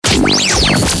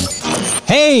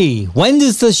Hey, when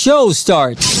does the show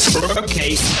start?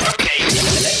 Okay, let's begin.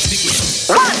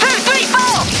 1, 2, 3, 4.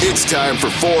 It's time for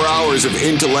 4 hours of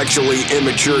intellectually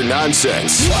immature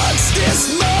nonsense. What's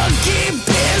this monkey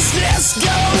business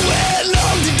going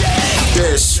on today?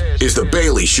 This is The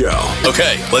Bailey Show.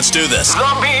 Okay, let's do this. The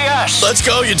BS. Let's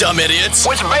go, you dumb idiots.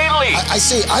 With Bailey. I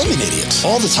say I'm an idiot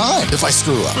all the time if I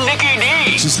screw up. Nikki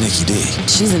D. She's Nikki D.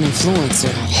 She's an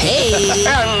influencer. Hey.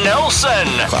 And Nelson.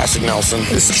 Classic Nelson.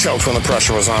 This choked when the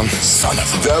pressure was on. Son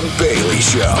of a... The Bailey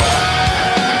Show.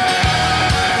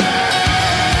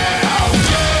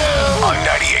 On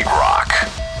 98 Rock.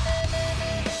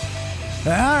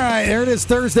 All right, there it is,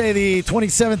 Thursday, the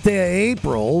 27th day of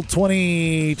April,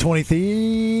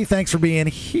 2023. Thanks for being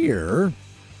here.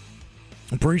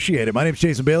 Appreciate it. My name's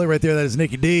Jason Bailey. Right there, that is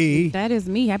Nikki D. That is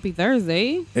me. Happy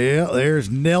Thursday. Yeah,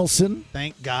 there's Nelson.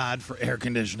 Thank God for air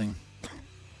conditioning.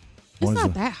 It's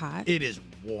not that hot. It is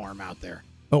warm out there.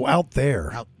 Oh, out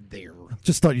there. Out there.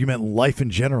 Just thought you meant life in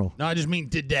general. No, I just mean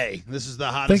today. This is the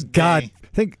hottest Thank God. day.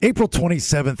 Think April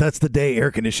 27th, that's the day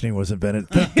air conditioning was invented.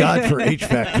 Thank God for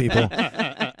HVAC people.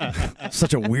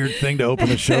 Such a weird thing to open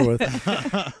the show with.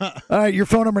 All right, your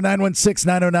phone number,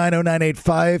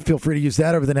 916-909-0985. Feel free to use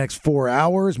that over the next 4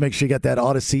 hours. Make sure you get that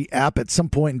Odyssey app at some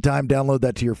point in time. Download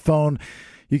that to your phone.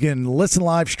 You can listen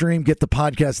live stream, get the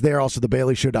podcast there, also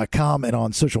thebaileyshow.com, and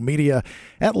on social media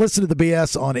at Listen to the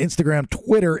BS on Instagram,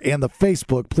 Twitter, and the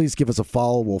Facebook. Please give us a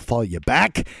follow. We'll follow you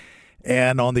back.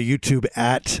 And on the YouTube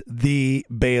at The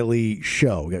Bailey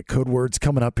Show. We got code words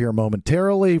coming up here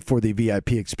momentarily for the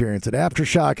VIP experience at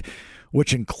Aftershock,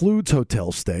 which includes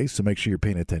hotel stay, so make sure you're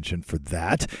paying attention for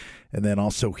that. And then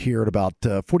also here at about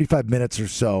 45 minutes or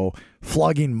so,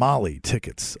 Flogging Molly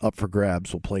tickets up for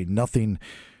grabs. We'll play Nothing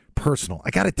Personal. I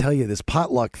got to tell you, this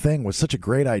potluck thing was such a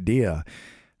great idea.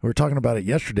 We were talking about it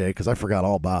yesterday because I forgot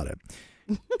all about it.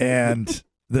 And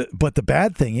but the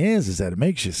bad thing is that it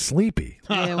makes you sleepy.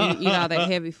 Yeah, when you eat all that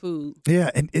heavy food. Yeah,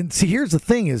 and see, here's the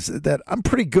thing is that I'm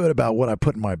pretty good about what I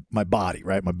put in my body,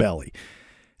 right, my belly.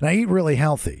 And I eat really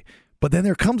healthy. But then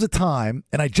there comes a time,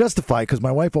 and I justify it because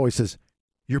my wife always says,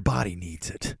 your body needs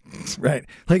it, right?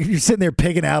 Like if you're sitting there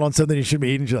pigging out on something you shouldn't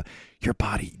be eating, you're like, your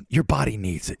body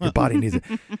needs it. Your body needs it.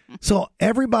 So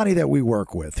everybody that we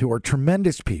work with who are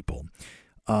tremendous people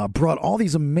brought all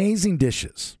these amazing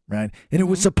dishes, right? And it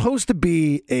was supposed to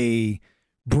be a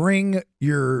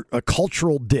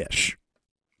cultural dish.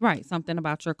 Right, something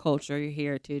about your culture, your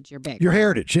heritage, your background. Your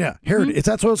heritage, yeah. Heritage.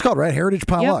 That's what it's called, right? Heritage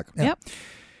potluck. Yep. Yeah.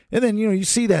 And then, you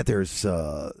see that there's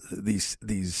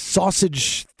these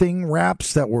sausage thing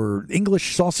wraps that were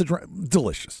English sausage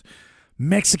delicious.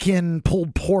 Mexican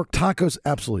pulled pork tacos,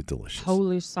 absolutely delicious.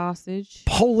 Polish sausage.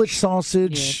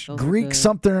 Yes, Greek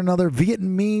something or another,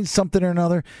 Vietnamese something or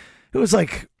another. It was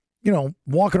like,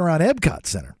 walking around Epcot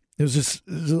Center. It was just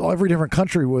every different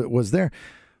country was there.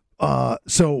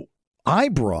 So I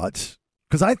brought,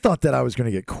 because I thought that I was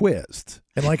going to get quizzed.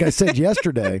 And like I said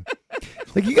yesterday,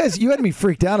 like you had me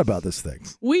freaked out about this thing.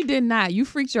 We did not. You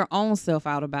freaked your own self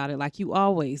out about it like you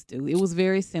always do. It was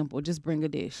very simple. Just bring a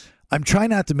dish. I'm trying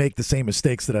not to make the same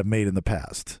mistakes that I've made in the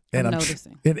past. And I'm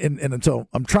noticing. And so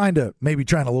I'm trying a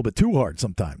little bit too hard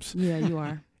sometimes. Yeah, you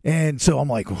are. And so I'm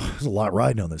like, there's a lot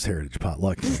riding on this heritage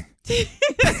potluck thing.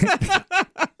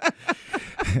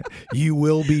 You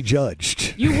will be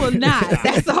judged. You will not.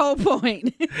 That's the whole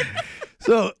point.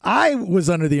 So I was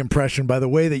under the impression, by the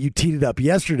way that you teed it up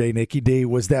yesterday, Nikki D,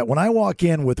 was that when I walk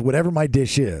in with whatever my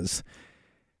dish is,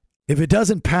 if it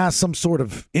doesn't pass some sort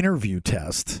of interview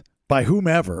test by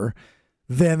whomever,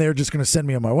 then they're just going to send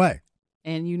me on my way.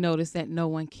 And you noticed that no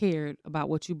one cared about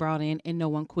what you brought in and no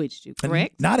one quizzed you,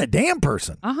 correct? And not a damn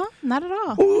person. Not at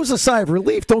all. Well, it was a sigh of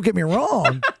relief. Don't get me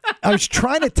wrong. I was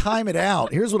trying to time it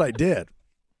out. Here's what I did,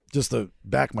 just to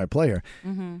back my play here.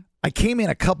 Mm-hmm. I came in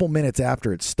a couple minutes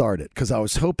after it started because I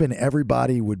was hoping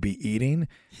everybody would be eating,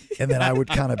 and then I would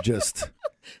kind of just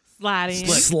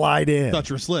slide in. Thought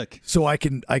you were slick. So I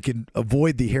can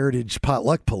avoid the heritage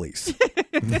potluck police.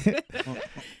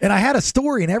 And I had a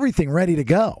story and everything ready to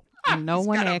go. And no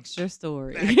one asked your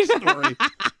story.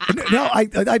 No,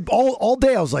 I all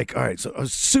day I was like, all right, so I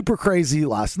was super crazy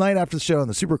last night after the show and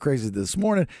the super crazy this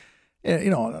morning.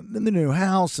 And, I'm in the new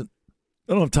house and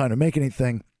I don't have time to make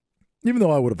anything, even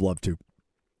though I would have loved to.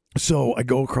 So I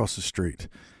go across the street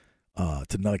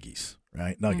to Nuggies,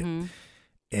 right? Nugget. Mm-hmm.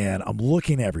 And I'm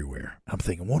looking everywhere. I'm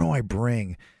thinking, what do I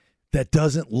bring that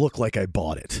doesn't look like I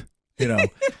bought it?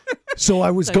 So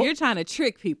I was you're trying to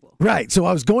trick people. Right. So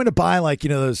I was going to buy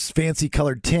those fancy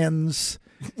colored tins.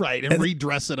 Right. And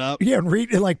redress it up. Yeah.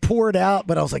 And pour it out.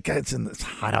 But I was like, it's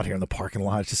hot out here in the parking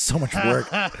lot. It's just so much work.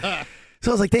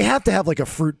 So I was like, they have to have like a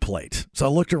fruit plate. So I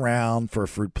looked around for a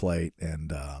fruit plate,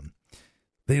 and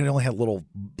they only had little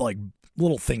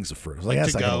things of fruit. I was like,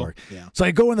 that's not gonna work. Yeah. So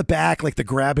I go in the back, like the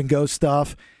grab and go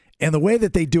stuff. And the way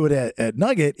that they do it at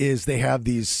Nugget is they have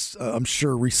these, I'm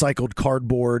sure, recycled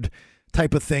cardboard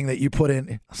type of thing that you put in.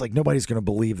 I was like, nobody's going to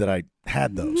believe that I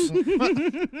had those.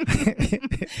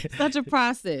 Such a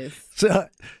process. So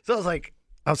I was like,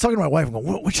 I was talking to my wife. I'm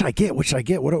going, what should I get? What should I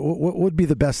get? What would be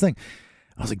the best thing?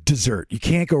 I was like, dessert. You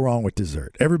can't go wrong with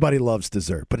dessert. Everybody loves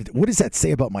dessert. But what does that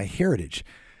say about my heritage?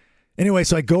 Anyway,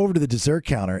 so I go over to the dessert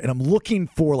counter, and I'm looking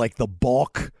for like the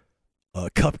bulk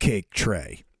cupcake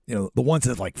tray. You know, the ones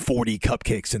that have like 40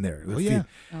 cupcakes in there. Oh, yeah.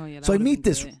 So I meet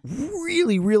this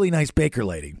really, really nice baker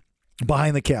lady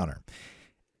behind the counter.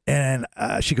 And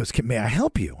she goes, may I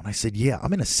help you? And I said, yeah,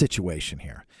 I'm in a situation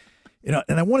here. You know,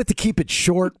 and I wanted to keep it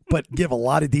short, but give a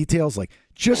lot of details. Like,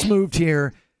 just moved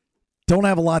here, don't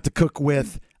have a lot to cook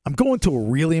with. I'm going to a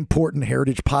really important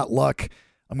heritage potluck.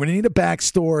 I'm going to need a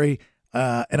backstory,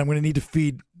 and I'm going to need to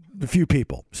feed a few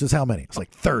people. She says, how many? It's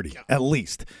like 30 at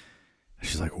least.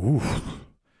 She's like, ooh.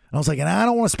 And I was like, and I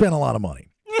don't want to spend a lot of money.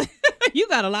 You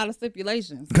got a lot of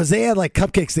stipulations. Because they had like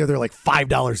cupcakes there. They're like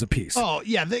 $5 a piece. Oh,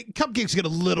 yeah. The cupcakes get a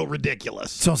little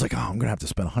ridiculous. So I was like, oh, I'm going to have to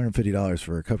spend $150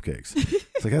 for cupcakes.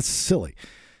 It's like, that's silly.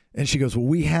 And she goes, well,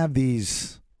 we have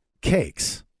these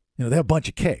cakes. You know, they have a bunch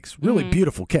of cakes, really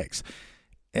beautiful cakes.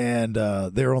 And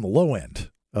they're on the low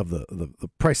end of the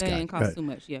price They guide. didn't cost too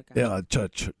much. Yeah.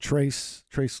 Tres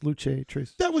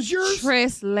Luce. That was yours?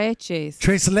 Tres leches.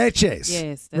 Tres Leches.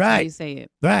 Yes, that's right. how you say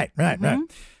it. Right.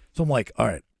 So I'm like, all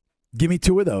right, give me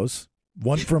 2 of those.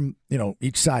 One from,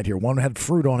 each side here. One had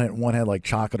fruit on it, and one had like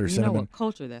chocolate or cinnamon. You know what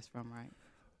culture that's from, right?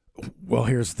 Well,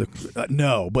 here's the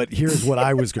no, but here's what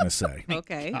I was going to say.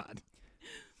 Okay. God.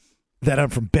 That I'm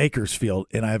from Bakersfield,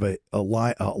 and I have a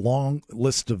long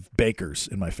list of bakers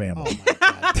in my family. Oh, my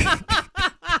God.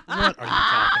 What are you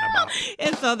talking about?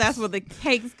 And so that's where the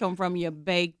cakes come from. You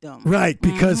baked them. Right,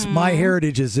 because my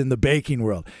heritage is in the baking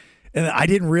world. And I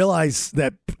didn't realize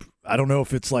that. I don't know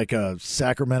if it's like a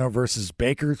Sacramento versus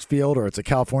Bakersfield or it's a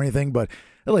California thing, but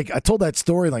like I told that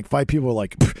story, like 5 people were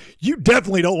like, you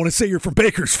definitely don't want to say you're from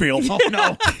Bakersfield. Oh,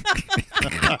 no.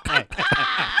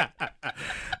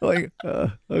 Like,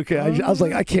 okay. I was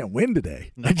like, I can't win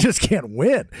today. I just can't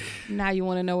win. Now you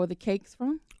want to know where the cake's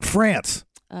from? France.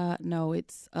 No,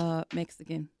 it's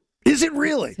Mexican. Is it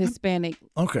really? It's Hispanic.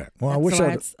 Okay. Well, I That's wish why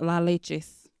I it's La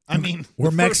Leches. I mean,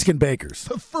 we're Mexican bakers.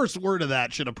 The first word of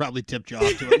that should have probably tipped you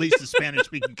off to at least a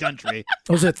Spanish-speaking country.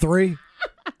 Was it 3?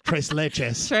 Tres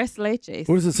leches. Tres leches.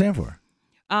 What does it stand for?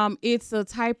 It's a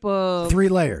type of 3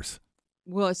 layers.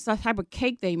 Well, it's a type of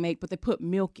cake they make, but they put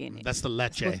milk in it. That's the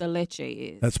leche. That's what the leche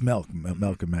is. That's milk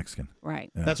in Mexican.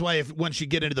 Right. Yeah. That's why once you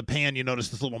get into the pan, you notice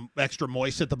this little extra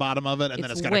moist at the bottom of it, and then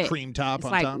it's got wet. a cream top it's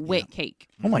on like top. wet cake.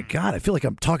 Oh my God! I feel like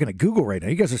I'm talking to Google right now.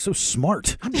 You guys are so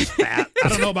smart. I'm just fat. I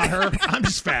don't know about her. I'm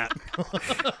just fat.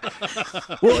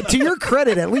 Well, to your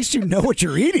credit, at least you know what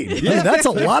you're eating. I mean, that's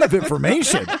a lot of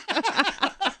information.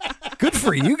 Good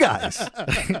for you guys.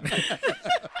 I'm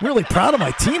really proud of my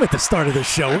team at the start of this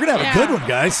show. We're going to have a good one,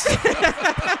 guys.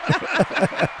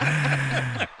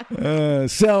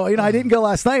 So, I didn't go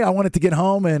last night. I wanted to get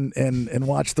home and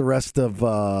watch the rest of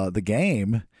the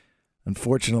game.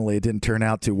 Unfortunately, it didn't turn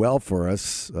out too well for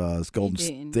us. It's Golden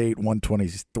State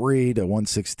 123 to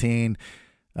 116.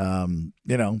 But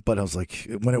I was like,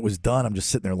 when it was done, I'm just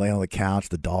sitting there laying on the couch.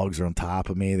 The dogs are on top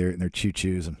of me. They're in their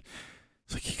choo-choos. And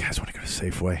it's like, you guys want to go to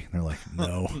Safeway? And they're like,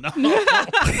 no.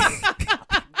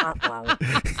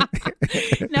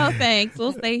 No, thanks.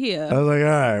 We'll stay here. I was like, all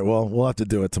right, well, we'll have to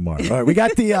do it tomorrow. All right, we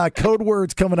got the code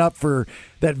words coming up for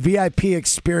that VIP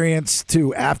experience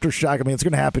to Aftershock. I mean, it's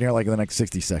going to happen here like in the next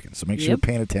 60 seconds, so make sure you're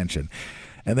paying attention.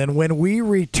 And then when we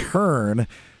return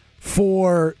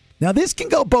now this can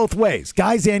go both ways,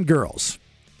 guys and girls.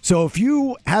 So if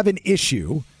you have an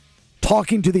issue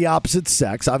talking to the opposite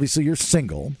sex, obviously you're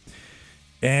single,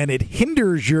 and it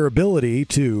hinders your ability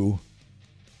to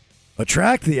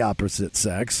attract the opposite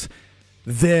sex,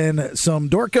 then some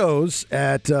dorkos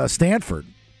at Stanford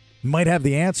might have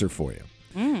the answer for you.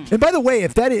 And by the way,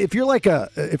 if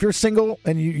you're single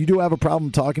and you do have a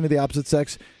problem talking to the opposite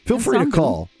sex, feel free to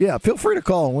call. Yeah, feel free to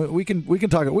call. We can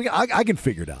talk. I can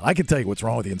figure it out. I can tell you what's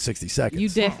wrong with you in 60 seconds. You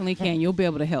definitely can. You'll be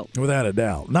able to help. Without a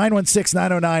doubt.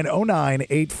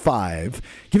 916-909-0985.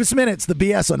 Give us a minute. It's the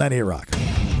BS on 98 Rock.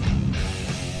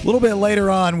 A little bit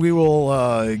later on, we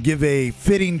will give a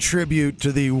fitting tribute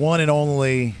to the one and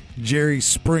only Jerry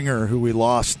Springer, who we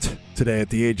lost today at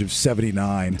the age of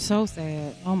 79. So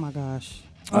sad. Oh, my gosh.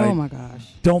 Oh, my gosh.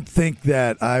 Don't think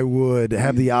that I would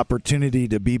have the opportunity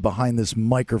to be behind this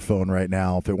microphone right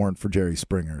now if it weren't for Jerry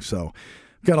Springer. So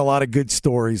got a lot of good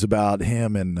stories about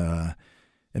him and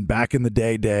back in the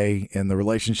day and the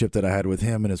relationship that I had with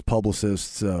him and his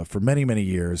publicists for many, many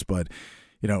years. But,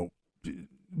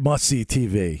 must-see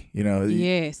TV,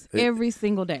 Yes, every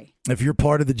single day. If you're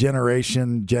part of the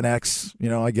generation, Gen X,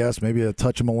 I guess, maybe a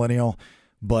touch of millennial,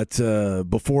 but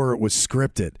before it was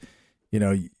scripted,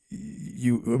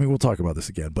 we'll talk about this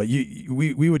again, but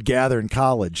we would gather in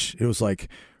college. It was like,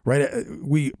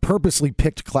 we purposely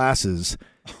picked classes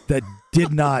that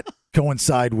did not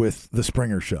coincide with the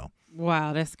Springer Show.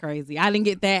 Wow, that's crazy. I didn't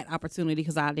get that opportunity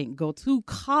because I didn't go to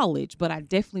college, but I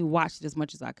definitely watched it as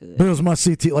much as I could. But it was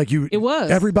must-see TV. It was.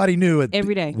 Everybody knew it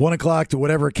every day. 1 o'clock to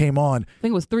whatever it came on. I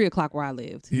think it was 3 o'clock where I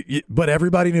lived. But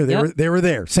everybody knew they were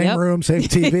there. Same room, same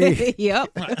TV.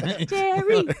 Yep.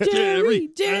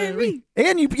 Jerry.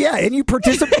 And you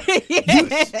participate.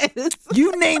 Yes.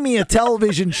 You name me a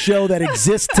television show that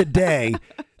exists today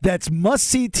that's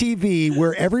must-see TV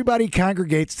where everybody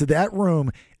congregates to that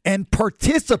room and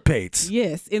participates.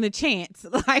 Yes, in the chants.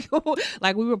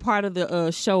 Like we were part of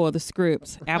the show or the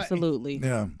script. Absolutely.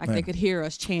 Yeah. They could hear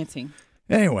us chanting.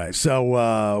 Anyway,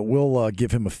 so we'll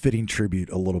give him a fitting tribute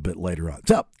a little bit later on.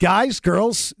 So, guys,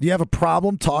 girls, do you have a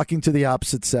problem talking to the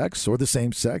opposite sex or the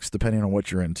same sex, depending on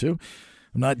what you're into?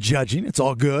 I'm not judging. It's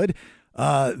all good.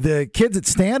 The kids at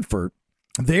Stanford,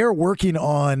 they are working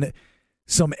on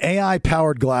some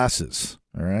AI-powered glasses.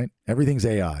 All right. Everything's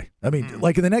AI. I mean,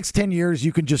 like in the next 10 years,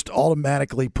 you can just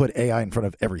automatically put AI in front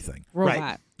of everything. Robot.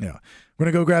 Right. Yeah. We're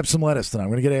going to go grab some lettuce tonight.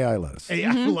 We're going to get AI lettuce.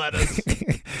 AI lettuce.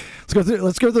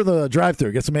 Let's go through the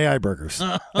drive-thru, get some AI burgers.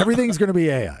 Everything's going to be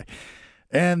AI.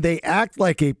 And they act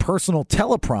like a personal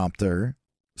teleprompter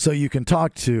so you can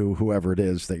talk to whoever it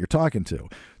is that you're talking to.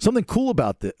 Something cool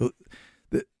about this.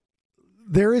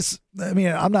 There is,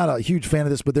 I'm not a huge fan of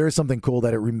this, but there is something cool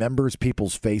that it remembers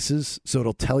people's faces, so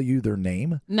it'll tell you their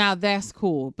name. Now, that's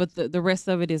cool, but the rest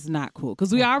of it is not cool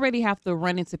because we already have to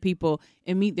run into people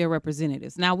and meet their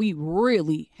representatives. Now, we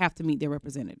really have to meet their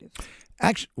representatives.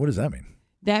 Actually, what does that mean?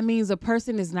 That means a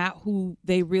person is not who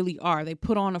they really are. They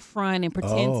put on a front and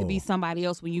pretend to be somebody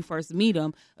else when you first meet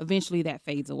them. Eventually, that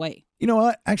fades away. You know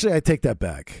what? Actually, I take that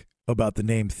back about the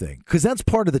name thing because that's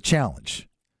part of the challenge.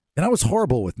 And I was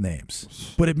horrible with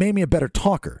names, but it made me a better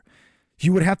talker.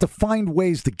 You would have to find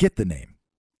ways to get the name.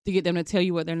 To get them to tell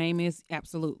you what their name is?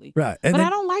 Absolutely. Right. But I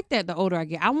don't like that the older I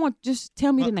get. I want just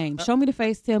tell me the name. Show me the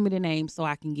face, tell me the name so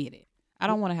I can get it. I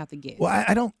don't want to have to guess. Well,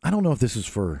 I don't know if this is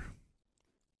for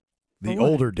the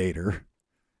older dater.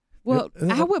 Well,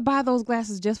 I would buy those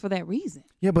glasses just for that reason.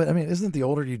 Yeah, but isn't the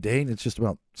older you date, it's just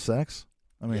about sex?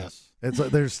 Yes. It's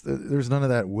like there's none of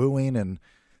that wooing and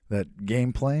that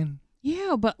game playing.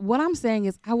 Yeah, but what I'm saying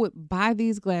is I would buy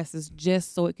these glasses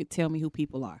just so it could tell me who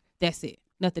people are. That's it.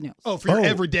 Nothing else. Oh, for your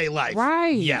everyday life.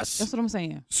 Right. Yes. That's what I'm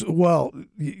saying. So, well,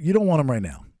 you don't want them right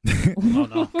now. Oh,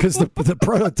 no. Because the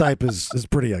prototype is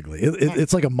pretty ugly.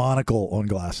 It's like a monocle on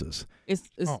glasses. It's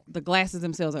the glasses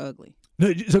themselves are ugly. No,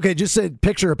 it's okay. Just say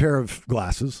picture a pair of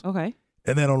glasses. Okay.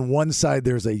 And then on one side,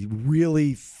 there's a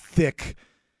really thick,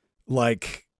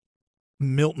 like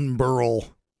Milton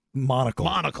Berle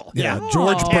monocle. Yeah. Oh.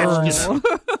 George Burns.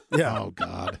 Yeah. Oh,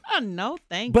 God. No,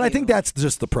 thank you. But I think that's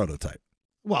just the prototype.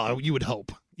 Well, you would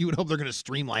hope. You would hope they're going to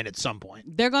streamline at some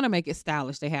point. They're going to make it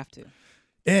stylish. They have to.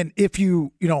 And if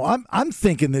I'm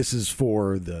thinking this is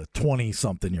for the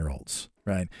 20-something-year-olds,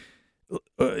 right?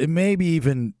 Maybe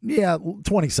even,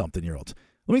 20-something-year-olds.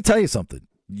 Let me tell you something.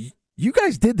 You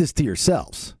guys did this to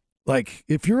yourselves. Like,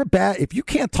 if you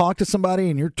can't talk to somebody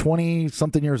and you're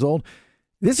 20-something years old,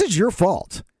 this is your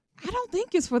fault. I don't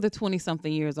think it's for the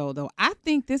 20-something years old, though. I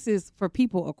think this is for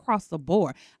people across the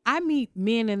board. I meet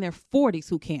men in their 40s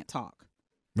who can't talk.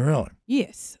 Really?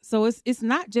 Yes. So it's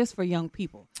not just for young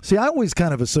people. See, I always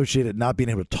kind of associated not being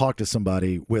able to talk to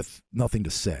somebody with nothing to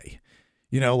say.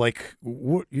 Like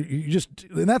what you just,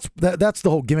 and that's the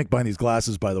whole gimmick behind these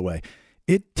glasses, by the way.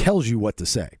 It tells you what to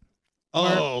say.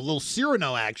 Oh, a little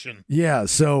Cyrano action. Yeah.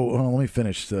 So let me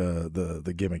finish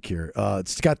the gimmick here.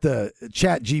 It's got the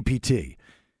Chat GPT.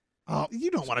 Oh,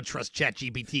 you don't want to trust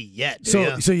ChatGPT yet, do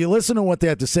you? So you listen to what they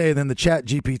have to say, and then the Chat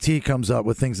GPT comes up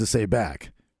with things to say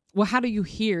back. Well, how do you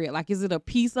hear it? Like, is it a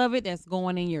piece of it that's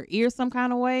going in your ear some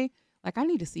kind of way? Like, I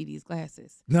need to see these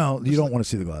glasses. No, you don't want to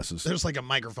see the glasses. There's like a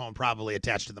microphone probably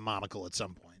attached to the monocle at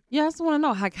some point. Yeah, I just want to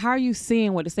know, like, how are you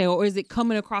seeing what to say? Or is it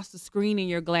coming across the screen in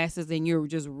your glasses and you're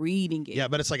just reading it? Yeah,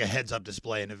 but it's like a heads-up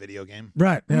display in a video game.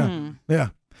 Right, yeah, yeah.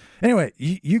 Anyway,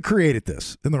 you created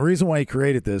this. And the reason why you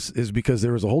created this is because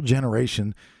there was a whole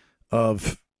generation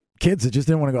of kids that just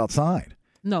didn't want to go outside.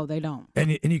 No, they don't.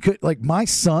 And you could, like, my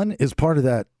son is part of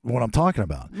that, what I'm talking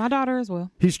about. My daughter as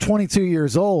well. He's 22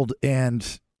 years old,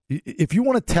 and if you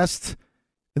want to test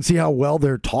and see how well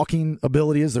their talking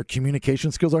ability is, their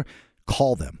communication skills are,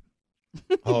 call them.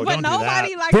 Oh, But don't do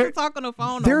nobody that. likes to talk on the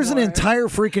phone. There's no an more. entire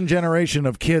freaking generation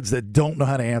of kids that don't know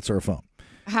how to answer a phone.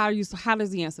 How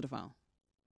does he answer the phone?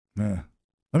 Yeah.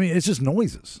 I mean, it's just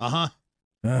noises. Uh-huh.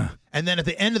 And then at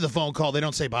the end of the phone call, they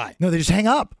don't say bye. No, they just hang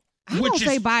up. I don't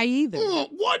say bye either.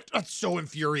 What? That's so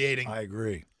infuriating. I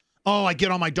agree. Oh, I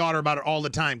get on my daughter about it all the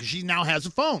time because she now has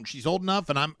a phone. She's old enough,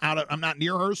 and I'm not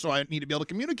near her, so I need to be able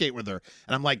to communicate with her.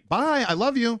 And I'm like, bye, I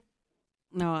love you.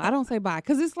 No, I don't say bye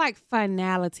because it's like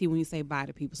finality when you say bye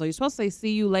to people. So you're supposed to say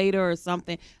see you later or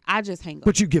something. I just hang up.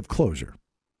 But you give closure.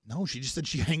 No, she just said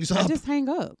she hangs I up. just hang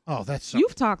up. Oh, that's so...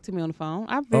 You've talked to me on the phone.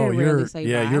 I very rarely say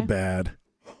bye. you're bad.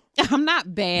 I'm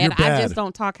not bad. You're bad. I just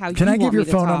don't talk how you Can I want give your me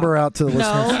to phone talk. number out to the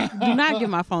listeners? No, do not give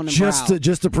my phone number out.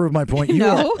 Just to prove my point.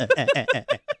 No.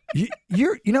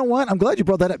 You know what? I'm glad you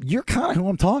brought that up. You're kind of who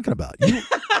I'm talking about.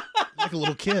 like a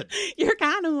little kid. You're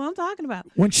kind of who I'm talking about.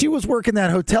 When she was working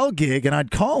that hotel gig and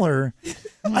I'd call her,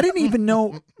 I didn't even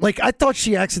know. Like, I thought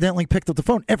she accidentally picked up the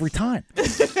phone every time.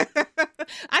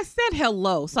 I said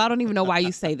hello, so I don't even know why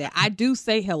you say that. I do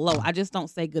say hello. I just don't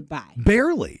say goodbye.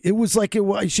 Barely. It was like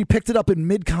she picked it up in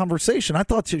mid-conversation. I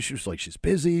thought she was like, she's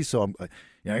busy, so I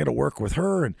got to work with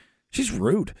her, and she's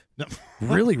rude. No.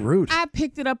 Really rude. I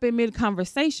picked it up in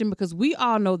mid-conversation because we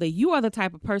all know that you are the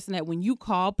type of person that when you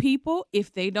call people,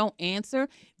 if they don't answer,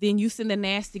 then you send a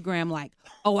nasty gram like,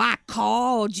 oh, I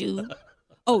called you.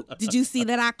 Oh, did you see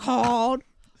that I called?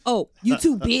 Oh, you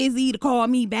too busy to call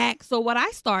me back. So what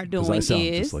I start doing is,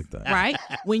 just like that. right,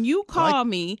 when you call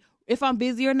me, if I'm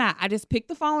busy or not, I just pick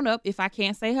the phone up if I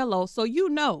can't say hello. So you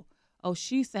know, oh,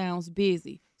 she sounds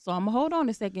busy. So I'm going to hold on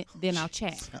a second, then I'll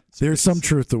chat. There's some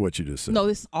truth to what you just said. No,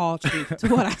 this is all truth to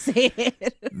what I said.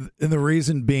 And the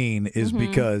reason being is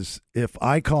because if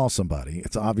I call somebody,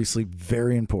 it's obviously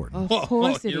very important. Of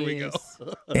course it is. Here we go.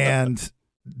 And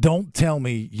don't tell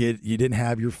me you didn't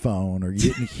have your phone or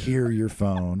you didn't hear your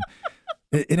phone.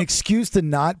 An excuse to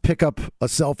not pick up a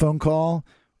cell phone call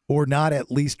or not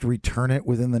at least return it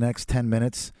within the next 10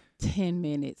 minutes 10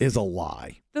 minutes is a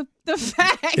lie. The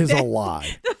fact Is that, a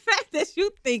lie. The fact that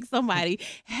you think somebody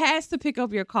has to pick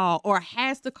up your call or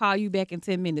has to call you back in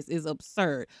 10 minutes is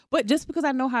absurd. But just because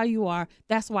I know how you are,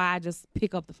 that's why I just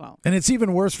pick up the phone. And it's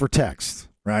even worse for text,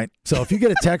 right? So if you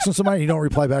get a text from somebody and you don't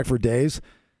reply back for days,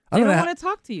 I don't want to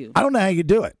talk to you. I don't know how you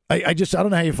do it. I don't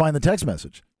know how you find the text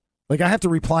message. Like, I have to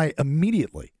reply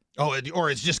immediately. Oh, or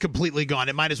it's just completely gone.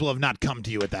 It might as well have not come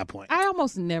to you at that point. I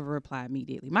almost never reply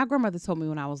immediately. My grandmother told me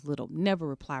when I was little, never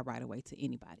reply right away to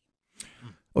anybody.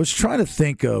 I was trying to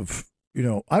think of,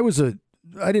 I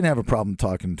didn't have a problem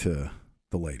talking to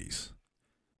the ladies.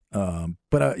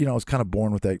 But I was kind of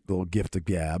born with that little gift of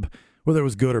gab, whether it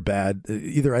was good or bad.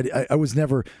 Either I was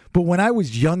never, but when I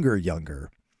was younger,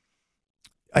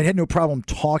 I had no problem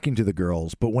talking to the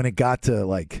girls. But when it got to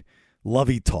like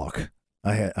lovey talk,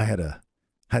 I had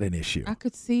an issue. I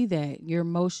could see that your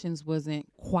emotions wasn't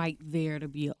quite there to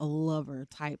be a lover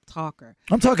type talker.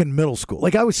 I'm talking middle school.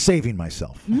 Like, I was saving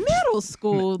myself. Middle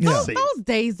school, Yeah. those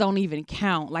days don't even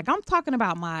count. Like, I'm talking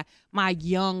about my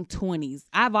young 20s.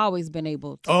 I've always been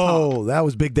able to talk. That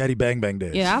was Big Daddy Bang Bang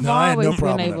days. Yeah, I've No, I had no always been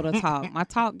problem able with to talk. My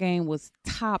talk game was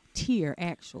top tier,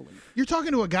 actually. You're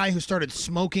talking to a guy who started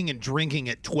smoking and drinking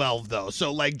at 12, though.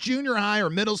 So, like, junior high or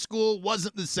middle school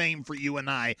wasn't the same for you and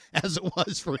I as it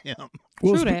was for him.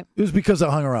 Well, True that. It was because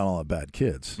I hung around all the bad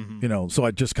kids, so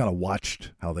I just kind of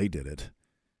watched how they did it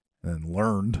and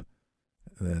learned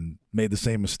and then made the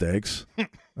same mistakes and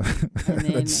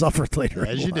then suffered later.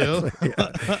 As you do.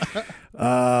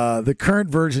 The current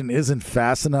version isn't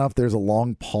fast enough. There's a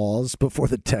long pause before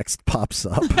the text pops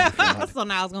up. So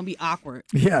now it's going to be awkward.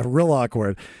 Yeah, real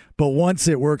awkward. But once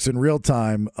it works in real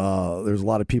time, there's a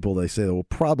lot of people, they say, that will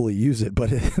probably use it.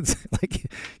 But it's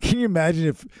like, can you imagine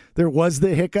if there was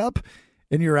the hiccup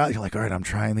and you're out, you're like, all right, I'm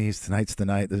trying these. Tonight's the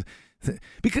night.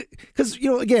 Because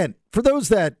again, for those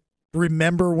that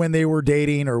remember when they were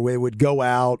dating or they would go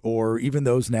out, or even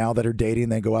those now that are dating,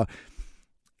 they go out.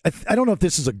 I don't know if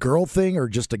this is a girl thing or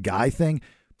just a guy thing,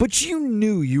 but you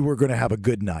knew you were going to have a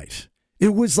good night.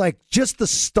 It was like just the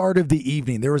start of the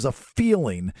evening. There was a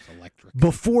feeling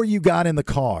before you got in the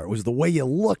car. It was the way you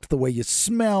looked, the way you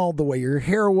smelled, the way your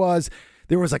hair was.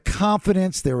 There was a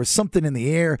confidence. There was something in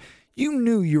the air. You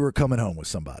knew you were coming home with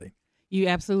somebody. You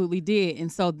absolutely did.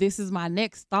 And so this is my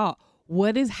next thought.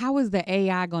 How is the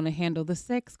AI going to handle the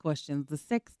sex questions, the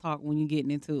sex talk when you're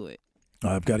getting into it?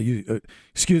 I've got to use,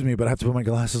 excuse me, but I have to put my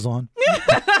glasses on.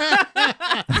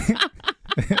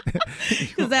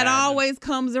 Because that always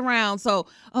comes around. So,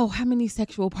 how many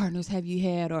sexual partners have you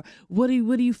had? Or what do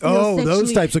you feel sexually?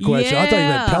 Those types of questions. I thought you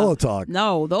meant pillow talk.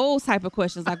 No, those type of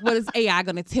questions. Like, what is AI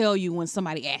going to tell you when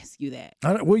somebody asks you that?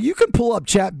 Well, you can pull up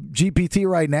Chat GPT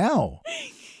right now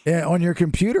on your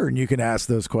computer, and you can ask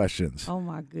those questions. Oh,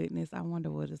 my goodness. I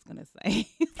wonder what it's going to say.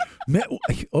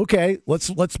 Okay,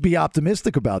 let's be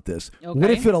optimistic about this. Okay.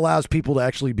 What if it allows people to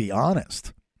actually be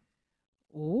honest?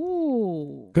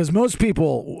 Ooh. Because most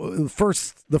people,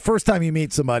 the first time you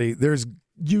meet somebody, there's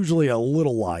usually a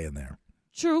little lie in there.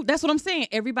 True. That's what I'm saying.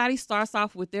 Everybody starts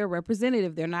off with their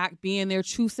representative. They're not being their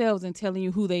true selves and telling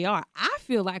you who they are. I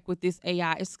feel like with this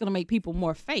AI, it's going to make people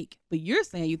more fake. But you're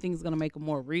saying you think it's going to make them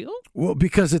more real? Well,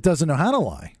 because it doesn't know how to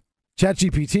lie.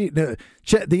 ChatGPT,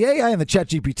 the AI and the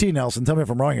ChatGPT, Nelson, tell me if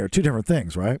I'm wrong here, are two different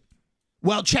things, right?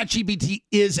 Well, ChatGPT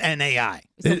is an AI.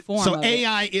 So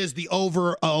AI is the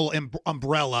overall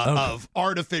umbrella of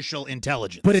artificial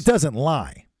intelligence. But it doesn't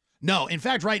lie. No, in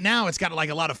fact, right now it's got like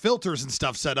a lot of filters and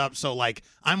stuff set up. So like,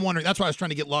 I'm wondering, that's why I was trying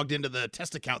to get logged into the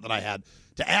test account that I had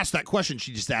to ask that question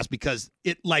she just asked, because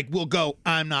it like will go,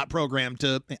 I'm not programmed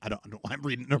to, I don't I'm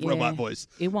reading a robot voice.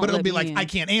 But it'll be like, I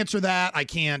can't answer that. I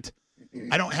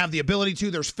don't have the ability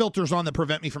to. There's filters on that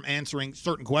prevent me from answering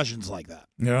certain questions like that.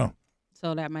 Yeah.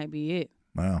 So that might be it.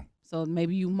 Wow. So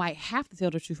maybe you might have to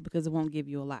tell the truth because it won't give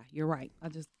you a lie. You're right.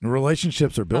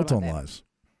 Relationships are built on lies.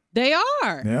 They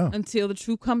are. Yeah. Until the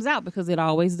truth comes out, because it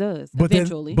always does.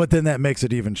 Eventually. But then that makes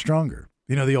it even stronger.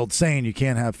 You know the old saying, you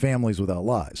can't have families without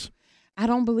lies. I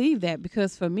don't believe that,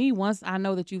 because for me, once I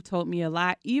know that you've told me a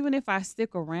lie, even if I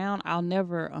stick around, I'll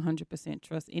never 100%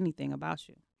 trust anything about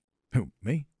you. Who,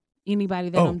 me? Anybody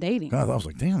that I'm dating. God, I was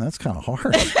like, damn, that's kind of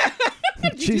hard.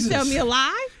 Did you tell me a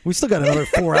lie? We still got another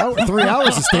 3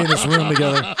 hours to stay in this room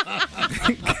together.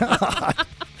 God.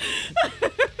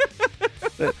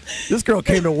 This girl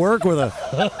came to work with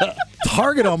a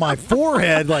target on my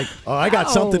forehead. Like, I got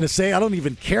something to say. I don't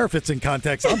even care if it's in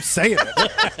context. I'm saying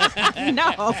it.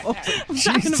 No, I'm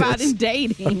talking about in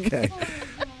dating. Okay.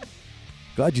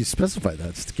 Glad you specified that.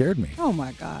 It scared me. Oh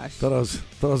my gosh. Thought I was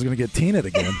going to get Tina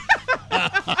again.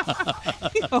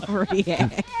 You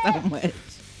overreact so much.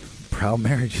 Proud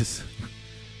marriages.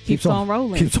 Keeps on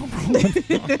rolling. Keeps on rolling.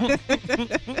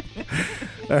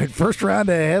 All right, first round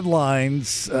of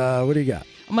headlines. What do you got?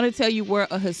 I'm going to tell you where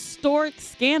a historic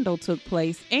scandal took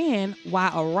place and why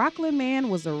a Rockland man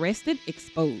was arrested,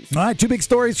 exposed. All right, two big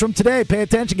stories from today. Pay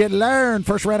attention, get learned.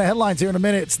 First round of headlines here in a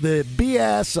minute. It's the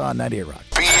BS on 98 Rock.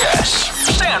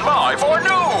 BS. Stand by for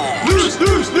news.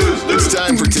 It's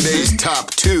time for today's top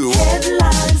two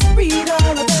Headlines, read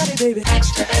all about it, baby.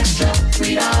 Extra,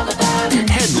 read all about it.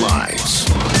 headlines.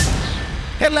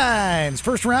 Headlines.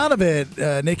 First round of it.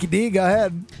 Nikki D, go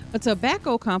ahead. A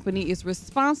tobacco company is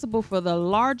responsible for the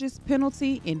largest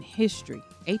penalty in history.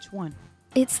 H1.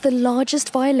 It's the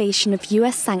largest violation of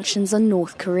U.S. sanctions on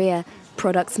North Korea.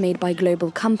 Products made by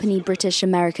global company British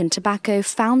American Tobacco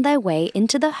found their way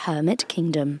into the Hermit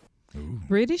Kingdom.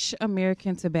 British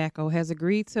American Tobacco has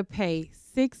agreed to pay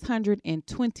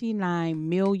 $629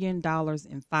 million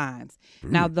in fines.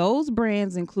 Now, those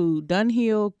brands include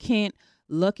Dunhill, Kent,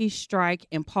 Lucky Strike,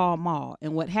 and Pall Mall.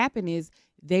 And what happened is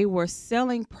they were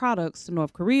selling products to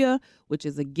North Korea, which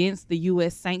is against the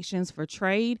U.S. sanctions for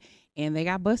trade, and they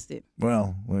got busted.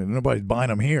 Well, nobody's buying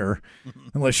them here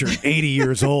unless you're 80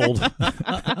 years old.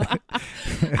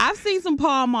 I've seen some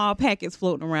Pall Mall packets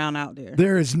floating around out there.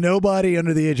 There is nobody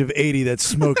under the age of 80 that's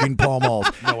smoking Pall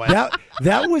Malls. No way.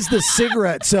 That was the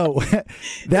cigarette. So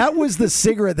that was the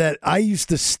cigarette that I used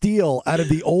to steal out of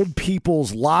the old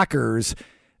people's lockers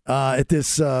at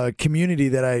this community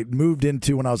that I moved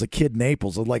into when I was a kid in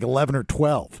Naples, like 11 or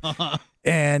 12.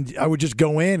 And I would just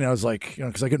go in, and I was like,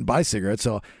 because I couldn't buy cigarettes,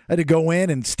 so I had to go in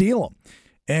and steal them.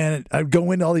 And I'd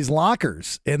go into all these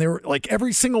lockers, and they were like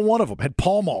every single one of them had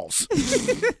Pall Malls.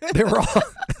 They were all.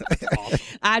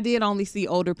 I did only see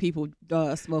older people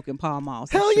smoking Pall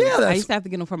Malls. Hell yeah! I used to have to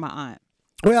get them from my aunt.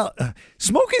 Well,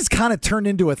 smoking's kind of turned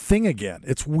into a thing again.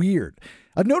 It's weird.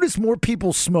 I've noticed more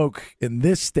people smoke in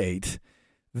this state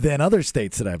than other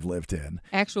states that I've lived in.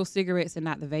 Actual cigarettes and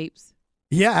not the vapes?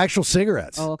 Yeah, actual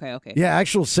cigarettes. Oh, okay. Yeah,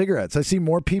 actual cigarettes. I see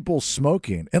more people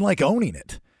smoking and like owning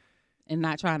it. And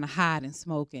not trying to hide and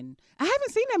smoke. And I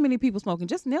haven't seen that many people smoking,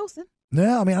 just Nelson.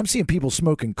 No, I mean, I'm seeing people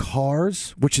smoking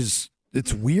cars,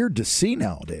 it's weird to see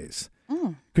nowadays.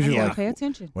 Because you're like, pay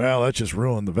attention. Well, that just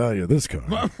ruined the value of this car.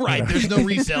 Right, there's no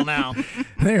resale now.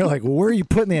 And you're like, well, where are you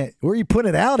putting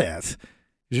it out at?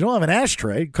 You don't have an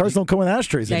ashtray. Cars don't come with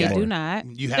ashtrays anymore. They do not.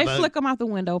 They flick them out the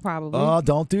window, probably. Oh,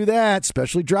 don't do that.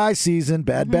 Especially dry season.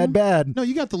 Bad. No,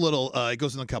 you got the little, it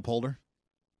goes in the cup holder.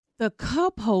 The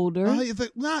cup holder.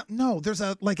 No, there's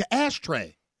an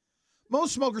ashtray.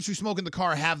 Most smokers who smoke in the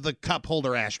car have the cup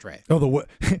holder ashtray. Oh,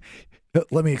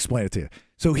 let me explain it to you.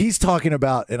 So he's talking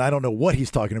about, and I don't know what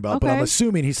he's talking about, but I'm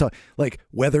assuming he's talking, like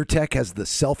WeatherTech has the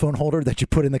cell phone holder that you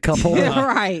put in the cup holder.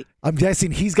 Right. I'm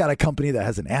guessing he's got a company that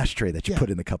has an ashtray that you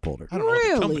put in the cup holder. I don't know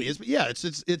what the company is, but yeah,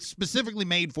 it's specifically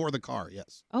made for the car,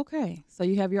 yes. Okay. So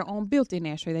you have your own built-in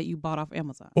ashtray that you bought off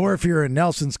Amazon. Or if you're in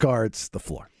Nelson's car, it's the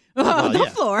floor. The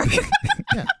floor.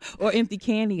 Or empty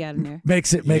can you got in there.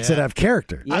 Makes it have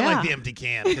character. I like the empty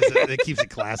can because it keeps it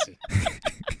classy.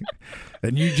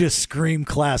 And you just scream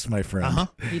class, my friend.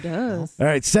 He does. All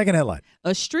right, second headline.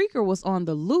 A streaker was on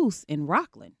the loose in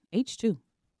Rockland, H2.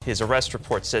 His arrest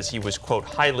report says he was, quote,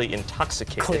 highly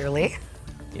intoxicated. Clearly.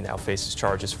 He now faces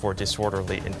charges for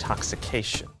disorderly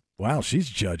intoxication. Wow, she's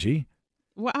judgy.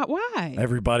 Why?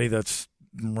 Everybody that's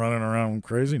running around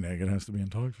crazy naked has to be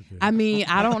intoxicated. I mean,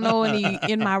 I don't know any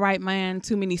in my right mind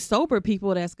too many sober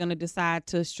people that's going to decide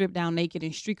to strip down naked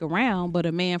and streak around, but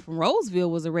a man from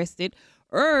Roseville was arrested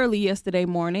early yesterday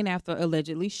morning after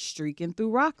allegedly streaking through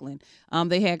Rockland.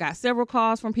 They had got several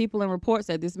calls from people and reports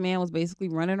that this man was basically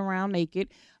running around naked.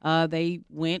 They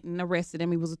went and arrested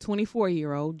him. He was a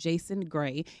 24-year-old, Jason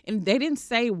Gray. And they didn't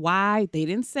say why. They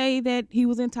didn't say that he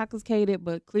was intoxicated,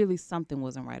 but clearly something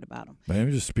wasn't right about him.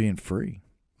 Maybe just being free.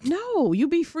 No, you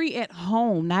be free at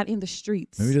home, not in the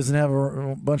streets. Maybe he doesn't have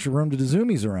a bunch of room to do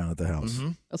zoomies around at the house.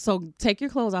 Mm-hmm. So take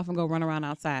your clothes off and go run around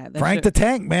outside. Frank the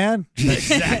Tank, man.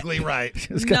 Exactly right.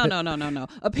 No.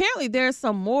 Apparently, there's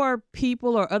some more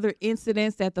people or other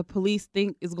incidents that the police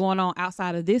think is going on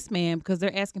outside of this man because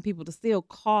they're asking people to still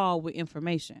call with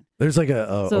information. There's like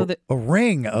a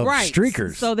ring of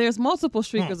streakers. So there's multiple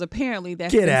streakers apparently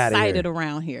that's been sighted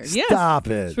around here. Stop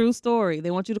it. True story. They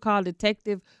want you to call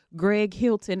Detective Greg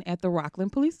Hilton at the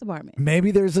Rockland Police Department.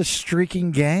 Maybe there's a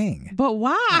streaking gang. But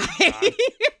why?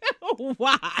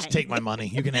 Why? Just take my money.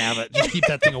 You can have it. Just keep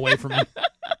that thing away from me.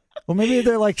 Well, maybe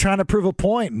they're like trying to prove a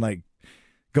point and like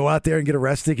go out there and get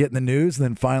arrested, get in the news, and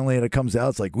then finally it comes out,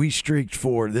 it's like, we streaked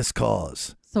for this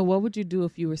cause. So what would you do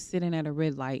if you were sitting at a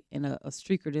red light and a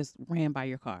streaker just ran by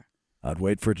your car? I'd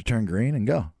wait for it to turn green and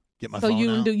go. Get my so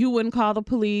phone out. you wouldn't call the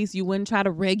police, you wouldn't try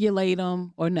to regulate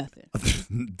them or nothing.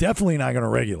 Definitely not going to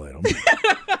regulate them.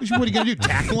 What are you going to do?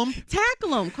 Tackle them? Tackle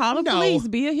them. Call the police.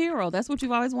 Be a hero. That's what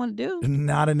you've always wanted to do.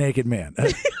 Not a naked man.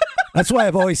 That's why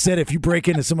I've always said if you break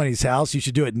into somebody's house, you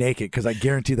should do it naked because I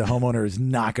guarantee the homeowner is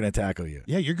not going to tackle you.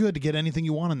 Yeah, you're good to get anything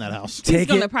you want in that house. He's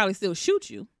going to probably still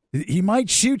shoot you. He might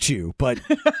shoot you, but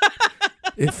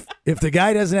if the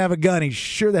guy doesn't have a gun, he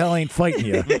sure the hell ain't fighting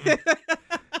you.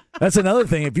 That's another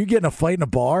thing. If you get in a fight in a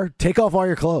bar, take off all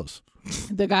your clothes.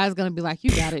 The guy's going to be like, you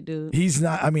got it, dude. He's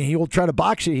not. I mean, he will try to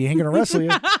box you. He ain't going to wrestle you.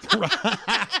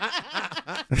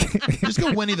 Just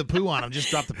go Winnie the Pooh on him.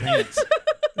 Just drop the pants.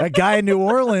 That guy in New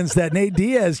Orleans that Nate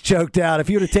Diaz choked out, if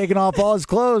he would have taken off all his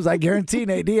clothes, I guarantee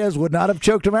Nate Diaz would not have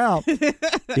choked him out.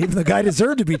 Even the guy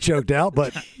deserved to be choked out,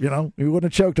 but, he wouldn't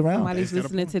have choked him out. Somebody's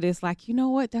listening to this like, you know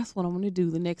what? That's what I'm going to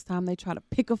do the next time they try to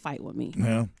pick a fight with me.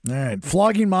 Yeah. All right.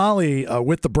 Flogging Molly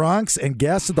with the Bronx and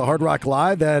guests at the Hard Rock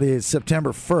Live. That is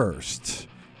September 1st.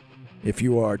 If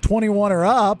you are 21 or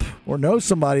up or know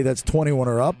somebody that's 21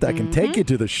 or up that can take you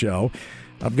to the show,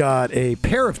 I've got a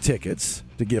pair of tickets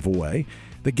to give away.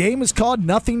 The game is called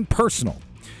Nothing Personal.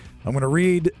 I'm going to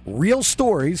read real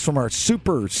stories from our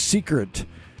super secret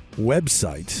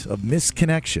website of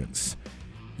misconnections.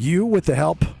 You, with the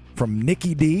help from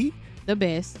Nikki D, the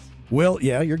best.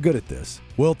 Yeah, you're good at this.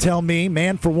 Will tell me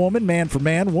man for woman, man for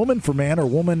man, woman for man, or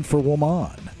woman for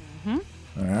woman. All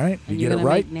right. You get it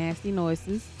right. Make nasty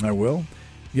noises. I will.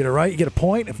 You get it right, you get a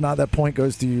point. If not, that point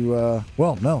goes to,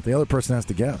 the other person has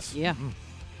to guess. Yeah.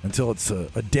 Until it's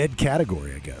a dead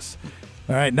category, I guess.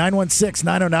 All right,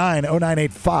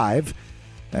 916-909-0985.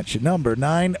 That's your number,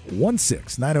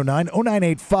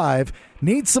 916-909-0985.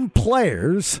 Need some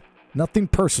players. Nothing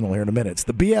personal here in a minute. It's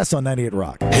the BS on 98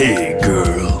 Rock. Hey,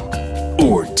 girl.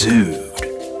 Or dude.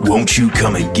 Won't you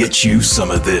come and get you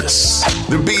some of this?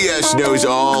 The BS knows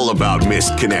all about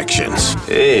missed connections.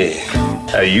 Hey,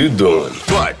 how you doing?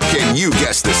 But can you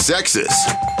guess the sexes?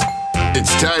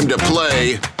 It's time to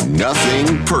play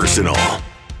Nothing Personal.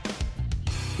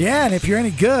 Yeah, and if you're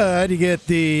any good, you get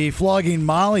the Flogging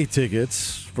Molly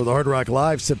tickets for the Hard Rock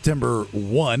Live September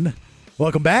 1.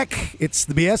 Welcome back. It's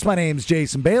the BS. My name's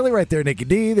Jason Bailey. Right there, Nikki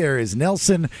D. There is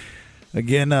Nelson.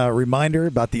 Again, a reminder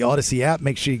about the Odyssey app.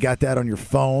 Make sure you got that on your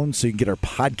phone so you can get our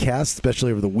podcast,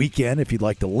 especially over the weekend if you'd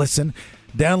like to listen.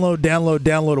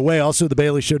 Download away. Also,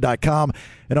 thebaileyshow.com.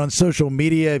 And on social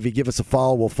media, if you give us a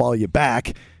follow, we'll follow you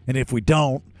back. And if we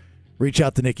don't, reach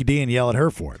out to Nikki D and yell at her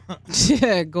for it.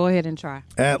 Yeah, go ahead and try.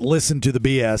 At Listen to the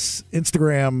BS,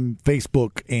 Instagram,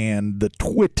 Facebook, and the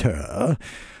Twitter.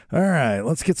 All right,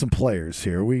 let's get some players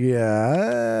here. We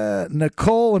got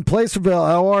Nicole in Placerville.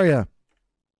 How are you?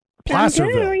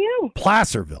 Placerville. Good. How are you?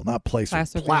 Placerville, not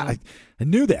Placerville. Placerville. I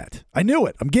knew that. I knew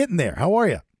it. I'm getting there. How are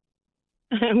you?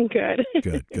 I'm good.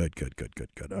 Good.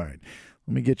 All right.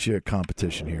 Let me get you a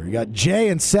competition here. You got Jay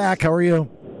and Sack. How are you?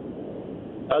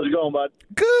 How's it going, bud?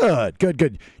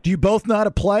 Good. Do you both know how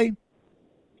to play?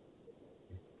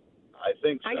 I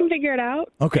think so. I can figure it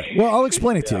out. Okay. Well, I'll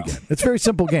explain it to you again. It's a very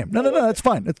simple game. No, that's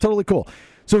fine. It's totally cool.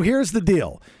 So here's the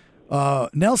deal.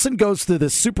 Nelson goes to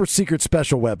this super secret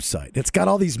special website. It's got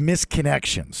all these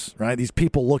misconnections, right? These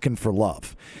people looking for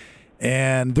love.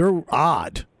 And they're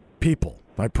odd people.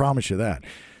 I promise you that.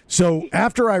 So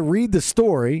after I read the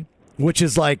story, which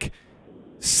is like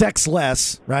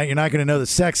sexless, right? You're not going to know the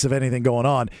sex of anything going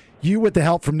on. You, with the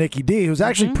help from Nikki D, who's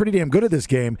actually pretty damn good at this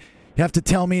game, you have to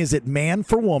tell me, is it man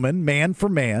for woman, man for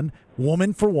man,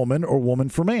 woman for woman, or woman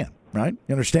for man, right?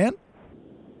 You understand?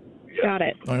 Got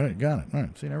it. All right, got it. All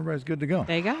right, see, everybody's good to go.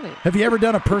 They got it. Have you ever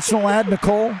done a personal ad,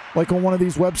 Nicole, like on one of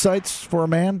these websites for a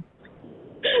man?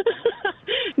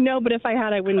 No, but if I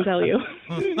had, I wouldn't tell you.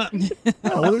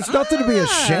 Well, there's nothing to be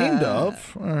ashamed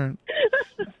of. All right.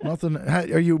 Nothing.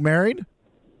 Are you married?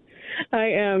 I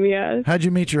am, yes. How'd you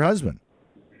meet your husband?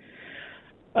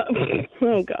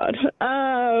 Oh, God.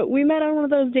 We met on one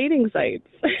of those dating sites.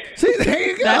 See, there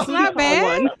you go. That's not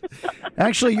bad.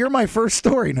 Actually, you're my first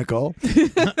story, Nicole.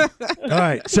 All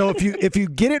right. So if you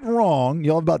get it wrong,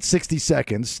 you'll have about 60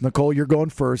 seconds. Nicole, you're going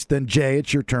first. Then Jay,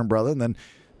 it's your turn, brother. And then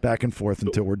back and forth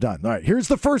until we're done. All right. Here's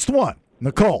the first one.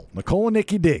 Nicole and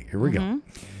Nikki D. Here we go. All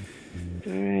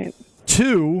right.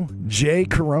 To Jay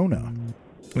Corona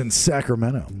in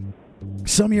Sacramento.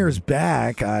 Some years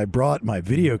back, I brought my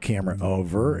video camera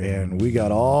over, and we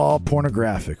got all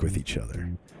pornographic with each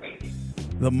other.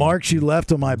 The marks you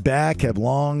left on my back have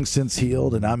long since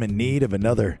healed, and I'm in need of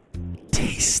another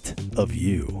taste of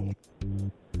you.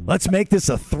 Let's make this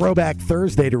a throwback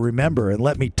Thursday to remember, and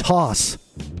let me toss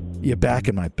you back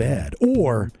in my bed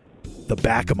or the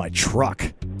back of my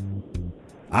truck.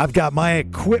 I've got my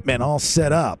equipment all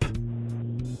set up.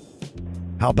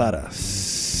 How about a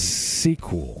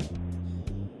sequel?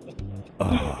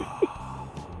 All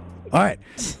right.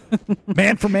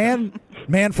 Man for man,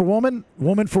 man for woman,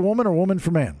 woman for woman, or woman for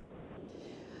man?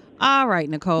 All right,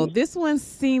 Nicole. This one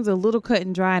seems a little cut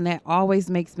and dry, and that always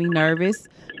makes me nervous.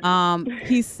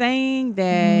 He's saying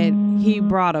that he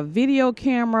brought a video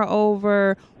camera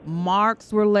over.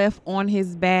 Marks were left on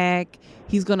his back.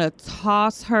 He's going to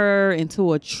toss her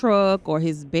into a truck or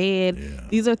his bed. Yeah.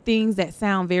 These are things that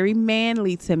sound very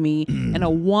manly to me. And a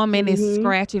woman is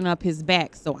scratching up his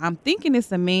back. So I'm thinking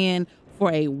it's a man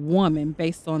for a woman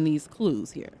based on these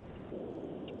clues here.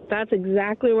 That's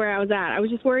exactly where I was at. I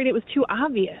was just worried it was too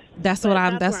obvious. That's what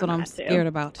I'm scared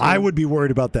about too. I would be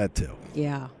worried about that too.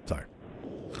 Yeah. Sorry.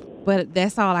 But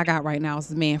that's all I got right now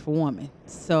is man for woman.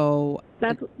 So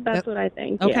that's what I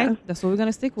think. Okay, yeah. That's what we're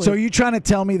gonna stick with. So are you trying to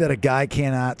tell me that a guy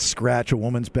cannot scratch a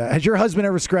woman's back? Has your husband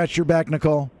ever scratched your back,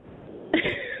 Nicole?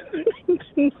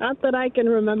 Not that I can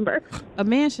remember. A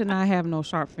man should not have no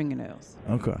sharp fingernails.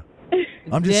 Okay.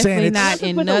 I'm just saying it's not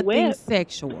in nothing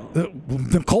sexual.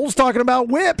 Nicole's talking about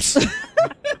whips.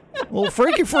 Little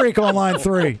freaky freak on line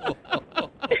 3. All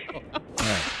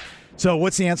right. So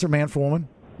what's the answer, man for woman?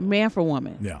 Man for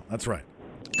woman. Yeah, that's right.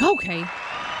 Okay.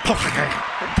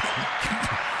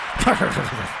 Like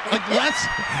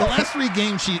the last 3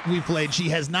 games we played, she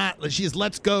has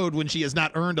let's go'd when she has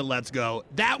not earned a let's go.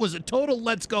 That was a total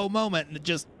let's go moment, and it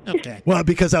just okay. Well,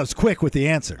 because I was quick with the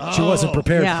answer. She wasn't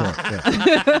prepared for it.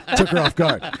 Yeah. Took her off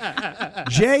guard.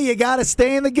 Jay, you got to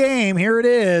stay in the game. Here it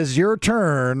is. Your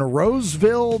turn.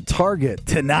 Roseville Target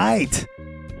tonight.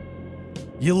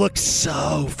 You look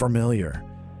so familiar.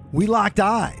 We locked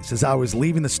eyes as I was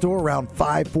leaving the store around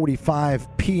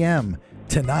 5:45 p.m.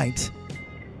 tonight,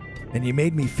 and you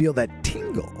made me feel that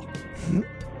tingle.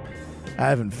 I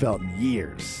haven't felt in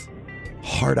years.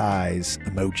 Heart eyes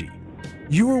emoji.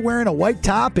 You were wearing a white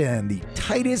top and the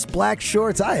tightest black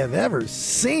shorts I have ever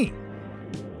seen.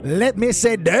 Let me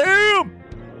say, damn!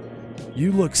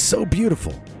 You look so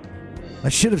beautiful. I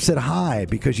should have said hi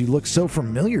because you look so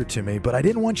familiar to me, but I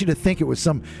didn't want you to think it was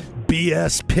some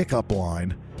BS pickup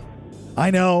line. I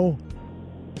know,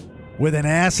 with an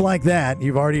ass like that,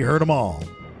 you've already heard them all.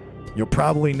 You'll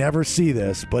probably never see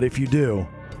this, but if you do,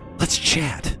 let's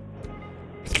chat.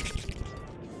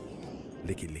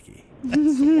 Licky, licky.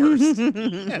 That's the worst.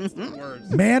 That's the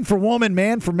worst. Man for woman,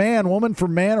 man for man, woman for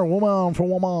man, or woman for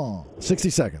woman. 60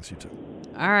 seconds, you two.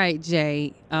 All All right,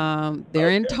 Jay.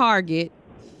 They're in Target,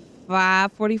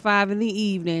 5:45 in the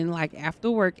evening, like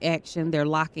after work action. They're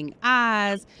locking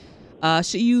eyes.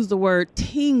 She used the word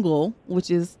tingle, which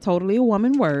is totally a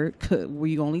woman word, where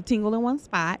you only tingle in one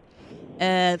spot.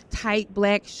 Tight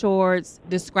black shorts,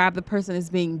 describe the person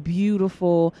as being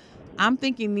beautiful. I'm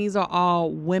thinking these are all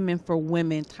women for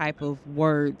women type of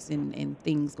words and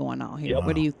things going on here. Yep.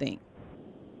 What do you think?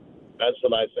 That's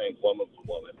what I think, woman for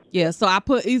woman. Yeah, so I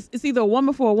put it's either a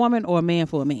woman for a woman or a man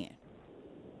for a man.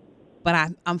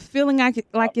 But I'm feeling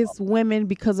like it's women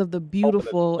because of the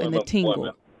beautiful and the tingle.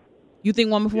 Women. You think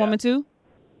woman for woman too?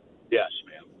 Yes,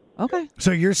 ma'am. Okay.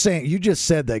 So you're saying, you just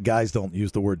said that guys don't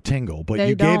use the word tingle, but They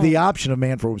you gave don't. the option of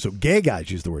man for woman. So gay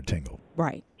guys use the word tingle.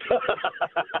 Right.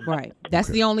 Right. That's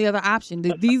the only other option.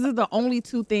 These are the only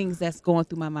two things that's going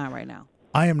through my mind right now.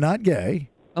 I am not gay.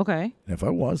 Okay. And if I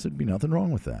was, there'd be nothing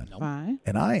wrong with that. Fine.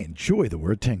 And I enjoy the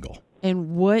word tingle. And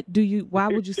why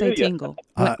would you say tingle?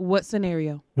 What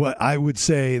scenario? Well, I would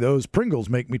say those Pringles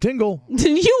make me tingle.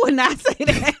 You would not say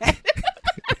that.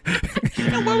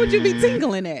 And where would you be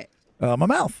tingling at? My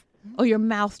mouth. Oh, your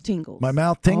mouth tingles. My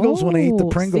mouth tingles when I eat the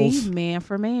Pringles. See, man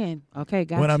for man. Okay,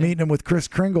 gotcha. When I'm eating them with Chris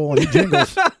Kringle and he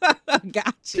jingles.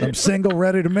 Gotcha. I'm single,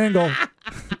 ready to mingle.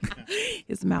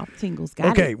 His mouth tingles.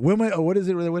 Got Okay, it. women. What is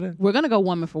it? We're going to go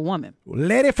woman for woman.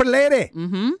 Lady for lady.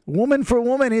 Mm-hmm. Woman for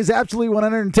woman is absolutely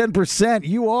 110%.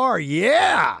 You are.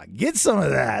 Yeah. Get some of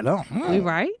that. We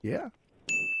right? Yeah.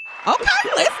 Okay,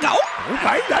 let's go.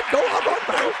 Okay, let's go.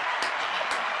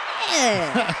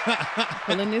 Yeah.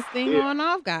 Pulling this thing on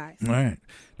off, guys. All right.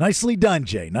 Nicely done,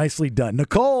 Jay. Nicely done.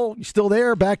 Nicole, you still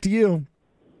there? Back to you.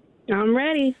 I'm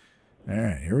ready. All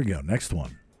right, here we go. Next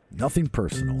one. Nothing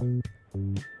personal.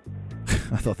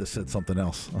 I thought this said something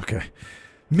else. Okay.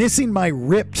 Missing my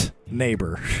ripped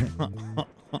neighbor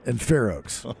in Fair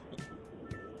Oaks.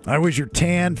 I was your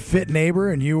tan, fit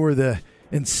neighbor, and you were the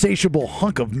insatiable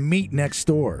hunk of meat next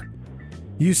door.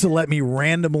 You used to let me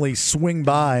randomly swing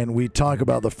by, and we'd talk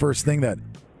about the first thing that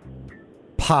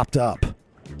popped up.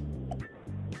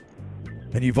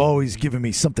 And you've always given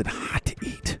me something hot to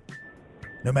eat.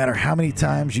 No matter how many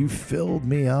times you filled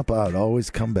me up, I'd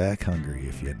always come back hungry,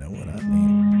 if you know what I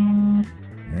mean.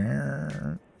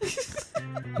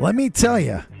 Let me tell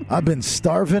you, I've been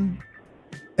starving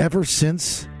ever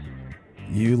since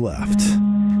you left.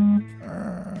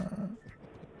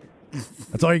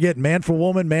 That's all you get. Man for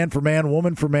woman, man for man,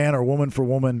 woman for man, or woman for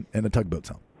woman, and a tugboat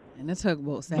sound. And the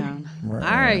tugboat sound. All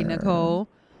right, Nicole.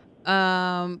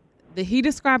 He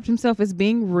described himself as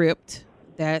being ripped.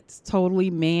 That's totally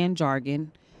man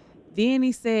jargon. Then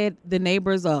he said the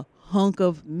neighbor's a hunk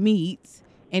of meat,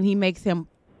 and he makes him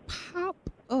pop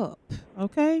up.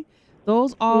 Okay?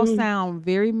 Those all sound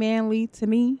very manly to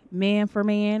me. Man for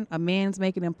man. A man's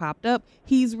making him popped up.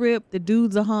 He's ripped. The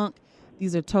dude's a hunk.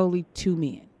 These are totally two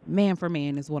men. Man for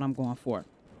man is what I'm going for.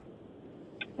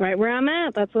 Right where I'm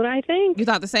at. That's what I think. You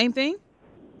thought the same thing?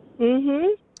 Mm-hmm.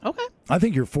 Okay. I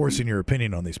think you're forcing your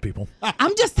opinion on these people.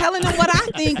 I'm just telling them what I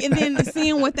think and then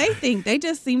seeing what they think. They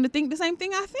just seem to think the same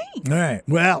thing I think. All right.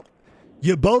 Well,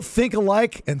 you both think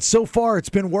alike, and so far it's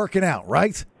been working out,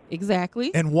 right?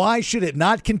 Exactly. And why should it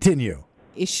not continue?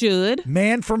 It should.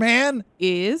 Man for man?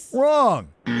 Is. Wrong.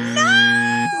 All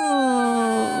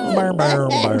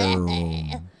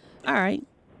right.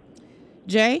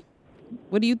 Jay,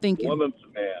 what are you thinking? Woman for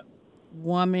man.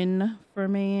 Woman for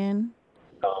man.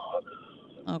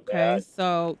 Okay,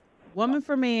 so woman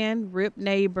for man, ripped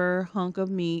neighbor, hunk of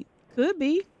meat. Could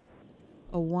be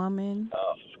a woman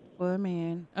for a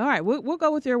man. All right, we'll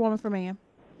go with your woman for man.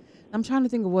 I'm trying to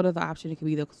think of what other option it could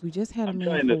be, though, because we just had a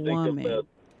man for woman.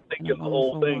 Thinking the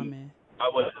whole thing. I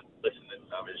wasn't listening.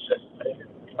 I was just saying.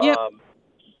 Yep.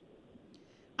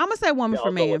 I'm going to say woman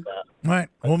for man. All right.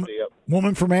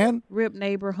 Woman for man? Ripped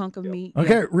neighbor, hunk of meat.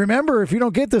 Okay, Yep. remember, if you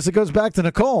don't get this, it goes back to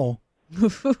Nicole.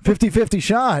 50-50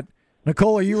 shot.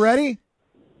 Nicole, are you ready?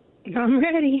 I'm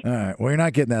ready. All right. Well, you're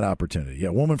not getting that opportunity. Yeah,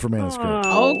 woman for man is correct.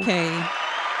 Okay.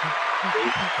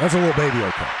 That's a little baby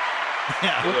okay.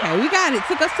 Okay, we got it.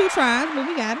 Took us 2 tries, but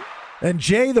we got it. And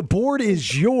Jay, the board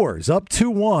is yours. Up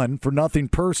 2-1 for nothing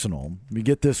personal. Let me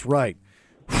get this right.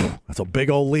 Whew, that's a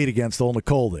big old lead against old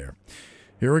Nicole there.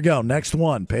 Here we go. Next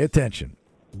one. Pay attention.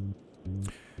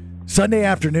 Sunday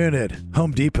afternoon at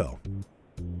Home Depot.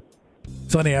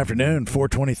 Sunday afternoon,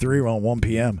 4:23, around 1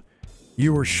 p.m.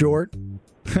 You were short,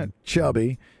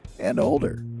 chubby, and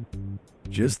older.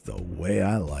 Just the way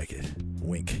I like it.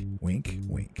 Wink, wink,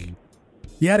 wink.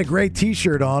 You had a gray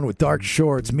T-shirt on with dark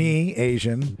shorts, me,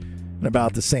 Asian, and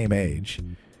about the same age.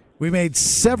 We made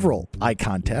several eye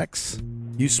contacts.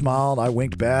 You smiled, I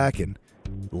winked back, and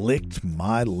licked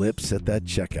my lips at that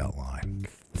checkout line.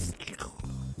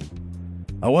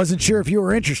 I wasn't sure if you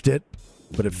were interested,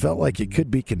 but it felt like you could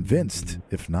be convinced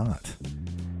if not.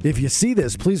 If you see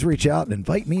this, please reach out and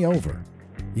invite me over.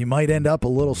 You might end up a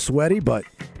little sweaty, but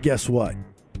guess what?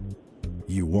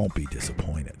 You won't be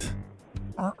disappointed.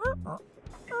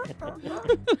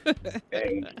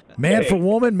 Man for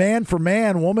woman, man for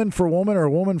man, woman for woman, or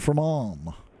woman for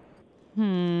mom?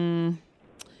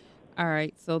 All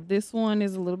right, so this one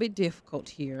is a little bit difficult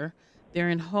here. They're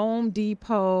in Home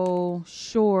Depot,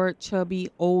 short, chubby,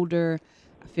 older.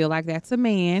 I feel like that's a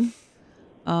man.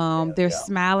 They're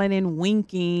smiling and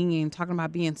winking and talking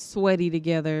about being sweaty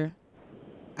together.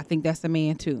 I think that's a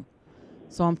man too.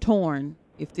 So I'm torn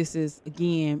if this is,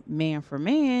 again, man for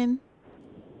man,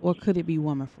 or could it be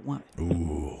woman for woman?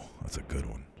 Ooh, that's a good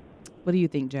one. What do you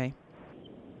think, Jay?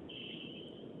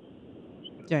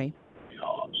 Jay?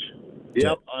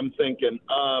 Yep, I'm thinking.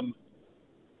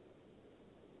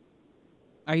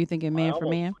 Are you thinking man for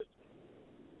man?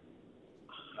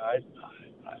 I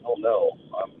don't know.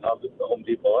 I'm not at the Home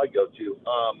Depot I go to.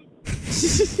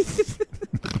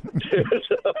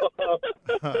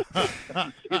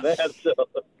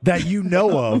 That you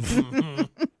know of.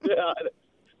 Yeah,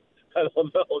 I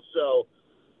don't know. So,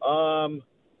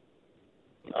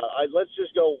 let's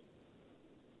just go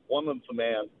woman for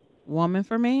man. Woman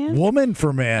for man? Woman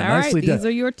for man. All Nicely right, done. these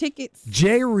are your tickets.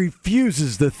 Jay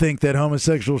refuses to think that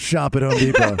homosexuals shop at Home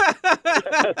Depot.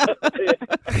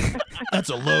 That's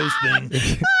a Lowe's thing.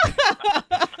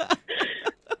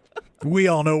 We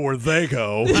all know where they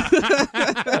go.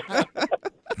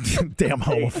 Damn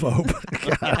homophobe.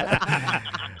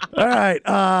 All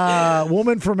right.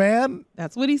 Woman for man?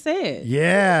 That's what he said.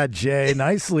 Yeah, Jay.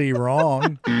 Nicely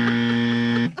wrong.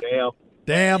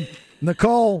 Damn.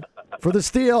 Nicole, for the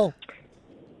steal.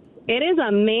 It is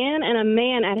a man and a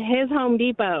man at his Home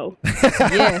Depot.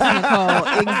 Yes, Nicole.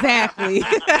 Exactly.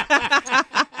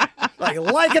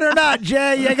 Like it or not,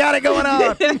 Jay, you got it going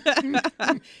on.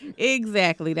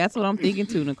 Exactly. That's what I'm thinking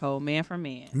too, Nicole. Man for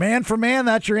man. Man for man,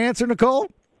 that's your answer, Nicole?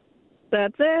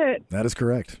 That's it. That is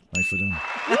correct. Nicely done.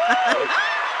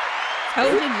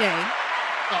 Told you, Jay.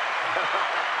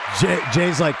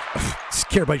 Jay's like,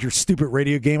 care about your stupid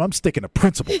radio game. I'm sticking to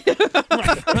principle.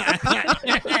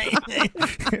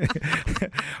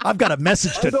 I've got a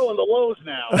message to. I'm going to Lowe's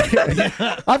now.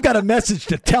 I've got a message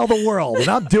to tell the world, and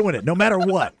I'm doing it no matter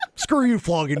what. Screw you,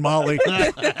 flogging Molly.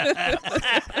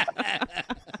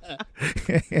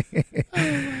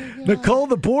 Nicole,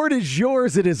 the board is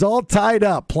yours. It is all tied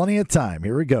up. Plenty of time.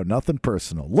 Here we go. Nothing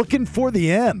personal. Looking for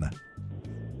the N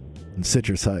in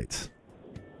Citrus Heights.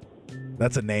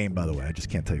 That's a name, by the way. I just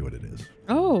can't tell you what it is.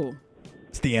 Oh.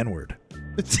 It's the N-word.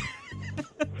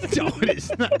 No, it is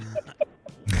not.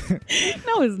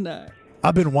 No, it's not.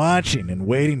 I've been watching and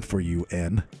waiting for you,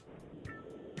 N.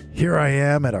 Here I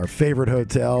am at our favorite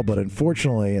hotel, but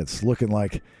unfortunately, it's looking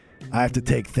like I have to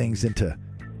take things into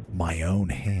my own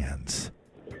hands.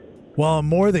 While I'm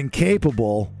more than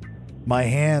capable, my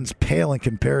hands pale in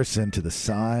comparison to the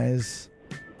size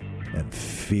and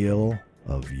feel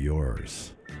of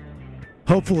yours.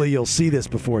 Hopefully you'll see this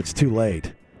before it's too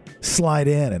late. Slide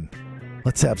in and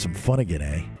let's have some fun again,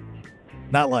 eh?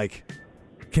 Not like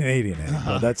Canadian, eh?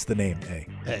 No, that's the name, eh?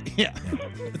 Yeah.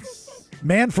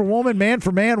 Man for woman, man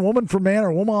for man, woman for man,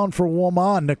 or woman for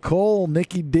woman. Nicole,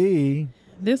 Nikki D.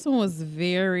 This one was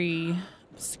very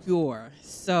obscure.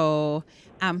 So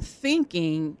I'm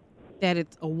thinking that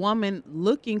it's a woman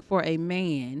looking for a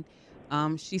man.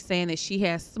 She's saying that she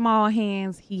has small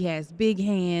hands, he has big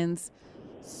hands.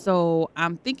 So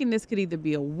I'm thinking this could either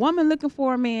be a woman looking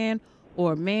for a man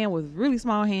or a man with really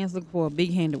small hands looking for a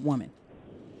big-handed woman.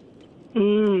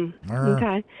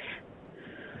 Okay.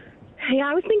 Yeah,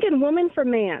 I was thinking woman for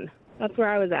man. That's where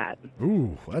I was at.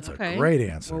 Ooh, that's a great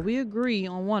answer. Well, we agree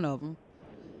on one of them.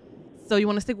 So you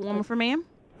want to stick with woman for man?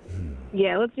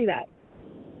 Yeah, let's do that.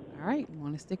 All right. You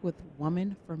want to stick with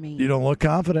woman for man? You don't look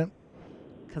confident.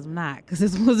 Because I'm not. Because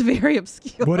this was very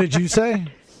obscure. What did you say?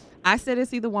 I said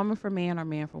it's either woman for man or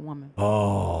man for woman.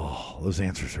 Oh, those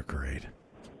answers are great.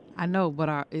 I know,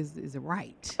 but is it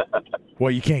right?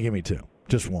 Well, you can't give me two.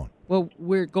 Just one. Well,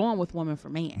 we're going with woman for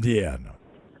man. Yeah, no.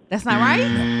 That's not right?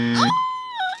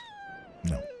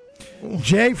 No.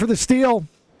 Jay for the steal.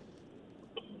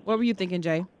 What were you thinking,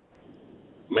 Jay?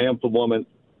 Man for woman.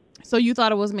 So you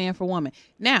thought it was man for woman.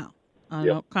 Now,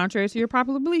 contrary to your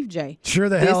popular belief, Jay. Sure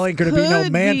the hell ain't going to be no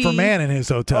man for man in his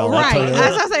hotel. Right.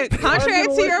 As I said, contrary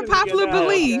to your popular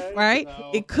belief, right?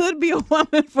 No. It could be a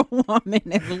woman for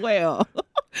woman as well.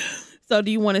 So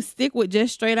do you want to stick with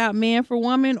just straight out man for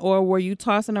woman, or were you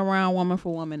tossing around woman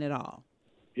for woman at all?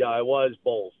 Yeah, I was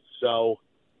both. So,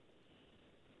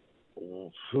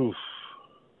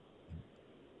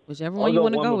 whichever one you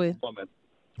want to go with. Woman.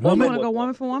 Woman? You want to go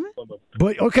woman for woman?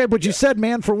 But you said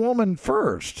man for woman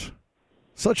first.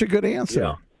 Such a good answer.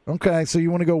 Yeah. Okay, so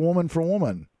you want to go woman for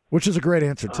woman, which is a great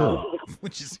answer too.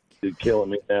 You're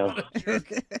killing me now.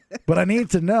 But I need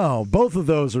to know, both of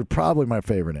those are probably my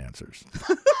favorite answers.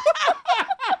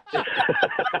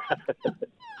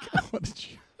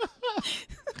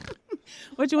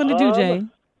 What you want to do, Jay?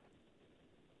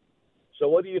 So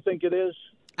what do you think it is?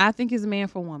 I think it's man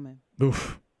for woman.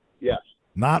 Oof. Yes.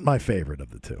 Not my favorite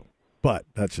of the two, but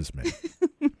that's just me.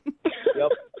 Yep.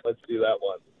 Let's do that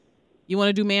one. You want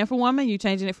to do man for woman? You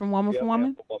changing it from woman for woman?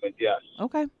 Man for woman, yes.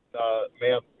 Okay.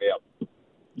 Man, yeah.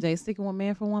 Jay sticking with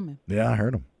man for woman. Yeah, I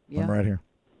heard him. Yeah. I'm right here.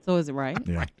 So is it right?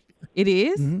 Yeah. It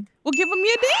is? Mm-hmm. Well, give him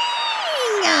your ding.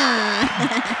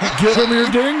 Give him your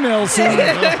ding, Nelson.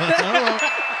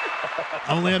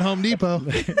 Only at Home Depot.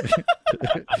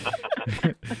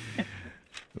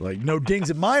 Like, no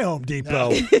dings at my Home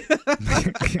Depot.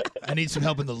 I need some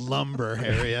help in the lumber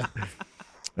area.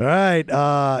 All right.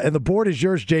 And the board is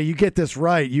yours, Jay. You get this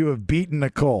right, you have beaten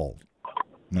Nicole. All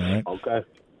right. Okay.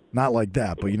 Not like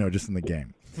that, but, just in the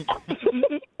game.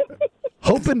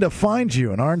 Hoping to find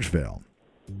you in Orangevale.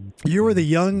 You were the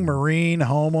young Marine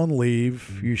home on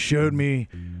leave. You showed me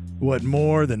what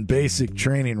more than basic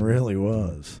training really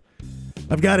was.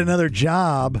 I've got another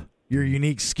job your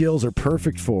unique skills are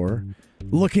perfect for.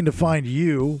 Looking to find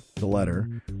you, the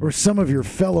letter, or some of your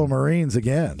fellow Marines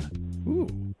again.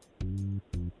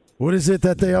 Ooh. What is it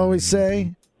that they always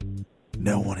say?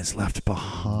 No one is left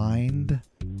behind.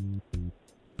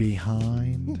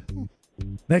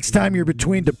 Next time you're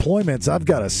between deployments, I've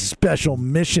got a special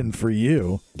mission for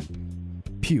you.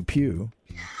 Pew pew.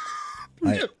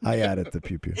 I added the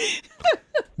pew pew.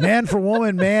 Man for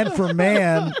woman, man for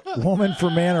man, woman for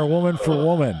man, or woman for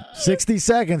woman. 60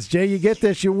 seconds. Jay, you get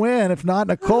this, you win. If not,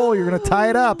 Nicole, you're going to tie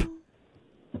it up.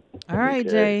 All right,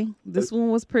 Jay. This one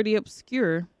was pretty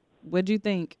obscure. What'd you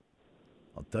think?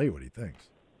 I'll tell you what he thinks.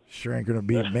 Sure ain't going to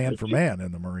be man for man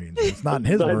in the Marines. It's not in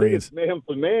his I think Marines. it's man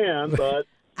for man, but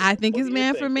I think it's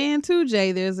man for man too,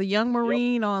 Jay. There's a young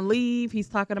Marine on leave. He's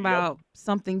talking about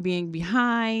something being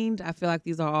behind. I feel like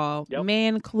these are all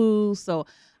man clues. So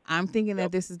I'm thinking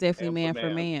that this is definitely man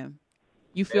for man.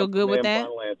 You feel good with that?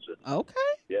 Final answer. Okay.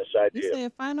 Yes, I You did.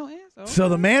 said final answer. Okay. So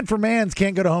the man for mans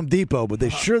can't go to Home Depot, but they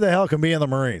sure the hell can be in the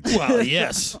Marines. Well,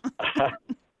 yes. All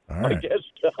right. I guess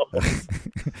so.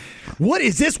 What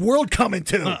is this world coming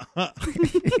to? All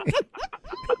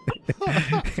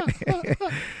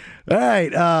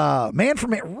right, man for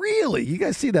man. Really? You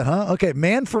guys see that, huh? Okay,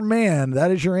 man for man.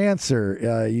 That is your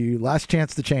answer. You last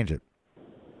chance to change it.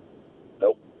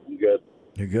 Nope, I'm good.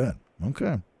 You're good.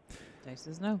 Okay. Jay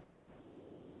says no.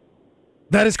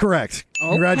 That is correct. Okay.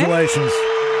 Congratulations.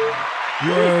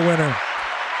 You're a winner.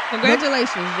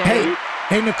 Congratulations, Jay.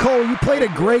 Hey, Nicole, you played a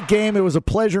great game. It was a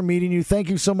pleasure meeting you. Thank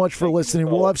you so much for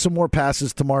listening. We'll have some more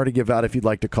passes tomorrow to give out if you'd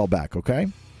like to call back, okay?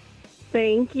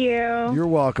 Thank you. You're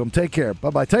welcome. Take care.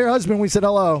 Bye-bye. Tell your husband we said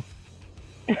hello.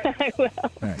 I will.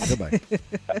 All right, goodbye.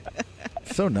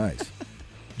 So nice.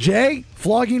 Jay,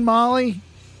 flogging Molly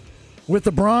with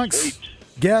the Bronx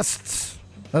guests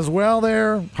as well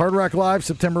there. Hard Rock Live,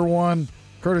 September 1,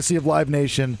 courtesy of Live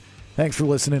Nation. Thanks for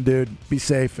listening, dude. Be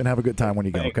safe and have a good time when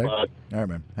you go, okay? All right,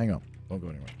 man. Hang on. Don't go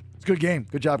anywhere. It's a good game.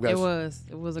 Good job, guys.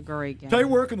 It was a great game. Tight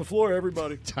work on the floor,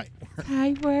 everybody. Tight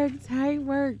work. Tight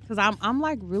work. Because I'm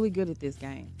like really good at this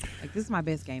game. Like this is my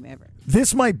best game ever.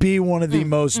 This might be one of the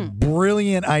most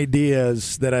brilliant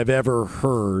ideas that I've ever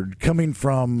heard coming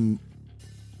from,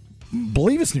 I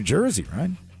believe it's New Jersey,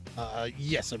 right?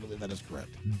 Yes, I believe that is correct.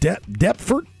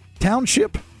 Deptford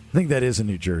Township? I think that is in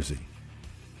New Jersey.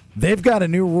 They've got a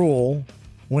new rule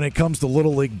when it comes to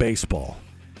Little League Baseball.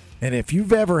 And if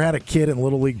you've ever had a kid in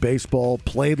Little League Baseball,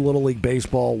 played Little League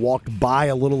Baseball, walked by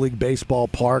a Little League Baseball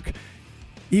park,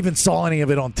 even saw any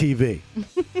of it on TV,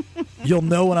 you'll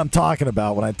know what I'm talking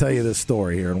about when I tell you this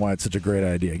story here and why it's such a great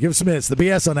idea. Give us a minute. It's the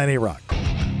BS on 98 Rock.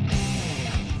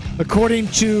 According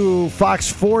to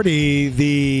Fox 40,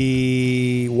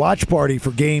 the watch party for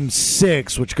Game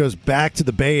 6, which goes back to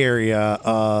the Bay Area,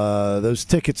 those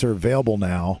tickets are available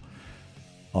now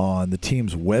on the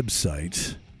team's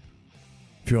website.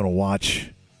 If you want to watch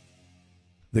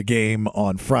the game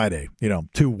on Friday,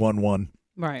 2-1-1,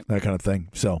 right? That kind of thing.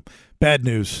 So bad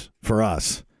news for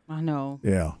us. I know.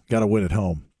 Yeah, got to win at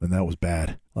home, and that was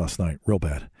bad last night, real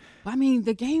bad. I mean,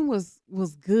 the game was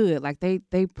good. Like they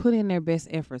put in their best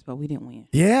efforts, but we didn't win.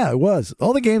 Yeah, it was.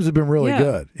 All the games have been really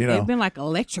good. They've been like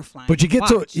electrifying. But you get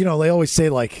to, they always say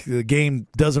like the game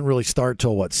doesn't really start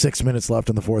till 6 minutes left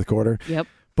in the fourth quarter. Yep.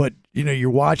 But, you're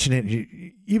watching it,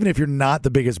 even if you're not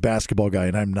the biggest basketball guy,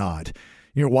 and I'm not,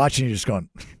 you're watching, you're just going,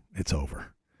 it's over.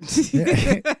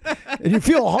 And you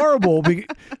feel horrible.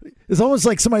 It's almost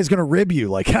like somebody's going to rib you,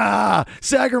 like,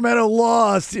 Sacramento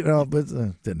lost, but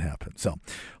it didn't happen. So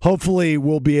hopefully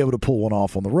we'll be able to pull one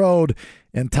off on the road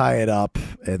and tie it up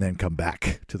and then come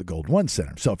back to the Gold One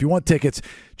Center. So if you want tickets,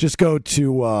 just go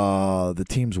to the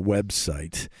team's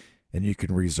website and you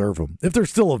can reserve them if they're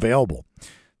still available.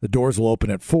 The doors will open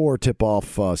at 4,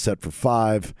 tip-off set for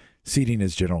 5. Seating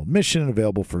is general admission and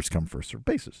available first come, first served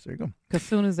basis. There you go. As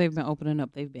soon as they've been opening up,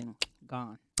 they've been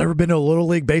gone. Ever been to a Little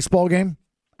League baseball game?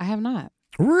 I have not.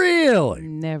 Really?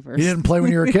 Never. You didn't play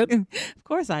when you were a kid? Of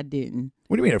course I didn't.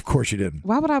 What do you mean, of course you didn't?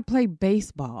 Why would I play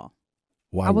baseball?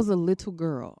 Why? I was a little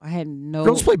girl. I had no...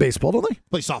 Girls play baseball, don't they?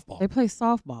 Play softball. They play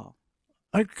softball.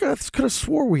 I could have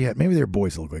swore we had. Maybe they're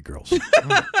boys that look like girls.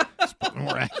 It's probably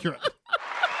more accurate.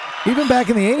 Even back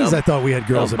in the 80s, I thought we had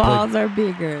girls the that balls played. are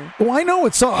bigger. Well, I know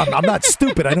it's I'm not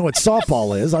stupid. I know what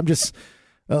softball is. I'm just...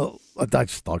 I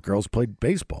just thought girls played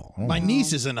baseball. My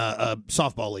niece is in a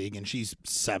softball league, and she's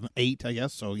 7, 8, I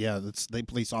guess. So, yeah, they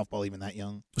play softball even that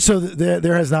young. So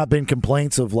there has not been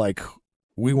complaints of, like,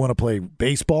 we want to play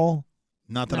baseball?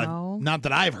 Not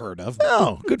that I've heard of.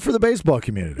 No, good for the baseball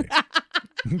community.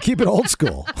 Keep it old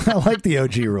school. I like the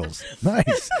OG rules.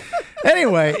 Nice.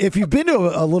 Anyway, if you've been to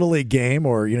a Little League game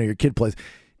or, your kid plays,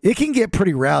 it can get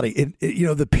pretty rowdy.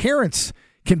 The parents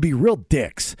can be real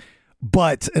dicks.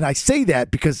 But, and I say that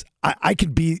because I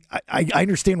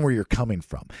understand where you're coming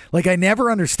from. Like, I never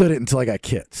understood it until I got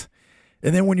kids.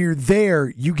 And then when you're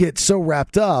there, you get so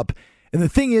wrapped up. And the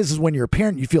thing is when you're a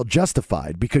parent, you feel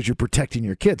justified because you're protecting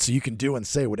your kids. So you can do and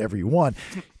say whatever you want,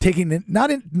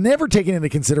 never taking into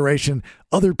consideration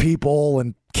other people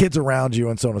and kids around you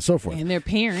and so on and so forth. And their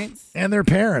parents. And their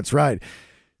parents, right.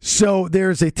 So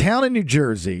there's a town in New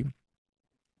Jersey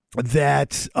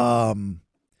that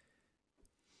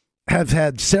have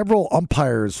had several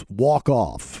umpires walk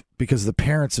off because the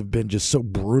parents have been just so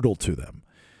brutal to them.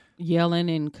 Yelling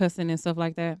and cussing and stuff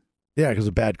like that? Yeah, because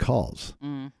of bad calls.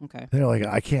 Okay. They're like,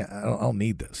 I don't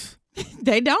need this.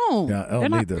 They don't. Yeah, I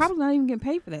don't need this. Probably not even getting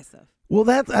paid for that stuff. Well,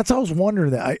 that's I was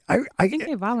wondering that. I think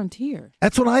they volunteer.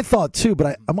 That's what I thought too,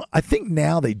 but I think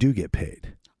now they do get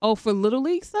paid. Oh, for Little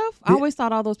League stuff? I always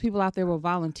thought all those people out there were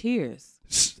volunteers.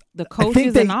 The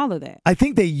coaches and all of that. I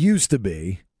think they used to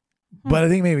be, but I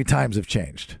think maybe times have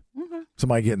changed. Okay.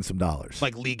 Somebody getting some dollars.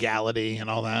 Like legality and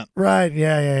all that. Right,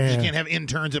 yeah. You can't have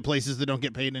interns at places that don't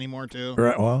get paid anymore, too.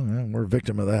 Right, well, yeah, we're a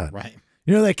victim of that. Right.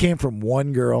 That came from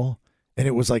one girl, and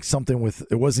it was like something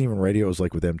it wasn't even radio, it was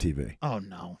like with MTV. Oh,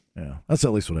 no. Yeah, that's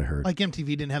at least what I heard. Like MTV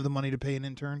didn't have the money to pay an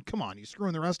intern? Come on, you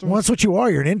screwing the rest of them? Well, that's what you are.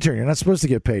 You're an intern. You're not supposed to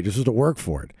get paid. You're supposed to work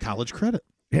for it. College credit.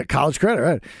 Yeah, college credit,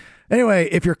 right. Anyway,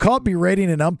 if you're caught berating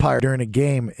an umpire during a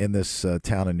game in this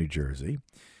town in New Jersey,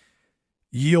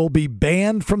 you'll be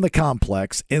banned from the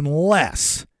complex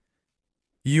unless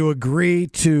you agree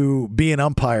to be an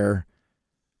umpire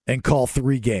and call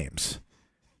 3 games.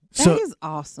 That is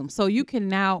awesome. So you can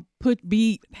now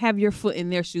have your foot in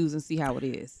their shoes and see how it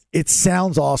is. It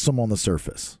sounds awesome on the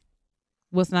surface.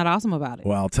 What's not awesome about it?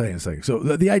 Well, I'll tell you in a second. So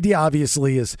the idea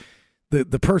obviously is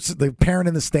the parent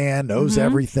in the stand knows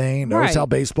everything, knows how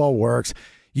baseball works.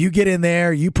 You get in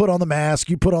there, you put on the mask,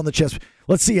 you put on the chest.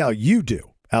 Let's see how you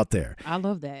do out there. I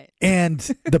love that. And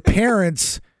the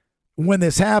parents, when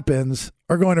this happens,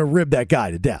 are going to rib that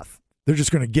guy to death. They're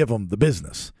just going to give him the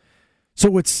business.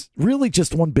 So it's really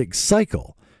just one big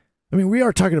cycle. I mean, we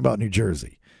are talking about New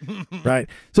Jersey, right?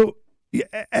 So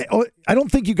I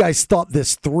don't think you guys thought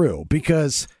this through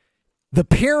because the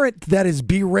parent that is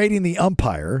berating the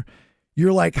umpire,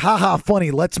 you're like, haha,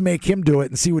 funny, let's make him do it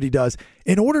and see what he does.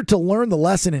 In order to learn the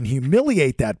lesson and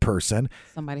humiliate that person,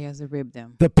 somebody has to rib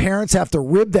them. The parents have to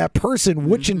rib that person,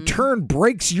 which in turn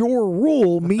breaks your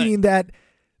rule, meaning that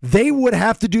they would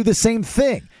have to do the same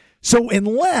thing. So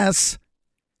unless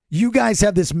you guys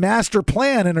have this master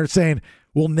plan and are saying,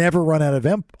 we'll never run out of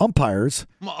umpires.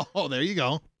 Oh, there you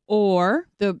go. Or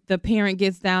the parent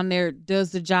gets down there,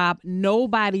 does the job,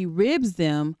 nobody ribs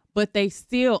them, but they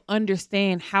still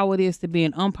understand how it is to be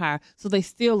an umpire, so they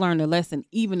still learn the lesson,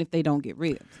 even if they don't get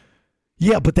ribbed.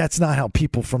 Yeah, but that's not how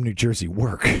people from New Jersey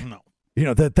work.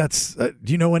 No. That's do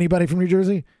you know anybody from New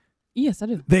Jersey? Yes, I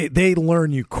do. They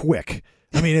learn you quick.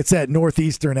 I mean, it's that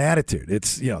Northeastern attitude.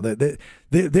 It's,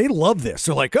 they love this.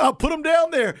 They're like, oh, put them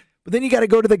down there. But then you got to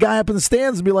go to the guy up in the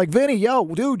stands and be like, Vinny, yo,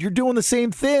 dude, you're doing the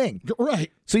same thing.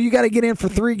 Right. So you got to get in for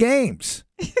 3 games.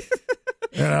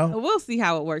 We'll see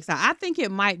how it works out. I think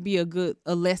it might be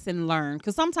a lesson learned,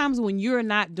 because sometimes when you're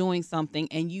not doing something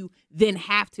and you then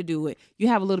have to do it, you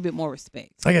have a little bit more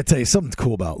respect. I got to tell you something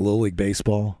cool about Little League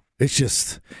Baseball. It's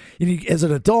just, as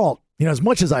an adult, as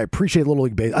much as I appreciate Little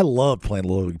League Baseball, I loved playing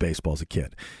Little League Baseball as a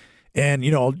kid. And,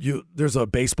 there's a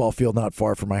baseball field not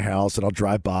far from my house, and I'll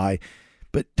drive by.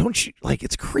 But don't you,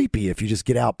 it's creepy if you just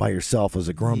get out by yourself as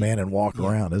a grown man and walk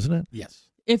around, isn't it? Yes.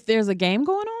 If there's a game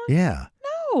going on? Yeah.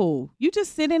 No. You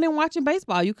just sitting and watching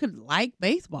baseball. You could like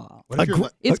baseball.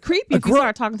 What It's creepy if you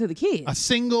start talking to the kids. A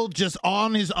single, just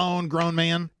on his own grown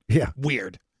man? Yeah.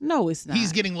 Weird. No, it's not.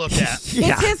 He's getting looked at.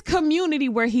 It's his community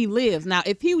where he lives. Now,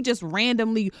 if he just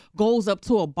randomly goes up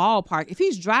to a ballpark, if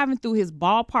he's driving through his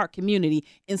ballpark community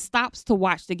and stops to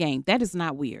watch the game, that is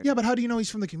not weird. Yeah, but how do you know he's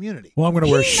from the community? Well, I'm going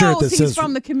to wear a shirt that says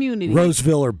from the community.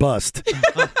 Roseville or bust. He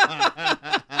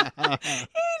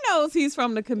knows he's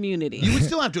from the community. You would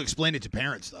still have to explain it to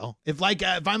parents, though. If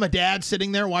I'm a dad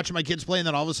sitting there watching my kids play, and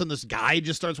then all of a sudden this guy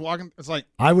just starts walking, it's like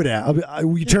I would ask.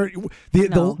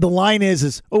 The line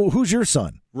is, oh, who's your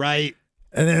son? Right.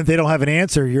 And then if they don't have an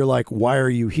answer, you're like, why are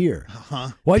you here?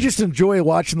 Well, I just enjoy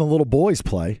watching the little boys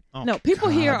play. No, people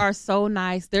here are so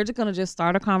nice. They're just going to just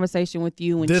start a conversation with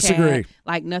you and Disagree. chat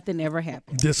like nothing ever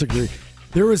happened. Disagree.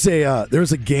 There was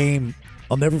a game.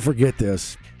 I'll never forget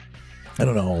this. I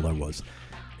don't know how old I was.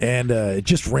 And it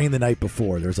just rained the night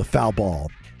before. There was a foul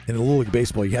ball. In a Little League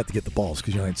Baseball, you have to get the balls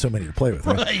because you only had so many to play with.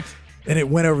 Right? And it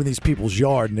went over these people's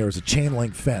yard, and there was a chain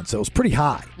link fence. So it was pretty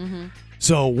high. Mm-hmm.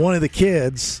 So one of the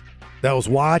kids that was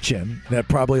watching, that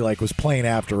probably was playing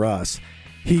after us,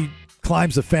 he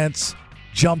climbs the fence,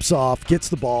 jumps off, gets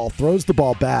the ball, throws the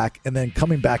ball back, and then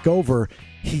coming back over,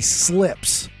 he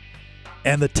slips.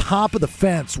 And the top of the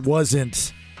fence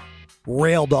wasn't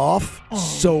railed off,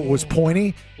 so it was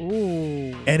pointy.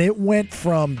 Ooh. And it went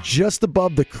from just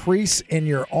above the crease in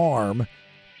your arm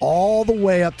all the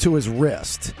way up to his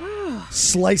wrist.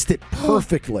 Sliced it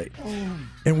perfectly.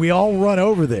 And we all run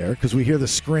over there because we hear the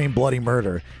scream, bloody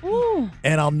murder. Ooh.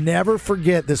 And I'll never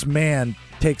forget, this man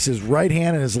takes his right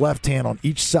hand and his left hand on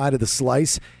each side of the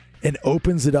slice and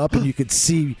opens it up, and you could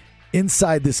see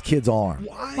inside this kid's arm.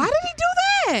 Why did he do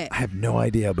that? I have no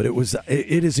idea, but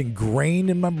it is ingrained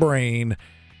in my brain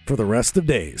for the rest of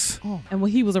days. Oh. And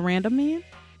he was a random man?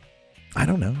 I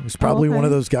don't know. He was probably one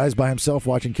of those guys by himself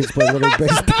watching kids play Little League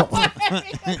Baseball.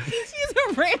 He's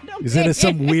a random He's into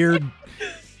some weird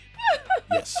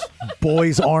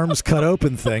boys' arms cut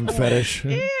open thing fetish.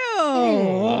 Ew. Yeah,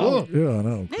 I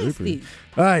know. Nasty. Creepy.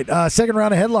 All right, second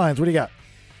round of headlines. What do you got?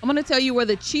 I'm going to tell you where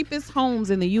the cheapest homes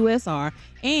in the U.S. are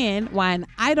and why an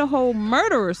Idaho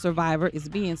murderer survivor is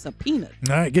being subpoenaed.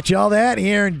 All right, get you all that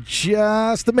here in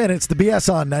just a minute. It's the BS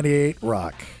on 98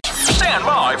 Rock. Stand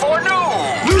by for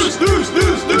news.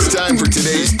 It's time for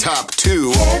today's top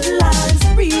 2 Headlines,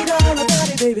 read all about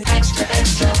it, baby. Extra,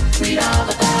 extra, read all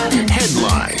about it.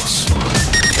 headlines.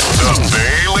 The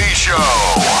Bailey Show.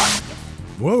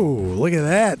 Whoa, look at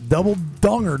that. Double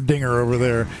donger dinger over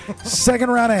there.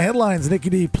 Second round of headlines, Nikki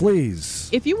D, please.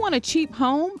 If you want a cheap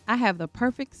home, I have the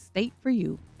perfect state for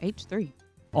you. H3.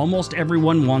 Almost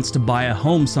everyone wants to buy a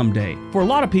home someday. For a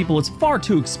lot of people, it's far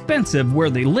too expensive where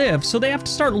they live, so they have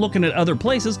to start looking at other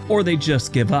places or they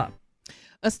just give up.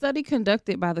 A study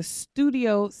conducted by the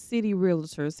Studio City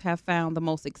Realtors have found the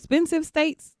most expensive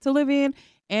states to live in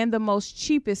and the most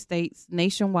cheapest states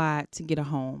nationwide to get a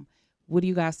home. What do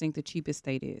you guys think the cheapest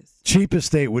state is? Cheapest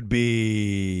state would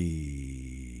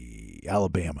be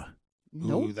Alabama.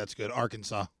 Nope. Ooh, that's good.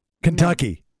 Arkansas.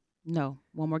 Kentucky. No.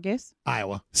 One more guess?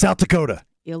 Iowa. South Dakota.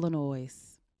 Illinois.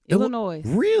 Illinois.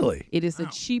 Really? It is the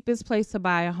cheapest place to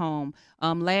buy a home.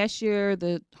 Last year,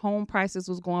 the home prices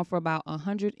was going for about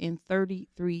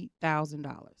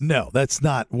 $133,000. No, that's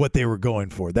not what they were going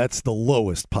for. That's the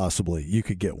lowest possibly you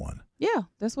could get one. Yeah,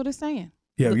 that's what it's saying.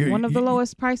 Yeah, one of the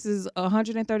lowest prices,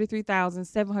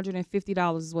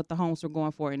 $133,750 is what the homes were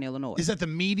going for in Illinois. Is that the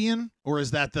median or is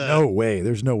that the? No way.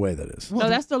 There's no way that is. No,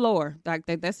 that's the lower.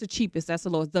 That's the cheapest. That's the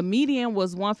lowest. The median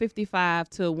was $155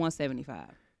 to $175.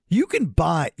 You can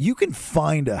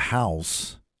find a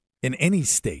house in any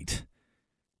state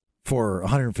for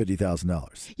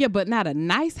 $150,000. Yeah, but not a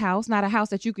nice house, not a house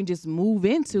that you can just move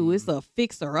into. It's a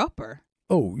fixer-upper.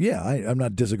 Oh, yeah, I'm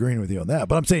not disagreeing with you on that.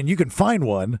 But I'm saying you can find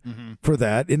one for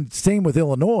that. And same with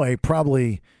Illinois,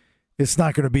 probably it's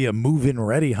not going to be a move-in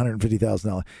ready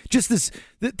 $150,000. Just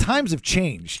the times have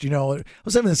changed. You know, I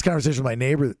was having this conversation with my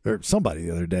neighbor or somebody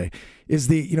the other day, is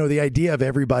the idea of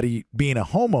everybody being a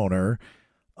homeowner,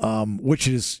 which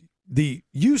is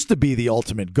used to be the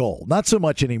ultimate goal. Not so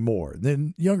much anymore.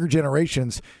 Then younger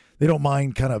generations, they don't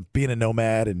mind kind of being a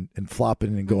nomad and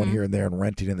flopping and going here and there and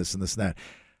renting and this and that.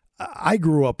 I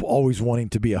grew up always wanting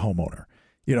to be a homeowner,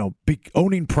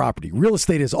 owning property. Real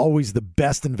estate is always the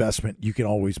best investment you can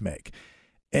always make.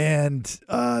 And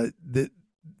the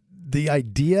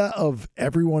idea of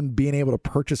everyone being able to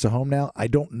purchase a home now, I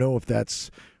don't know if that's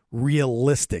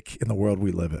realistic in the world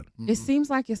we live in. It seems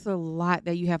like it's a lot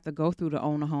that you have to go through to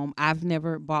own a home. I've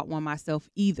never bought one myself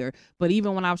either. But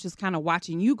even when I was just kind of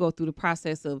watching you go through the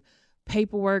process of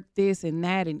paperwork, this and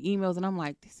that, and emails, and I'm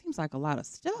like, this seems like a lot of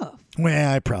stuff.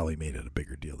 Well, I probably made it a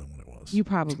bigger deal than what it was. You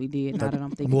probably did, now that I'm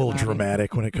thinking a little about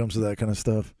dramatic when it comes to that kind of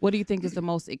stuff. What do you think is the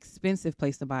most expensive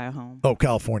place to buy a home? Oh,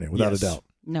 California, without a doubt.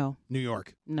 No. New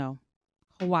York. No.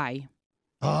 Hawaii.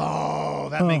 Oh,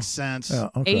 that makes sense. Yeah,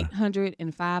 okay.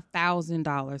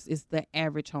 $805,000 is the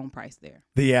average home price there.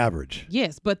 The average.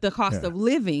 Yes, but the cost of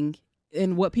living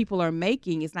and what people are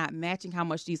making is not matching how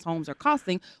much these homes are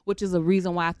costing, which is a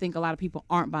reason why I think a lot of people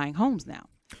aren't buying homes now.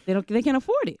 They can't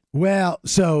afford it. Well,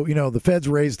 so, the feds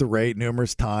raised the rate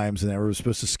numerous times, and they were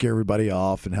supposed to scare everybody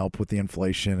off and help with the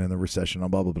inflation and the recession and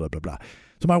blah, blah, blah, blah, blah.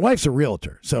 So my wife's a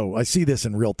realtor, so I see this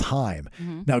in real time.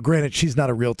 Mm-hmm. Now, granted, she's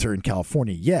not a realtor in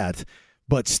California yet,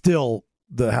 but still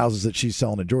the houses that she's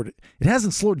selling in Georgia, it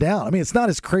hasn't slowed down. I mean, it's not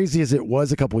as crazy as it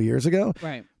was a couple of years ago.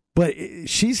 Right. But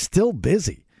she's still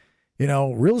busy.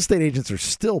 Real estate agents are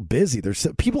still busy.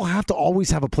 People have to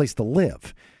always have a place to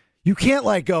live. You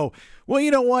can't go, well,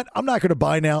 you know what? I'm not going to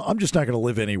buy now. I'm just not going to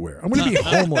live anywhere. I'm going to be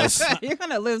homeless. You're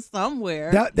going to live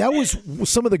somewhere. That was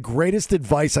some of the greatest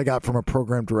advice I got from a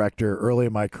program director early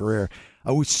in my career.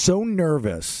 I was so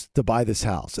nervous to buy this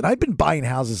house. And I'd been buying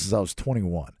houses since I was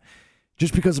 21.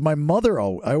 Just because my mother, I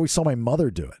always saw my mother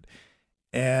do it.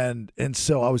 And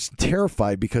so I was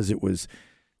terrified because it was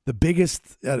the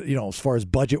biggest, as far as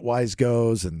budget-wise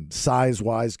goes and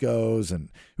size-wise goes.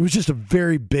 And it was just a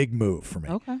very big move for me.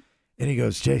 Okay. And he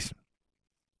goes, Jason,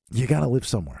 you got to live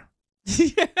somewhere.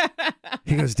 He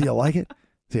goes, do you like it?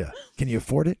 Yeah. Can you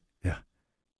afford it? Yeah.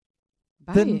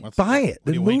 Then buy it.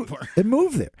 Then move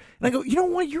there. And I go, you know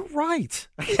what? You're right.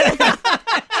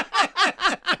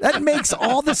 That makes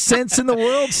all the sense in the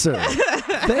world, sir.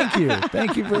 Thank you.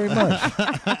 Thank you very much.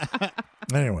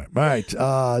 Anyway, all right. Is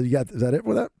that it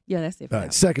with that? Yeah, that's it. All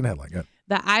right. Second headline. Go ahead.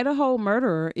 The Idaho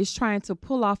murderer is trying to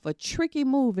pull off a tricky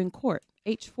move in court.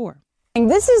 H4.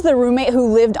 This is the roommate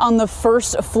who lived on the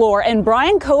first floor, and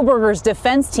Brian Koberger's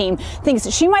defense team thinks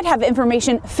she might have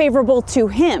information favorable to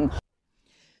him.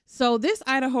 So this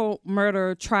Idaho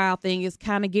murder trial thing is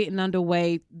kind of getting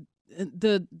underway.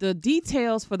 The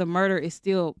details for the murder is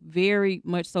still very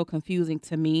much so confusing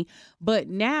to me. But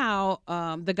now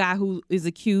the guy who is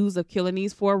accused of killing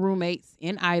these 4 roommates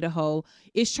in Idaho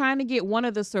is trying to get one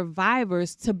of the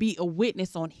survivors to be a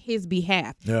witness on his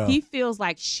behalf. Yeah. He feels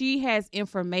like she has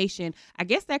information, I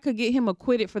guess, that could get him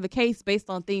acquitted for the case based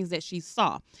on things that she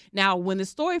saw. Now, when the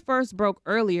story first broke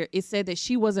earlier, it said that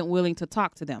she wasn't willing to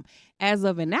talk to them. As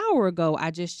of an hour ago,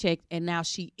 I just checked, and now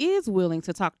she is willing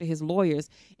to talk to his lawyers,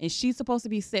 and she's supposed to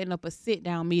be setting up a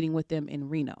sit-down meeting with them in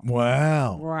Reno.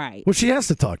 Wow. Right. Well, she has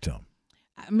to talk to him.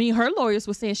 I mean, her lawyers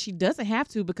were saying she doesn't have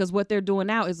to because what they're doing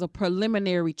now is a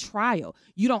preliminary trial.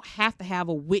 You don't have to have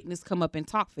a witness come up and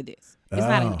talk for this. It's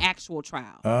not an actual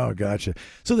trial. Oh, gotcha.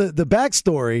 So the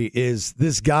backstory is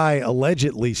this guy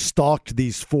allegedly stalked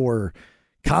these 4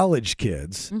 college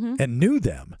kids and knew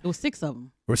them. It was 6 of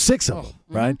them. Or 6 of them,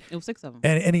 right? It was 6 of them.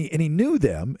 And he knew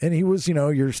them, and he was,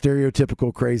 your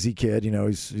stereotypical crazy kid.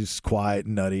 He's quiet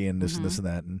and nutty and this and this and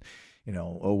that, and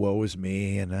oh, woe is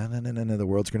me, and the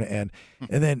world's going to end,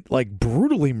 and then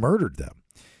brutally murdered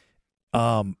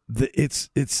them.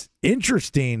 It's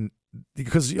interesting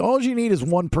because all you need is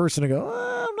one person to go,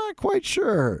 I'm not quite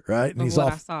sure, right? And he's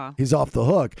off the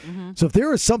hook. So if there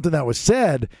was something that was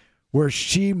said where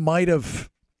she might have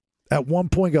at one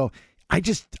point go, I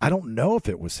don't know if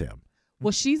it was him.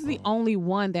 Well, she's the only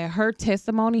one that her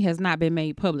testimony has not been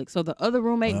made public. So the other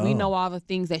roommate, we know all the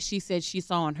things that she said she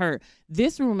saw on her.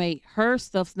 This roommate, her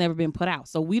stuff's never been put out.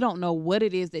 So we don't know what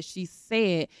it is that she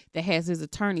said that has his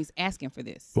attorneys asking for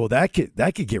this. Well, that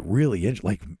could get really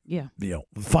interesting.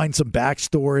 Find some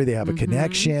backstory. They have a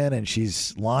connection, and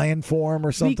she's lying for him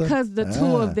or something. Because the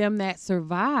 2 of them that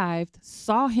survived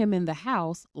saw him in the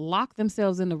house, locked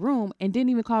themselves in the room, and didn't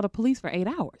even call the police for 8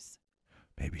 hours.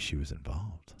 Maybe she was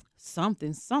involved.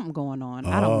 Something going on.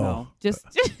 I don't know. This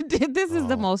is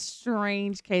the most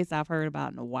strange case I've heard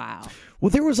about in a while. Well,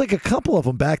 there was a couple of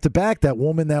them back to back. That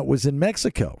woman that was in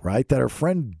Mexico, right? That her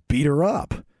friend beat her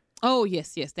up. Oh,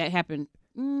 yes. That happened.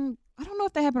 I don't know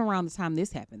if that happened around the time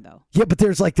this happened, though. Yeah, but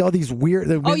there's all these weird...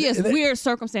 weird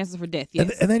circumstances for death,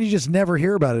 yes. And then you just never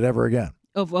hear about it ever again.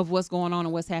 Of what's going on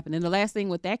and what's happening. And the last thing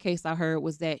with that case I heard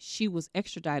was that she was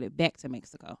extradited back to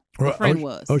Mexico. Her friend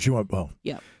was. Oh, she went... Oh.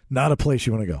 Yeah. Not a place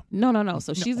you want to go. No.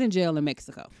 So she's in jail in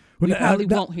Mexico. We probably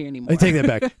won't hear anymore. I take that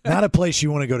back. Not a place you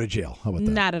want to go to jail. How about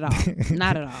that? Not at all.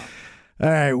 Not at all. All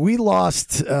right, we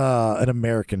lost an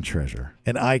American treasure,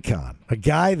 an icon, a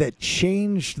guy that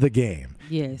changed the game.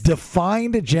 Yes.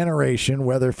 Defined a generation,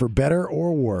 whether for better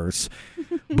or worse,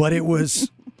 but it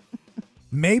was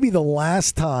maybe the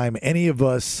last time any of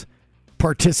us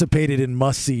participated in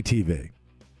must-see TV.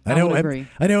 I would agree.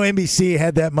 I know NBC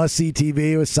had that must-see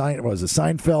TV. It was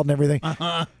Seinfeld and everything.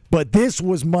 But this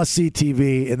was must-see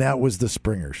TV, and that was the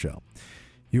Springer Show.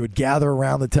 You would gather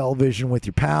around the television with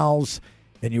your pals,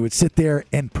 and you would sit there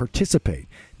and participate.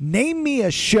 Name me a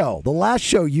show, the last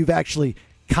show you've actually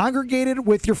congregated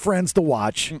with your friends to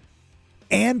watch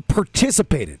and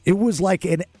participated. It was like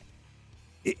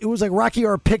Rocky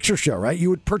Horror Picture Show, right? You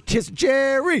would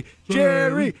participate,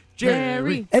 Jerry,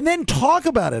 and then talk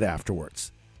about it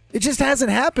afterwards. It just hasn't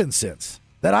happened since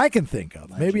that I can think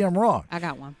of. Maybe I'm wrong. I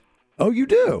got one. Oh, you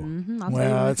do? Mm-hmm.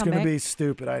 Well, it's going to be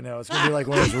stupid. I know. It's going to be like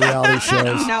one of those reality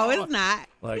shows. No, it's not.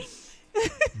 Like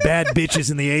Bad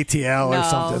Bitches in the ATL or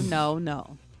something.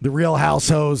 No. The Real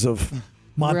Househoes of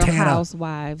Montana. Real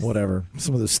Housewives. Whatever.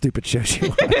 Some of the stupid shows you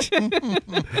watch.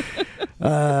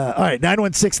 All right,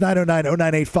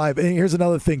 916-909-0985. And here's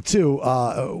another thing, too.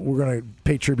 We're going to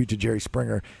pay tribute to Jerry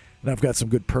Springer, and I've got some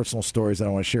good personal stories that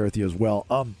I want to share with you as well.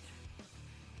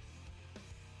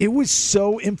 It was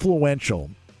so influential.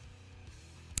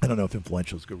 I don't know if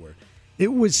influential is a good word. It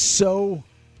was so,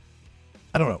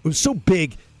 I don't know, it was so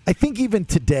big. I think even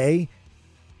today,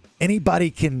 anybody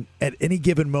can, at any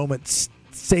given moment,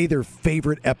 say their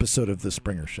favorite episode of The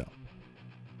Springer Show.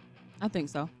 I think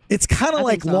so. It's kind of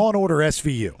like Law & Order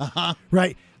SVU,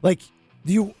 right? Like,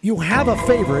 you have a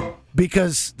favorite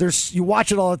because you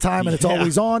watch it all the time and it's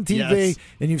always on TV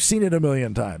and you've seen it a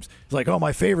million times. It's like, oh,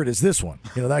 my favorite is this one,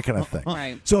 that kind of thing.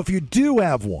 Right. So if you do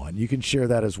have one, you can share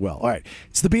that as well. All right,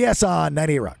 it's the BS on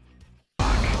 98 Rock.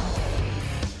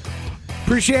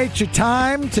 Appreciate your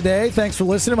time today. Thanks for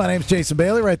listening. My name's Jason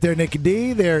Bailey. Right there, Nicky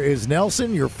D. There is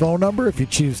Nelson. Your phone number, if you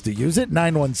choose to use it,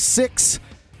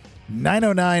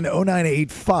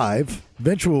 916-909-0985.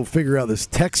 Eventually, we'll figure out this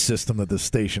text system that this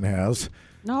station has.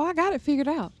 No, I got it figured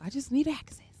out. I just need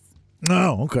access.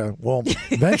 Oh, okay. Well,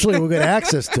 eventually we'll get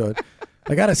access to it.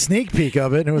 I got a sneak peek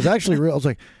of it, and it was actually real. I was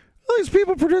like, oh, there's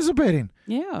people participating.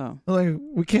 Yeah. Like,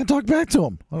 we can't talk back to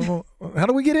them. I don't know. How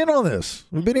do we get in on this?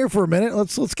 We've been here for a minute.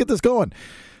 Let's get this going.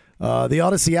 The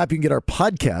Odyssey app, you can get our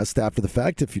podcast after the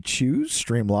fact if you choose.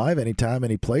 Stream live anytime,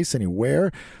 any place,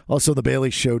 anywhere. Also,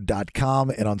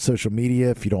 thebaileyshow.com, and on social media,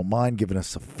 if you don't mind giving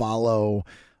us a follow,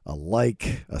 a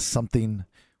like, a something.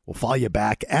 We'll follow you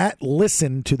back at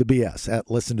Listen to the BS,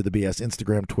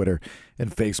 Instagram, Twitter,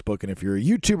 and Facebook. And if you're a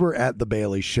YouTuber, at The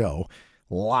Bailey Show.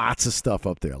 Lots of stuff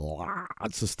up there.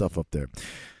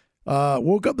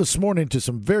 Woke up this morning to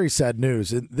some very sad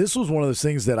news. And this was one of those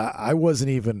things that I wasn't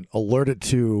even alerted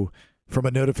to from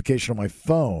a notification on my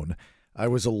phone. I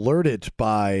was alerted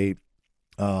by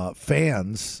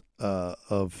fans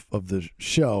of the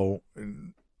show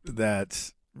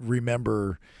that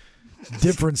remember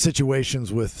different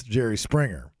situations with Jerry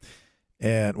Springer.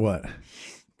 And what?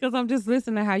 Because I'm just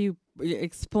listening to how you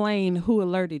explain who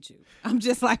alerted you. I'm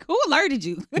just like, who alerted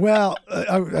you? Well,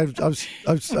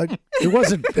 it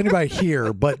wasn't anybody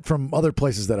here, but from other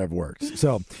places that I've worked.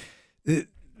 So,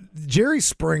 Jerry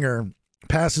Springer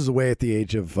passes away at the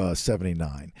age of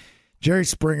 79. Jerry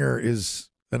Springer is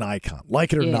an icon,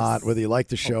 like it or not, whether you like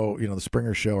the show, the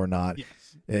Springer Show or not. Yes.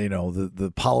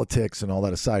 The politics and all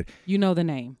that aside. You know the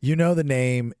name.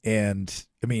 And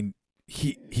I mean,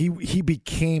 he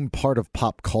became part of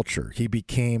pop culture. He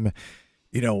became,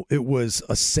 it was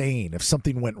a saying. If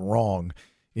something went wrong,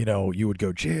 you would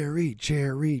go, Jerry,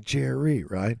 Jerry, Jerry,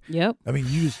 right? Yep. I mean,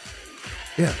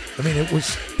 it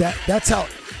was that's how,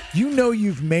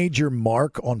 you've made your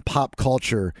mark on pop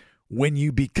culture when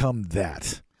you become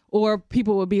that. Or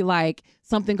people would be like,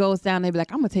 something goes down, they'd be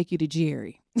like, I'm going to take you to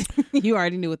Jerry. You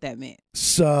already knew what that meant.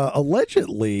 So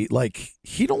allegedly,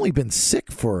 he'd only been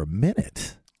sick for a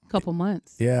minute. Couple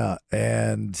months. Yeah,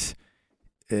 and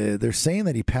they're saying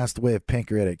that he passed away of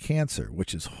pancreatic cancer,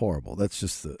 which is horrible. That's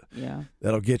just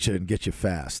that'll get you and get you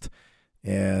fast.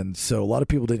 And so a lot of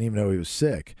people didn't even know he was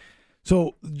sick.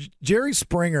 So Jerry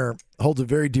Springer holds a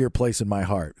very dear place in my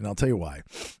heart, and I'll tell you why.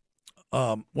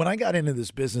 When I got into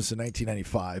this business in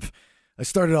 1995, I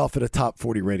started off at a top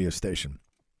 40 radio station,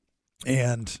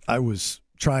 and I was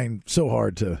trying so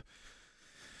hard to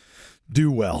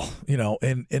do well,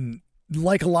 and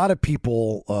like a lot of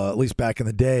people, at least back in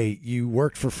the day, you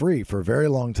worked for free for a very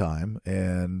long time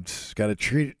and got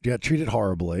treated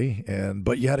horribly,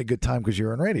 but you had a good time because you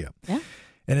were on radio. Yeah.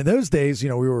 And in those days, we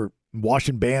were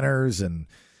washing banners and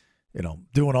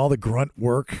doing all the grunt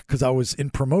work because I was in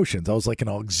promotions. I was like an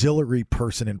auxiliary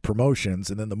person in promotions,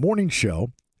 and then the morning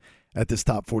show at this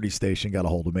top 40 station got a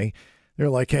hold of me. They're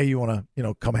like, hey, you want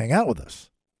to, come hang out with us?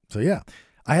 So, yeah,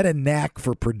 I had a knack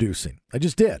for producing. I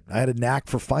just did. I had a knack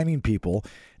for finding people.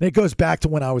 And it goes back to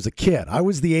when I was a kid. I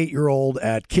was the 8-year-old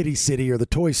at Kitty City or the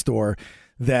toy store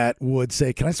that would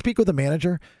say, can I speak with the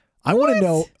manager? I want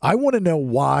to know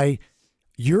why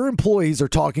your employees are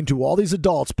talking to all these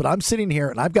adults, but I'm sitting here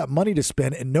and I've got money to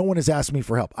spend and no one has asked me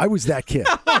for help. I was that kid.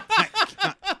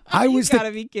 I was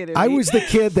be kidding me. I was the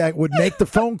kid that would make the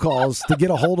phone calls to get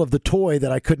a hold of the toy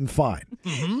that I couldn't find.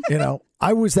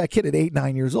 I was that kid at 8,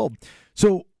 9 years old.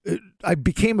 So I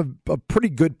became a pretty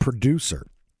good producer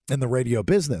in the radio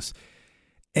business.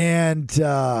 And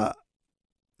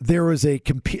there was a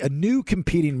new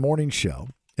competing morning show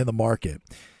in the market.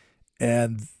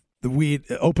 And we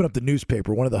opened up the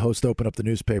newspaper. One of the hosts opened up the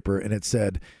newspaper and it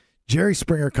said, Jerry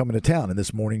Springer coming to town. And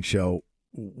this morning show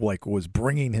was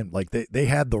bringing him, they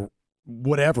had the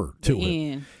whatever to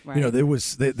it. Right. There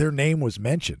was their name was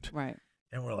mentioned. Right.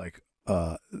 And we're like,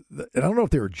 and I don't know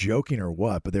if they were joking or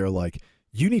what, but they were like,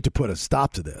 you need to put a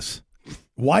stop to this.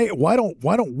 Why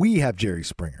don't we have Jerry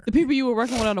Springer? The people you were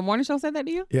working with on the morning show said that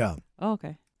to you? Yeah. Oh,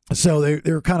 okay. So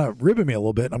they were kind of ribbing me a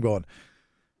little bit. And I'm going,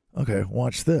 okay,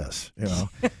 watch this,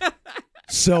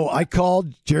 So I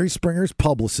called Jerry Springer's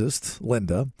publicist,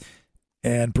 Linda,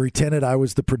 and pretended I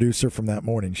was the producer from that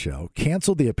morning show,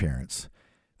 canceled the appearance,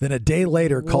 then a day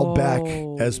later called back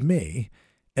as me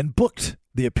and booked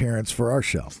the appearance for our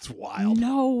show. It's wild.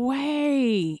 No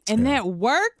way. And that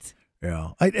worked?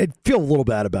 Yeah. I feel a little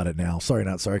bad about it now. Sorry,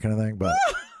 not sorry kind of thing, but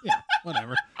yeah,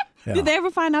 whatever. Yeah. Did they ever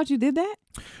find out you did that?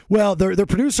 Well, their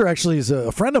producer actually is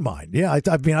a friend of mine. Yeah,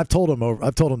 I've told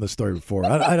him this story before.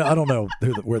 I don't know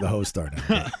where the hosts are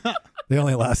now. They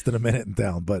only lasted a minute in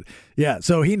town, but yeah.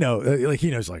 So he knows,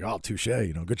 oh, touche,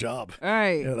 good job, all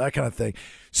right, that kind of thing.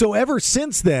 So ever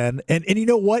since then, and you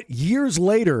know what? Years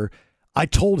later, I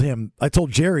told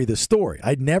Jerry this story.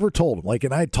 I'd never told him,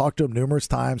 and I had talked to him numerous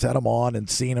times, had him on and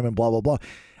seen him and blah blah blah.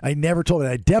 I never told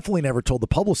him. I definitely never told the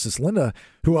publicist, Linda,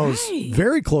 who I was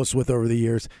very close with over the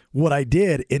years, what I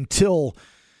did until,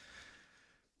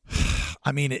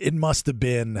 it must have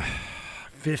been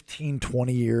 15,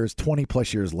 20 years, 20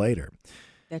 plus years later.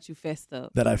 That you fessed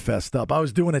up. That I fessed up. I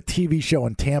was doing a TV show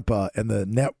in Tampa, and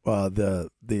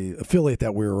the affiliate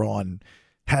that we were on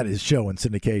had his show in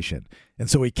syndication.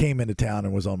 And so he came into town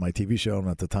and was on my TV show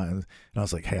at the time. And I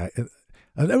was like, hey,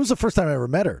 and it was the first time I ever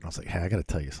met her. And I was like, hey, I got to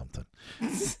tell you something. I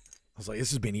was like,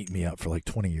 this has been eating me up for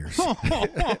 20 years.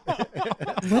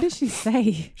 What did she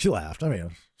say? She laughed. It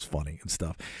was funny and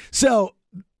stuff. So,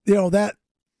 that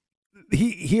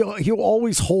he'll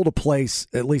always hold a place,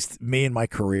 at least me in my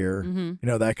career,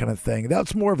 that kind of thing.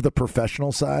 That's more of the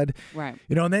professional side. Right.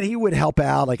 And then he would help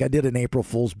out. I did an April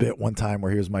Fool's bit one time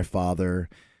where he was my father,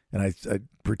 and I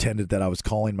pretended that I was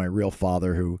calling my real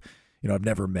father, who I've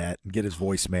never met, and get his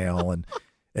voicemail, and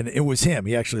it was him.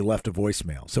 He actually left a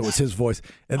voicemail, so it was his voice.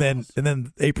 And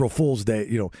then April Fool's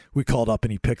Day, we called up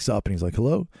and he picks up and he's like,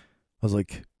 "Hello." I was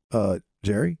like,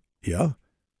 "Jerry, yeah."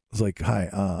 I was like, "Hi,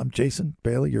 I'm Jason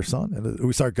Bailey, your son." And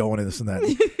we started going and this and that,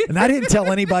 and I didn't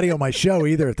tell anybody on my show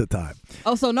either at the time.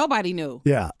 Oh, so nobody knew.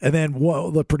 Yeah, and then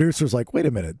the producer's like, "Wait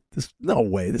a minute, no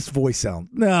way, this voice sounds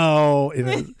no,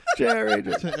 Jerry." And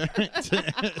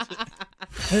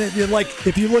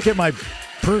if you look at my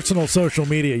personal social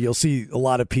media, you'll see a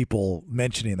lot of people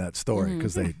mentioning that story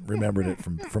because they remembered it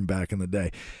from back in the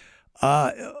day.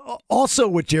 Also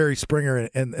with Jerry Springer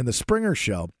and the Springer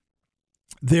Show,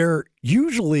 they're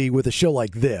usually with a show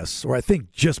like this, or I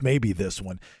think just maybe this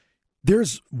one,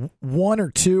 there's one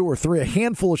or two or three, a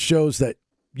handful of shows that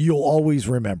you'll always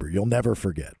remember. You'll never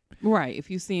forget. Right. If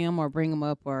you see them or bring them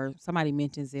up or somebody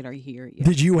mentions it or you hear it. Yeah.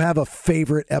 Did you have a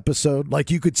favorite episode?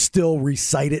 Like you could still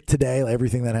recite it today,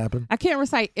 everything that happened? I can't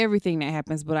recite everything that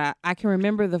happens, but I can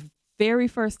remember the very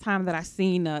first time that I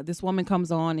seen this woman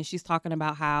comes on and she's talking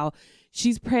about how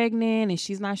she's pregnant and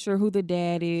she's not sure who the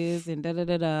dad is and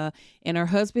da-da-da-da. And her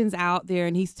husband's out there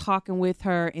and he's talking with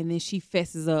her and then she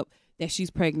fesses up that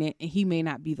she's pregnant and he may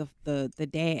not be the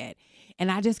dad.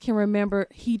 And I just can remember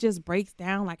he just breaks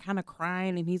down like kind of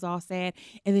crying and he's all sad.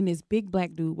 And then this big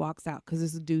black dude walks out because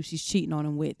it's a dude she's cheating on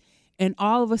him with. And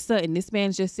all of a sudden, this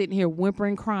man's just sitting here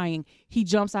whimpering, crying. He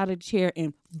jumps out of the chair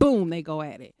and boom, they go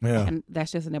at it. Yeah. And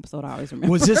that's just an episode I always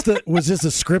remember. Was this the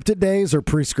scripted days or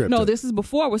pre-scripted? No, this is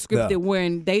before it was scripted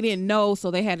when they didn't know,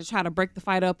 so they had to try to break the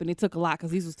fight up, and it took a lot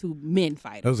because these was two men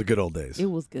fighting. Those were good old days. It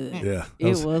was good. Yeah.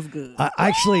 It was good.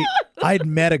 I'd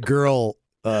met a girl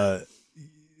a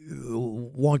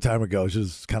long time ago. She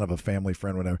was kind of a family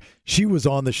friend, whatever. She was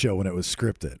on the show when it was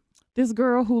scripted. This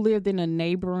girl who lived in a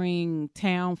neighboring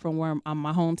town from where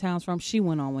my hometown's from, she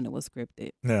went on when it was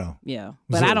scripted. No. Yeah.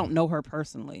 But I don't know her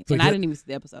personally. So And I didn't even see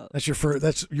the episode. That's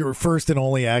your first and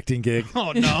only acting gig.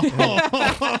 Oh,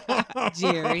 no.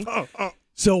 Jerry.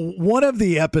 So one of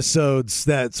the episodes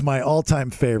that's my all-time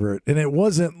favorite, and it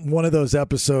wasn't one of those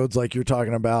episodes like you're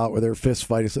talking about where they're fist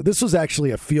fighting. So this was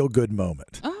actually a feel-good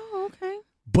moment. Oh, okay.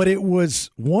 But it was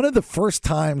one of the first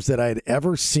times that I'd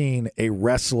ever seen a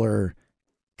wrestler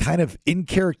kind of in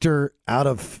character,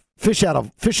 fish out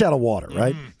of water,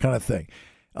 right? Kind of thing.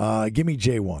 Give me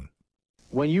J1.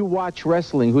 When you watch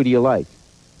wrestling, who do you like?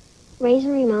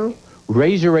 Razor Ramon.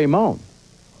 Razor Ramon.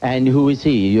 And who is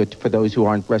he, for those who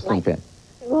aren't wrestling fans?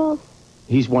 Well,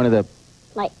 He's one of the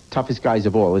like, toughest guys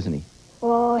of all, isn't he?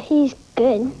 well, he's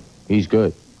good. He's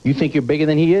good. You think you're bigger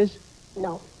than he is?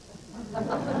 No.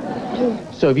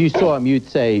 So if you saw him, you'd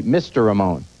say, Mr.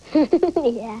 Ramon.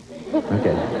 Yeah.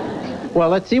 Okay. Well,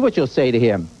 let's see what you'll say to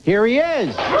him. Here he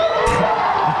is.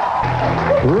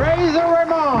 Razor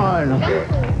Ramon.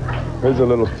 Here's a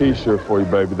little T-shirt for you,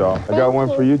 baby doll. I got one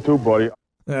for you too, buddy.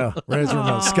 Yeah, Razor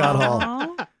Ramon, Scott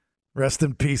Hall. Rest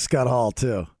in peace, Scott Hall,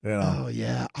 too. You know. Oh,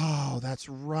 yeah. Oh, that's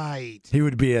right. He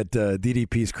would be at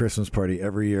DDP's Christmas party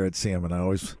every year at Sam, and I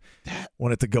always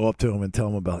wanted to go up to him and tell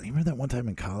him about, you remember that one time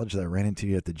in college that I ran into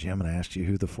you at the gym and I asked you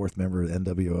who the fourth member of the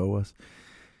NWO was?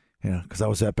 Yeah, because I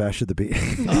was at Bash at the Beach.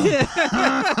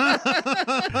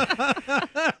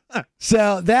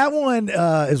 So that one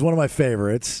is one of my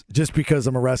favorites, just because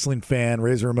I'm a wrestling fan.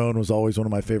 Razor Ramon was always one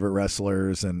of my favorite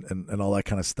wrestlers and all that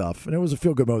kind of stuff. And it was a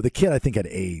feel-good moment. The kid, I think, had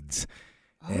AIDS.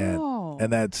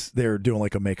 And they're doing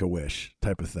like a Make-A-Wish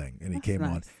type of thing. And he came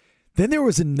on. Then there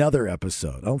was another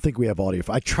episode. I don't think we have audio.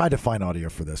 I tried to find audio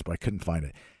for this, but I couldn't find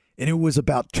it. And it was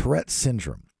about Tourette's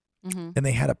syndrome. And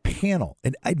they had a panel,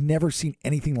 and I'd never seen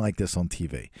anything like this on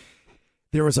TV.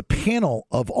 There was a panel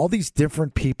of all these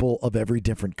different people of every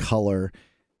different color,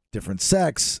 different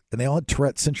sex, and they all had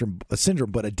Tourette's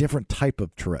syndrome, but a different type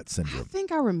of Tourette's syndrome. I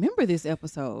think I remember this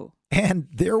episode. And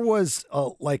there was a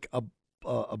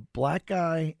black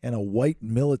guy and a white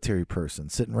military person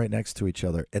sitting right next to each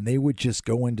other, and they would just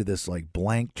go into this like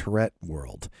blank Tourette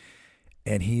world.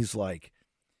 And he's like,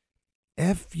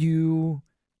 F you.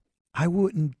 I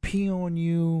wouldn't pee on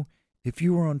you if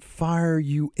you were on fire,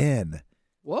 UN.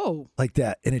 Whoa. Like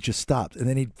that. And it just stopped. And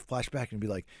then he'd flash back and be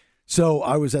like, so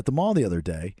I was at the mall the other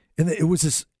day, and it was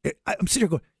this, I'm sitting here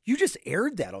going, you just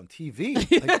aired that on TV.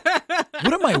 Like,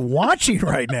 what am I watching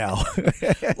right now?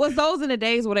 Was those in the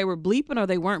days where they were bleeping or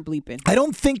they weren't bleeping? I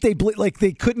don't think they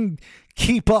they couldn't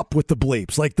keep up with the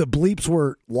bleeps. Like the bleeps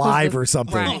were live or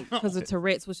something. Right, because the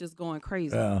Tourette's was just going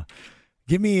crazy.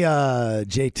 Give me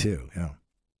J2. Yeah.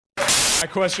 My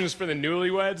question is for the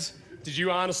newlyweds. Did you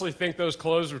honestly think those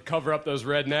clothes would cover up those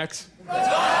red necks?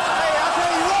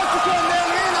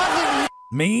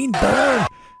 Mean burn.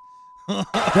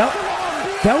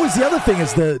 That was the other thing,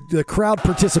 is the crowd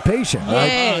participation.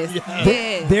 Right?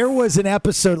 Yes. There was an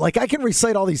episode, like I can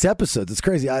recite all these episodes. It's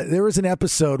crazy. There was an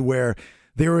episode where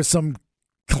there was some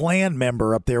Klan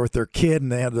member up there with their kid,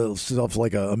 and they had themselves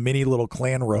like a mini little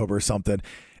Klan robe or something.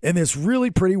 And this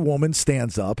really pretty woman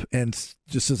stands up and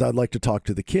just says, I'd like to talk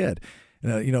to the kid.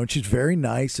 And she's very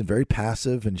nice and very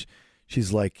passive. And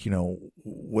she's like,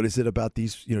 what is it about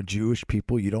these, Jewish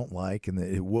people you don't like?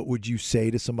 And what would you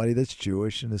say to somebody that's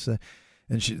Jewish? And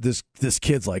this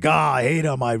kid's like, I hate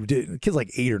him. The kid's like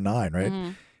 8 or 9, right?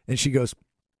 Mm-hmm. And she goes,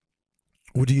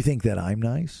 well, do you think that I'm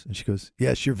nice? And she goes,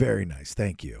 yes, you're very nice.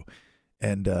 Thank you.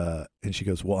 And she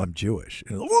goes, well, I'm Jewish.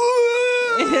 And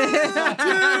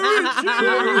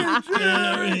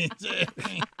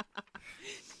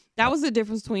That was the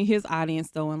difference between his audience,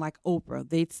 though, and like Oprah.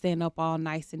 They'd stand up all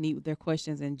nice and neat with their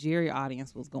questions, and Jerry's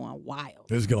audience was going wild.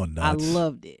 It was going nuts. I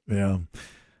loved it. Yeah.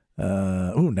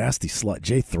 Nasty slut.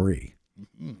 J3.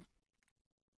 Mm-hmm.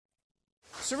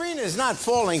 Serena is not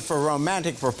falling for a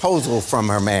romantic proposal from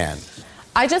her man.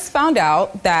 I just found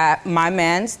out that my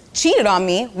man cheated on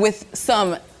me with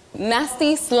some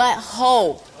nasty slut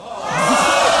hoe.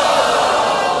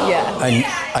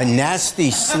 Yeah. A nasty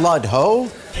slut hoe?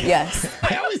 Yes.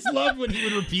 I always loved when he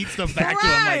would repeat stuff back to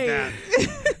him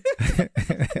like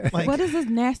that. What is this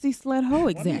nasty slut hoe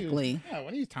exactly?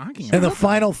 What are you talking about? And the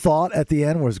final thought at the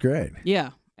end was great. Yeah,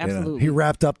 absolutely. He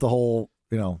wrapped up the whole,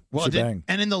 shebang.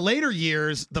 And in the later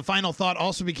years, the final thought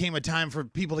also became a time for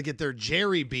people to get their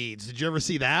Jerry beads. Did you ever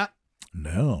see that?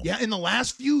 No. Yeah, in the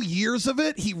last few years of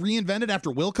it, he reinvented after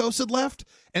Wilkos had left.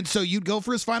 And so you'd go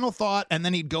for his final thought, and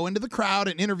then he'd go into the crowd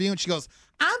and interview, and she goes,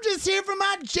 I'm just here for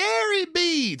my Jerry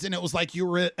beads. And it was like you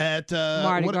were at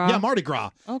Mardi Gras. Yeah, Mardi Gras.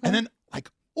 Okay. And then like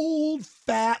old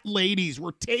fat ladies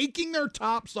were taking their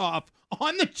tops off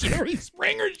on the Jerry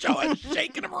Springer show and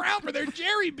shaking them around for their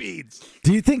Jerry beads.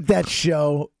 Do you think that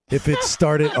show, if it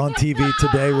started on TV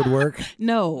today, would work?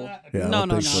 No. Yeah, I no. don't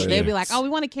think so They'd either. be like, oh, we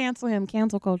want to cancel him.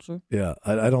 Cancel culture. Yeah,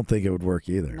 I don't think it would work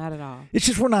either. Not at all. It's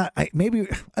just we're not. I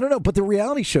don't know, but the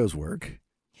reality shows work,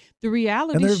 The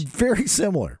reality and they're very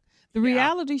similar. The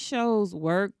reality shows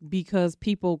work because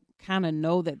people kind of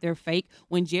know that they're fake.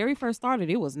 When Jerry first started,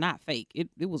 it was not fake.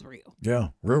 It was real. Yeah,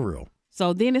 real.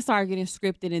 So then it started getting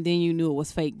scripted, and then you knew it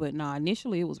was fake. But no,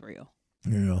 initially it was real.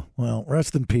 Yeah. Well,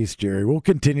 rest in peace, Jerry. We'll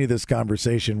continue this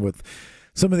conversation with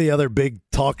some of the other big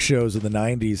talk shows in the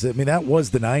 90s. I mean, that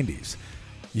was the 90s.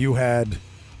 You had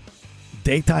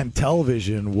daytime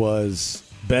television was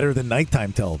better than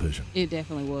nighttime television. It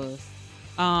definitely was.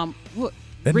 What?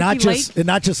 And Ricky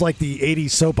not just like the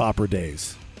 80s soap opera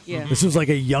days. Yeah. This was like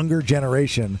a younger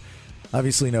generation.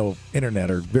 Obviously no internet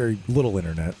or very little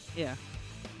internet. Yeah.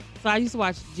 So I used to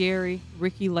watch Jerry,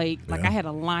 Ricky Lake. Like Yeah. I had a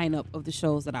lineup of the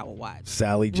shows that I would watch.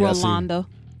 Sally Jesse. Rolanda.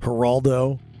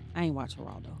 Geraldo. I ain't watch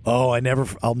Geraldo. Oh,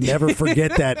 I'll never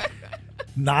forget that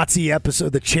Nazi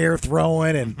episode, the chair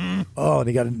throwing and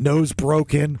he got a nose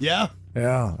broken. Yeah.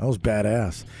 Yeah, that was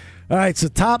badass. All right, so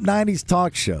top 90s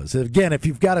talk shows. Again, if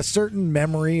you've got a certain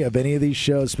memory of any of these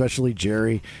shows, especially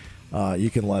Jerry, you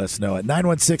can let us know at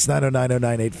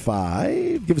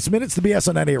 916-909-0985. Give us minutes to BS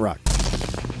on 98 Rock.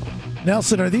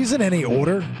 Nelson, are these in any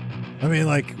order? I mean,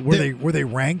 like, were they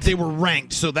ranked? They were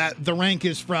ranked, so that the rank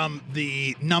is from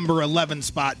the number 11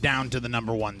 spot down to the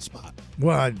number 1 spot.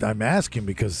 Well, I'm asking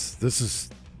because this is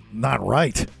not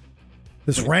right.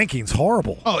 This ranking's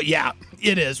horrible. Oh yeah,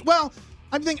 it is. Well,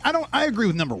 I agree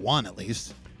with number 1 at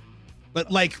least. But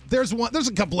like there's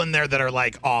a couple in there that are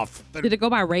like off. Did it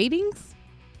go by ratings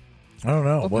I don't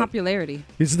know. or popularity?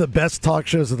 These are the best talk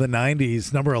shows of the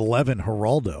 90s. Number 11,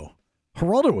 Geraldo.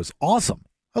 Geraldo was awesome.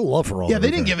 I love Geraldo. Yeah, they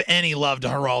didn't give any love to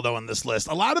Geraldo on this list.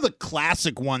 A lot of the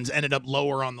classic ones ended up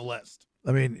lower on the list.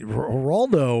 I mean,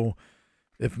 Geraldo,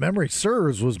 if memory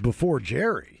serves, was before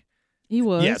Jerry. He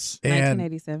was. Yes.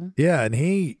 1987. Yeah, and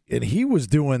he was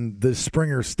doing the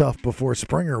Springer stuff before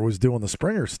Springer was doing the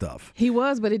Springer stuff. He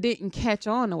was, but it didn't catch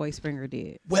on the way Springer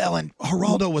did. Well, and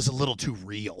Geraldo was a little too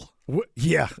real.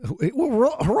 Yeah.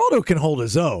 Well, Geraldo can hold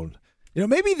his own. You know,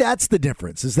 maybe that's the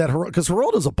difference, is that because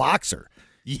Geraldo's a boxer.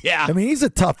 Yeah. I mean, he's a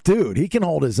tough dude. He can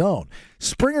hold his own.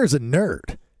 Springer's a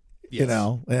nerd. You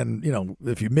know, and, you know,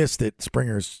 if you missed it,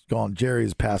 Springer's gone.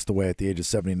 Jerry's passed away at the age of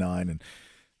 79, and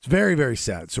it's very, very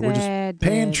sad. So we're just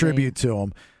paying tribute to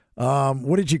him.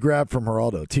 What did you grab from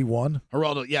Geraldo? T1?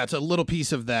 Geraldo, yeah, it's a little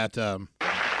piece of that.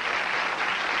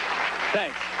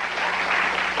 Thanks.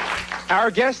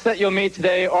 Our guests that you'll meet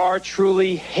today are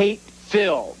truly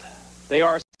hate-filled. They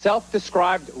are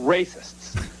self-described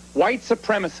racists, white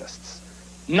supremacists,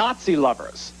 Nazi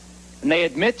lovers, and they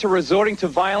admit to resorting to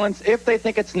violence if they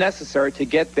think it's necessary to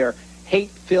get their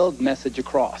hate-filled message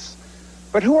across.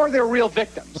 But who are their real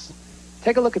victims?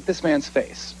 Take a look at this man's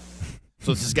face.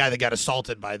 So it's this guy that got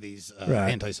assaulted by these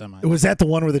anti-Semites. Was that the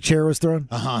one where the chair was thrown?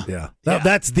 Uh-huh. Yeah.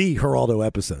 That's the Geraldo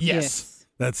episode. Yes.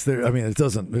 That's the. I mean,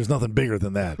 there's nothing bigger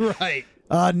than that. Right.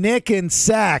 Nick and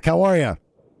Sack, how are you?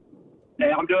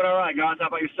 Hey, I'm doing all right, guys. How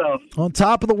about yourself? On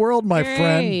top of the world, my Great.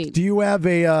 friend. Do you have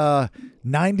a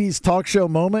 90s talk show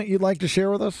moment you'd like to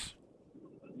share with us?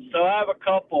 So I have a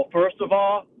couple. First of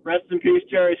all, rest in peace,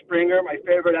 Jerry Springer. My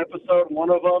favorite episode,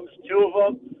 one of them, is two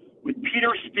of them, with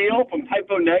Peter Steele from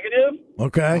Typo Negative.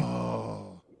 Okay.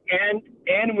 And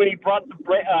when he brought the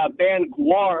band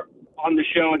Guar on the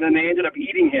show, and then they ended up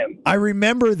eating him. I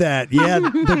remember that. Yeah,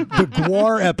 the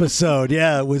Guar episode.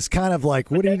 Yeah, it was kind of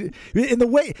like, what do you... In the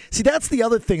way... See, that's the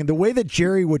other thing. The way that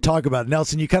Jerry would talk about it.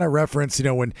 Nelson, you kind of referenced, you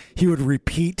know, when he would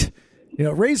repeat, you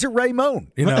know, Razor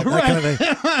Ramon, you know, that kind of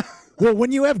thing. Well,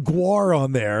 when you have Guar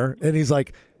on there, and he's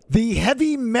like, the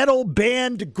heavy metal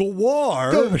band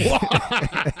Guar.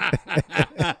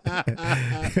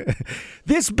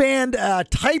 This band,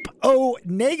 Type O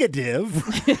Negative.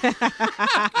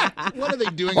 What are they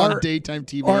doing on daytime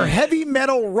TV? Are heavy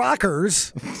metal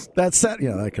rockers. That's that,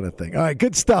 that kind of thing. All right,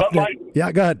 good stuff.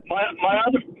 Yeah, go ahead. My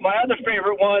other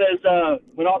favorite one is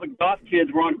when all the goth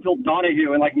kids were on Phil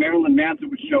Donahue and like Marilyn Manson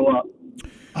would show up.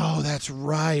 Oh, that's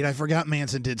right. I forgot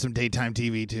Manson did some daytime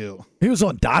TV too. He was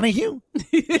on Donahue?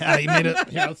 Yeah, he made it.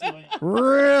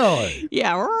 Really?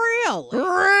 Yeah, really.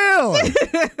 Really?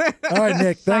 All right,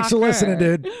 Nick. Thanks for listening,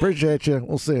 dude. Appreciate you.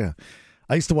 We'll see you.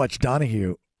 I used to watch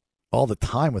Donahue all the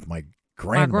time with my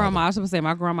grandmother. My grandma, I was going to say,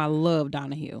 my grandma loved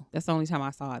Donahue. That's the only time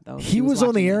I saw it, though. He was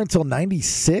on the air until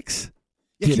 96?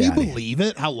 Yeah, can you believe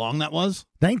it? How long that was?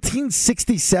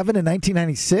 1967 and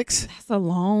 1996. That's a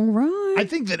long run. I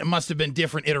think that it must have been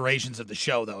different iterations of the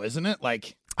show, though, isn't it?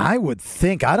 Like, I would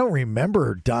think. I don't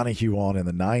remember Donahue on in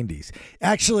the 90s.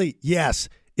 Actually, yes,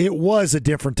 it was a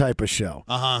different type of show.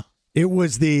 Uh-huh. It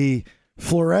was the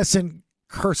fluorescent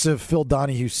cursive Phil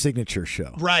Donahue signature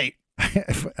show. Right. I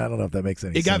don't know if that makes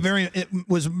any sense. It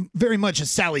was very much a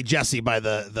Sally Jesse by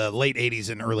the late 80s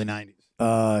and early 90s.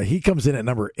 He comes in at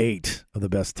number 8 of the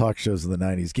best talk shows of the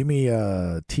 90s. Give me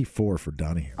T4 for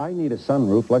Donahue. I need a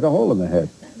sunroof like a hole in the head.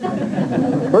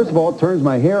 First of all, it turns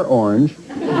my hair orange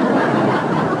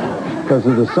because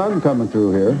of the sun coming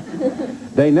through here.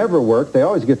 They never work. They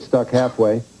always get stuck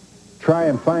halfway. Try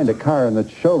and find a car in the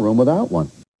showroom without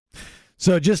one.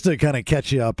 So just to kind of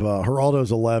catch you up,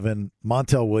 Geraldo's 11,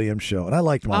 Montel Williams show. And I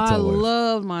liked Montel Williams. I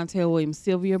loved Montel Williams.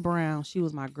 Sylvia Brown. She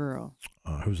was my girl.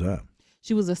 Who's that?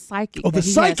 She was a psychic. Oh, the that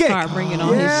he psychic! Had started bringing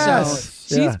on his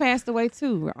show. Yeah. She's passed away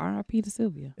too. R.I.P. to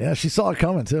Sylvia. Yeah, she saw it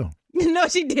coming too. No,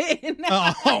 she didn't.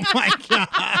 Oh my God!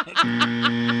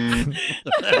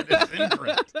 That is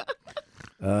incorrect.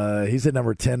 He's at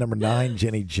number 10. Number 9,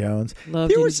 Jenny Jones. Love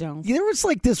there Jenny was, Jones. There was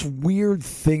like this weird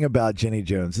thing about Jenny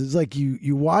Jones. It's like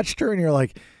you watched her and you're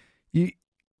like,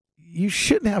 you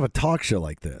shouldn't have a talk show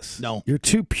like this. No. You're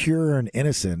too pure and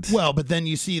innocent. Well, but then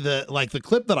you see the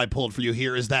clip that I pulled for you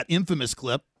here is that infamous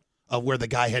clip of where the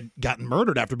guy had gotten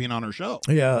murdered after being on her show.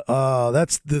 Yeah,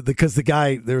 that's because the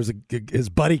guy, his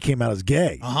buddy came out as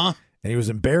gay. Uh-huh. And he was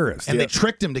embarrassed. And they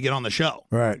tricked him to get on the show.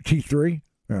 Right, T3.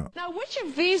 Yeah. Now, which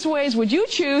of these ways would you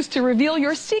choose to reveal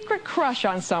your secret crush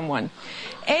on someone?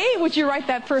 A, would you write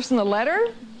that person a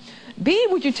letter? B,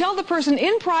 would you tell the person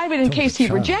in private in case he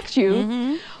rejects you?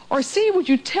 Mm-hmm. Or C, would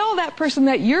you tell that person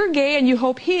that you're gay and you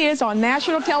hope he is on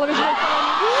national television?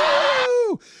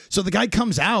 Woo! So the guy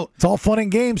comes out. It's all fun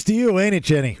and games to you, ain't it,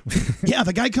 Jenny? Yeah,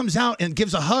 the guy comes out and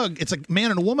gives a hug. It's a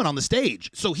man and a woman on the stage.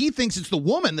 So he thinks it's the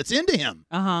woman that's into him.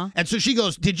 Uh-huh. And so she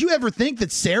goes, did you ever think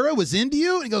that Sarah was into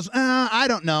you? And he goes, I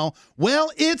don't know.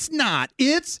 Well, it's not.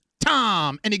 It's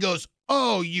Tom. And he goes,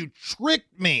 oh, you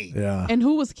tricked me. Yeah. And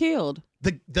who was killed?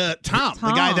 The Tom,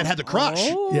 the guy that had the crush.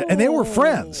 Oh. Yeah, and they were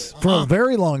friends for a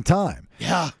very long time.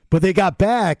 Yeah. But they got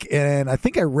back, and I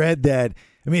think I read that,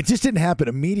 I mean, it just didn't happen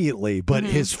immediately, but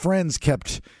his friends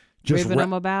kept just Ribbing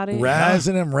him about it?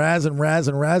 razzing him,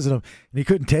 razzing him, and he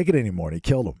couldn't take it anymore, and he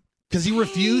killed him. Because he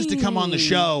refused to come on the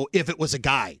show if it was a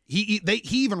guy. He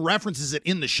even references it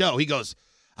in the show. He goes,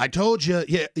 I told you,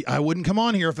 yeah, I wouldn't come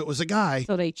on here if it was a guy.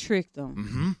 So they tricked him.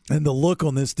 Mm-hmm. And the look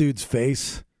on this dude's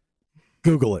face,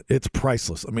 Google it. It's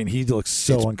priceless. I mean, he looks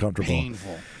so uncomfortable.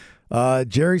 Painful.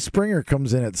 Jerry Springer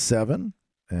comes in at 7.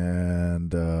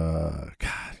 And, God,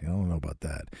 I don't know about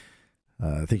that.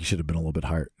 I think he should have been a little bit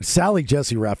higher. Sally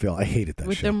Jesse Raphael, I hated that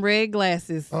With show. them red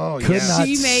glasses. Oh, yeah.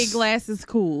 She made glasses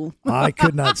cool. I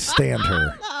could not stand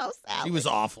her. Oh, Sally. She was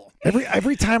awful.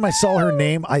 Every time I saw her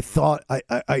name, I thought,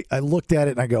 I looked at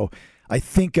it and I go, I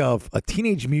think of a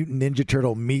Teenage Mutant Ninja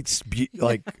Turtle meets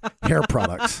like hair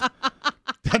products.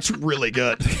 That's really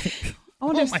good. I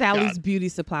wonder if my Sally's God. beauty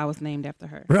supply was named after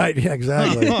her. Right, yeah,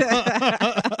 exactly.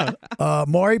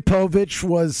 Maury Povich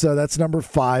was, that's number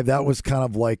 5. That was kind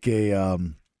of like a,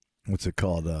 what's it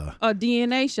called? A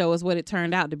DNA show is what it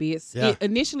turned out to be. It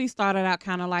initially started out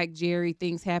kind of like Jerry,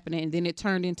 things happening, and then it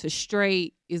turned into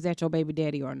straight, is that your baby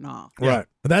daddy or not? Right.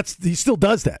 He still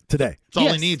does that today. That's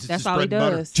all he needs. That's Just all he bread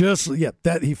and butter. does. Just,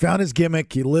 that he found his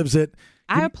gimmick. He lives it.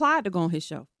 I applied to go on his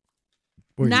show.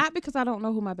 Were you- Not because I don't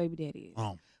know who my baby daddy is.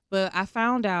 Oh. But I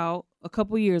found out a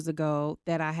couple years ago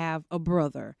that I have a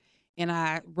brother, and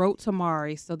I wrote to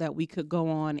Mari so that we could go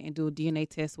on and do a DNA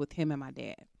test with him and my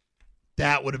dad.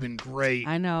 That would have been great.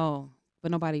 I know,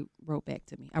 but nobody wrote back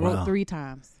to me. I Wow. wrote 3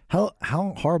 times. How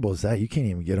horrible is that? You can't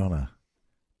even get on a...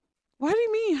 What do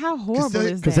you mean? How horrible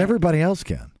is that? Because everybody else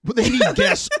can. But they need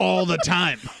guests all the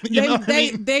time. You know what I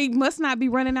mean? They must not be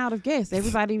running out of guests.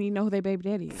 Everybody need to know who their baby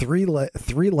daddy is. 3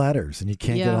 letters, and you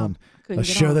can't get on couldn't a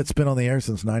get show on. that's been on the air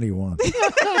since 91.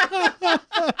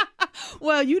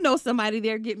 Well, you know somebody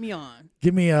there. Get me on.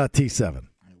 Give me a T7.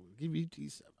 Give you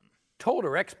T7. Told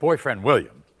her ex-boyfriend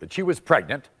William that she was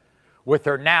pregnant with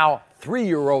her now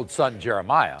 3-year-old son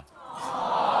Jeremiah.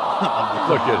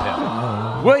 Look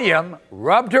at him. William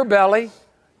rubbed her belly,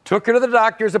 took her to the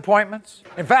doctor's appointments.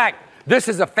 In fact, this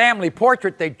is a family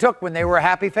portrait they took when they were a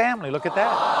happy family. Look at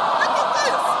that.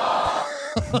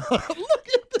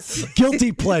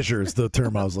 Guilty pleasure is the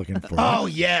term I was looking for. Oh,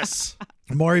 yes.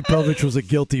 Maury Povich was a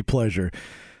guilty pleasure.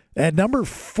 At number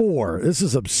 4, this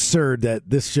is absurd that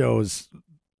this show is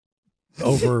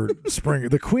over Springer.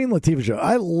 The Queen Latifah show.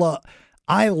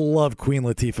 I love Queen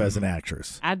Latifah as an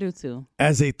actress. I do too.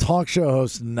 As a talk show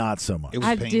host, not so much.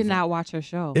 I did not watch her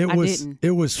show. It I was. didn't.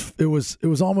 It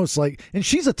was almost like, and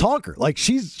she's a talker. Like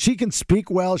she can speak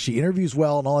well. She interviews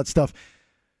well and all that stuff.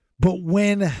 But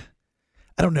when,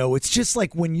 I don't know, it's just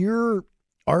like when you're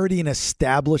already an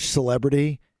established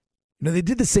celebrity. You know, they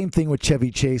did the same thing with Chevy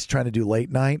Chase trying to do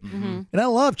late night. Mm-hmm. And I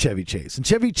love Chevy Chase. And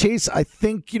Chevy Chase, I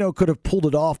think, could have pulled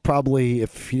it off probably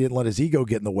if he didn't let his ego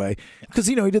get in the way. Because,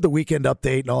 he did the Weekend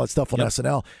Update and all that stuff on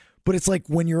SNL. But it's like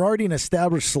when you're already an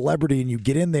established celebrity and you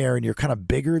get in there and you're kind of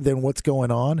bigger than what's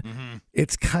going on,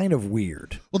 it's kind of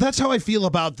weird. Well, that's how I feel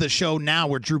about the show now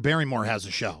where Drew Barrymore has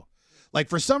a show. Like,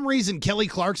 for some reason, Kelly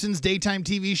Clarkson's daytime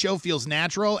TV show feels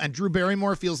natural, and Drew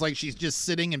Barrymore feels like she's just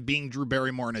sitting and being Drew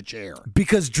Barrymore in a chair.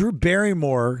 Because Drew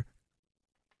Barrymore,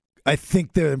 I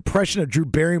think the impression of Drew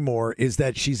Barrymore is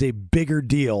that she's a bigger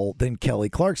deal than Kelly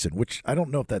Clarkson, which I don't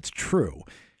know if that's true.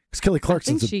 Because Kelly I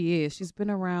Clarkson's think she is. She's been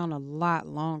around a lot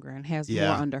longer and has more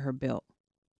under her belt.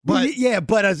 But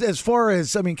as far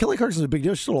as, Kelly Clarkson's a big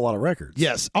deal. She sold a lot of records.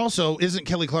 Yes. Also, isn't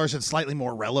Kelly Clarkson slightly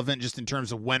more relevant just in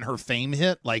terms of when her fame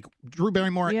hit? Like, Drew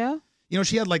Barrymore,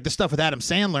 she had like the stuff with Adam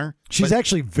Sandler. She's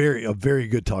actually a very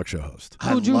good talk show host.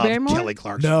 I Drew love Barrymore? Kelly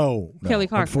Clarkson. No, Kelly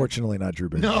Clarkson. Unfortunately, not Drew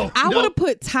Barrymore. No. I would have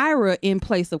put Tyra in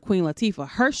place of Queen Latifah.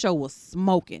 Her show was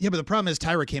smoking. Yeah, but the problem is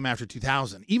Tyra came after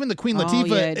 2000. Even the Queen Oh, Latifah,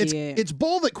 yeah, it did. it's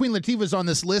bull that Queen Latifah's on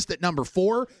this list at number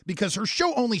 4 because her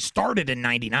show only started in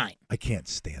 99. I can't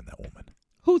stand that woman.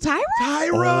 Who, Tyra?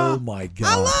 Tyra. Oh, my God.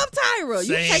 I love Tyra.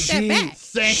 You take that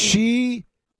back. She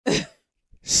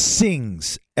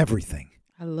sings everything.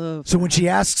 I love So when she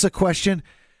asks a question,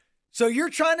 so you're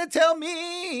trying to tell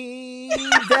me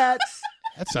that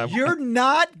you're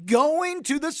not going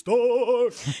to the store.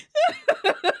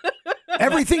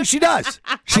 Everything she does,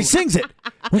 she sings it.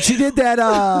 When she did that,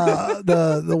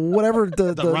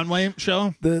 the runway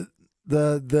show, the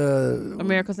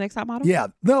America's Next Top Model? Yeah,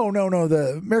 no,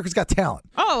 the America's Got Talent.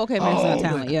 Oh, okay, America's Got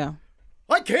Talent, yeah.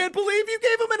 I can't believe you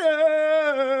gave him an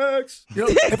X.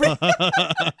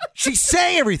 She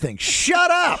sang everything.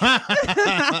 Shut up.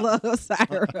 I love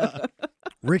Tyra.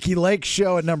 Ricky Lake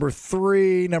Show at number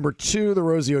 3. Number 2, The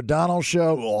Rosie O'Donnell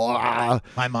Show.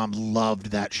 My mom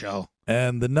loved that show.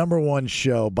 And the number 1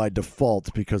 show by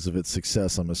default because of its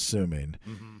success, I'm assuming,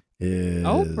 is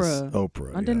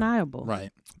Oprah. Undeniable.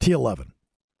 Right. T11.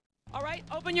 All right,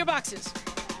 open your boxes.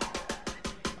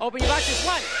 Open your boxes.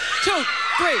 1, 2,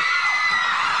 3.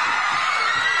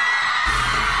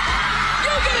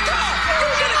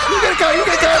 You get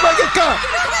a car.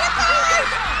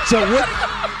 So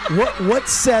what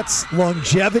sets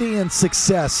longevity and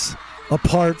success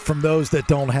apart from those that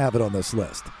don't have it on this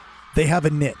list? They have a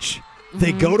niche.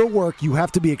 They go to work. You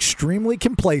have to be extremely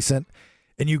complacent,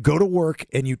 and you go to work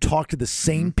and you talk to the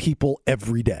same people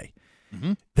every day.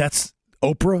 That's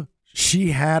Oprah.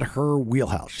 She had her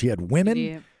wheelhouse. She had women.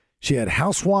 Yeah. She had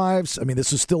housewives.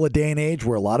 This is still a day and age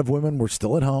where a lot of women were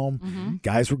still at home.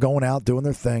 Guys were going out doing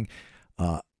their thing.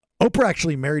 Oprah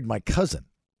actually married my cousin.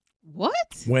 What?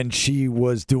 When she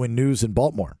was doing news in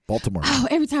Baltimore. Oh,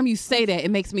 every time you say that,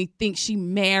 it makes me think she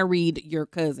married your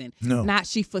cousin. No. Not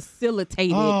she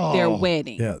facilitated their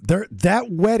wedding. Yeah,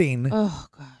 that wedding Oh,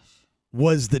 gosh.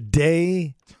 was the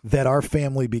day that our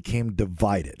family became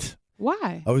divided.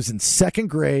 Why? I was in 2nd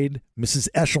grade, Mrs.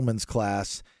 Eshelman's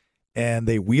class, and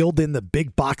they wheeled in the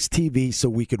big box TV so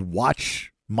we could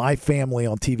watch my family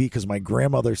on TV because my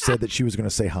grandmother said that she was going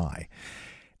to say hi.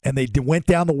 And they went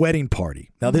down the wedding party.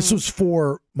 Now, this was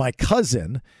for my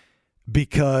cousin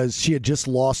because she had just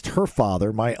lost her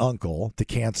father, my uncle, to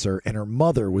cancer, and her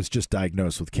mother was just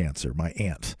diagnosed with cancer, my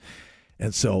aunt.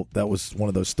 And so that was one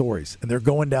of those stories. And they're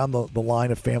going down the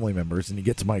line of family members, and you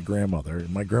get to my grandmother,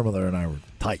 and my grandmother and I were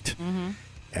tight.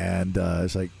 And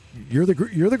it's like, you're the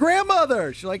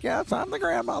grandmother. She's like, yes, I'm the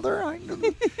grandmother.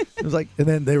 It was like, and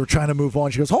then they were trying to move on.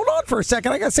 She goes, hold on for a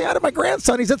second. I got to say hi to my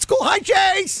grandson. He's at school. Hi,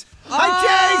 Chase. Hi,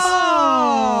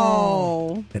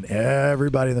 Chase. And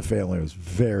everybody in the family was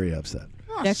very upset.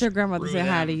 That's your grandmother said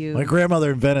hi to you. My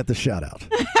grandmother invented the shout out.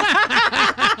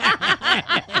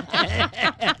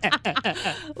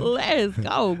 Let's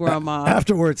go, Grandma.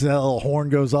 Afterwards, that little horn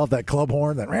goes off, that club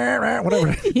horn, that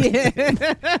whatever. Yeah.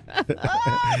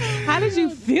 How did you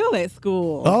feel at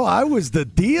school? Oh, I was the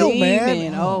deal,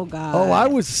 man. Oh, God. Oh, I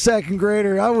was a 2nd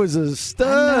grader. I was a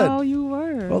stud. Oh, you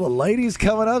were. Well, the ladies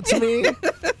coming up to me,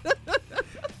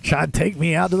 trying to take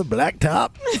me out to the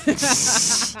blacktop.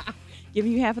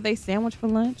 Giving you half a day sandwich for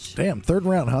lunch. Damn, 3rd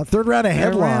round, huh? 3rd round of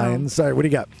headlines. Sorry, what do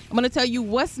you got? I'm going to tell you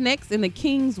what's next in the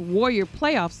Kings Warrior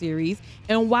playoff series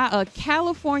and why a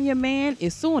California man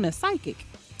is suing a psychic.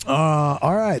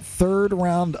 All right, third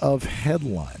round of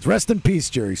headlines. Rest in peace,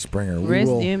 Jerry Springer. Rest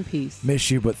we will in peace. Miss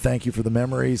you, but thank you for the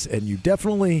memories. And you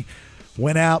definitely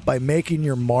went out by making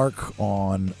your mark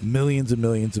on millions and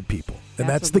millions of people. And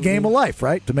that's the game of life,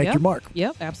 right? To make your mark.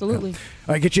 Yep, absolutely.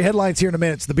 All right, get your headlines here in a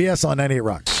minute. It's the BS on 98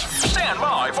 Rocks. Stand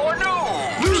by for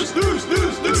news.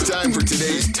 It's time for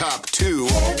today's top 2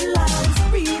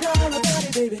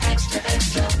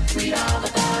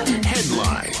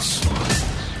 headlines.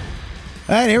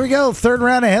 All right, here we go. Third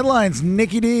round of headlines.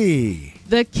 Nikki D.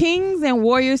 The Kings and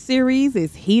Warriors series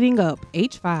is heating up.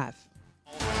 H5.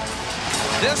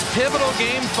 This pivotal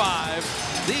Game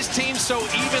 5, these teams so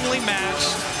evenly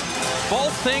matched,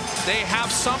 both think they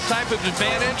have some type of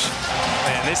advantage.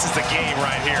 Man, this is the game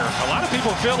right here. A lot of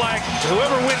people feel like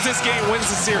whoever wins this game wins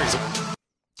the series.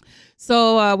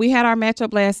 So we had our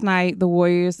matchup last night, the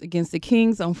Warriors against the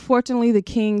Kings. Unfortunately, the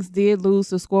Kings did lose.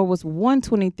 The score was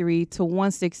 123 to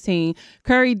 116.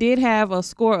 Curry did have a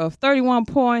score of 31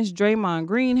 points. Draymond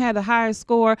Green had the highest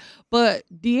score, but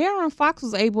De'Aaron Fox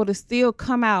was able to still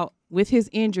come out with his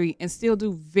injury and still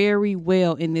do very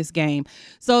well in this game.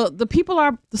 So the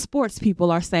sports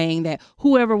people are saying that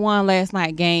whoever won last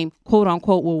night's game, quote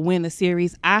unquote, will win the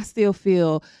series. I still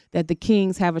feel that the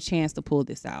Kings have a chance to pull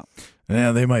this out.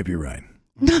 Yeah, they might be right.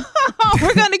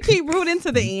 We're going to keep rooting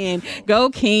to the end. Go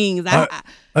Kings. I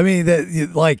mean,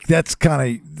 that's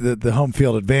kind of the home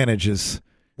field advantage is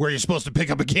where you're supposed to pick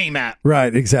up a game at.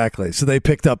 Right, exactly. So they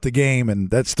picked up the game, and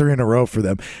that's 3 in a row for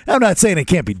them. I'm not saying it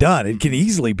can't be done. It can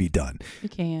easily be done.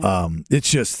 It can. It's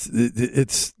just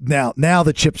it's now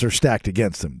the chips are stacked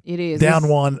against them. It is. Down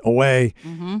one, away,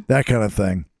 that kind of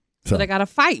thing. So they got to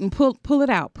fight and pull it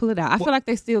out. I feel like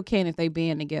they still can if they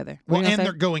band together. Well, and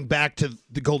they're going back to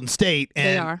the Golden State. And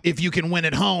they are. If you can win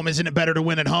at home, isn't it better to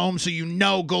win at home? So you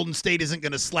know Golden State isn't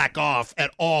going to slack off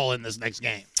at all in this next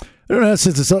game. I don't know.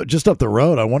 Since it's just up the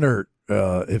road, I wonder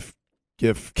if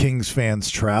Kings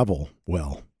fans travel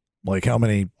well. Like how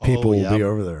many people will be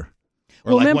over there?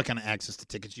 Or what kind of access to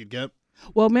tickets you'd get?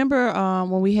 Well, remember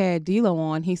when we had D'Lo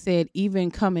on, he said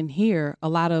even coming here, a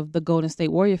lot of the Golden State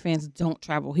Warrior fans don't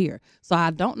travel here. So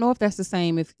I don't know if that's the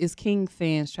same if it's King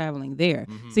fans traveling there.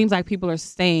 Seems like people are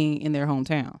staying in their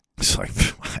hometown. It's like,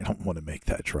 I don't want to make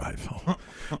that drive. I'll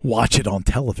watch it on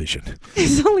television.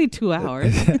 It's only 2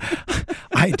 hours.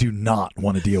 I do not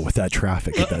want to deal with that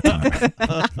traffic at that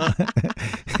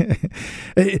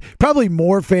time. Probably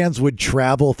more fans would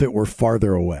travel if it were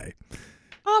farther away.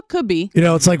 Oh, could be. You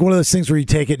know, it's like one of those things where you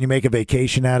take it and you make a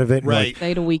vacation out of it. Right. Like,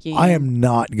 stay the weekend. I am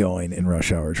not going in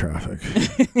rush hour traffic.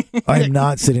 I am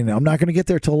not sitting there. I'm not going to get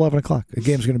there till 11 o'clock. The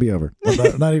game's going to be over.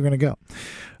 I'm not even going to go.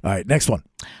 All right, next one.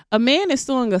 A man is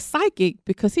suing a psychic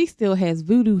because he still has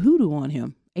voodoo hoodoo on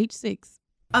him. H6.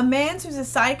 A man sues a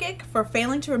psychic for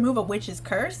failing to remove a witch's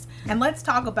curse. And let's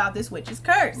talk about this witch's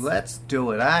curse. Let's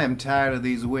do it. I am tired of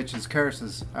these witches'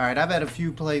 curses. All right, I've had a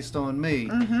few placed on me,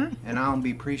 and I don't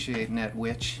be appreciating that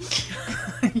witch.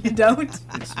 You don't?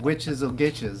 It's witches or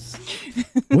gitches.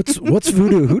 What's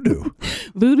voodoo hoodoo?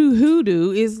 Voodoo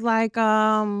hoodoo is like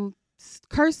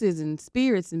curses and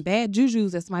spirits and bad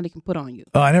jujus that somebody can put on you.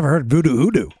 Oh, I never heard voodoo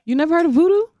hoodoo. You never heard of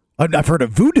voodoo? I've heard of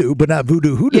voodoo, but not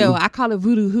voodoo hoodoo. Yeah, I call it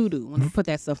voodoo hoodoo when I put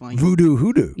that stuff on you. Voodoo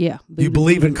hoodoo? Yeah. You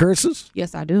believe in curses?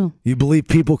 Yes, I do. You believe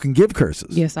people can give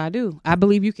curses? Yes, I do. I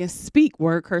believe you can speak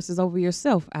word curses over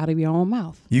yourself out of your own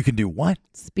mouth. You can do what?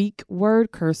 Speak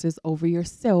word curses over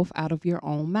yourself out of your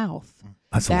own mouth.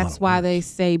 That's why they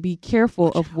say be careful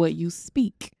of what you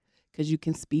speak, because you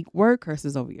can speak word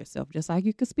curses over yourself, just like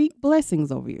you can speak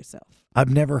blessings over yourself.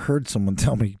 I've never heard someone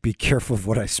tell me be careful of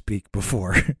what I speak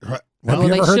before. Right. Have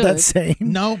you ever heard that saying?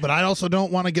 No, but I also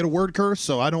don't want to get a word curse,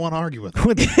 so I don't want to argue with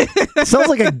it. It sounds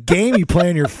like a game you play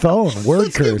on your phone.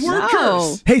 Word curse. Word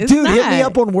curse. Hey, it's dude, hit me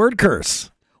not. up on word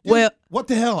curse. Dude, well, what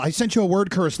the hell? I sent you a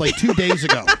word curse like 2 days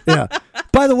ago. Yeah.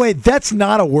 By the way, that's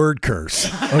not a word curse.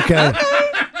 Okay.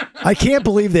 I can't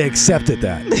believe they accepted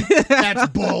that.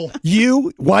 That's bull.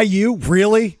 You? Why you?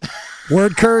 Really?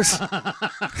 Word curse?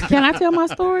 Can I tell my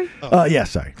story? Yeah,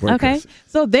 sorry. Word Okay. curse.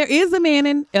 So there is a man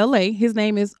in L.A. His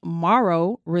name is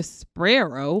Mauro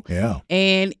Risprero. Yeah.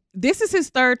 And this is his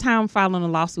third time filing a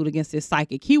lawsuit against his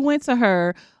psychic. He went to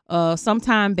her some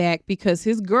time back because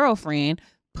his girlfriend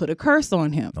put a curse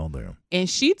on him. Oh, damn. And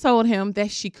she told him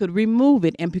that she could remove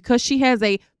it. And because she has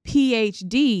a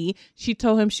PhD. She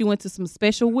told him she went to some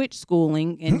special witch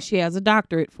schooling and she has a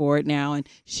doctorate for it now, and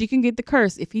she can get the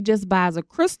curse if he just buys a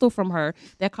crystal from her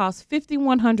that costs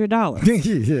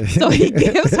 $5,100. So he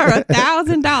gives her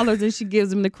 $1,000 and she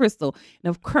gives him the crystal. And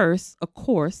of course,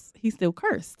 he's still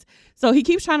cursed. So he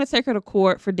keeps trying to take her to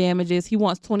court for damages. He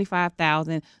wants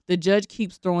 $25,000. The judge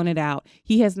keeps throwing it out.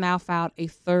 He has now filed a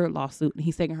third lawsuit and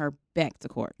he's taking her back to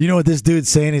court. You know what this dude's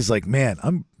saying? He's like, man,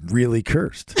 I'm really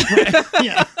cursed.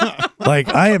 Like,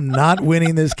 I am not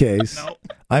winning this case. No.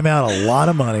 I'm out a lot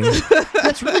of money.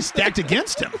 That's really stacked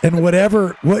against him. And what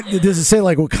does it say?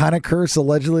 Like, what kind of curse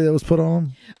allegedly that was put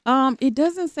on him? It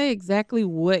doesn't say exactly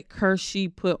what curse she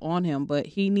put on him, but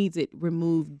he needs it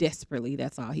removed desperately.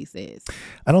 That's all he says.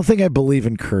 I don't think I believe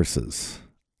in curses.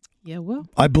 Yeah, well,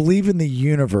 I believe in the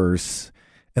universe,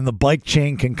 and the bike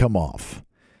chain can come off,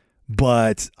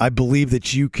 but I believe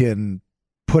that you can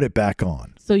put it back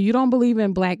on. So you don't believe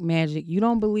in black magic. You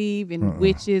don't believe in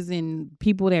witches and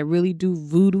people that really do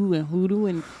voodoo and hoodoo,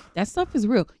 and that stuff is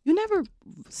real. You never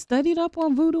studied up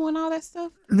on voodoo and all that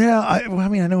stuff? No, I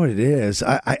know what it is.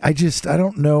 I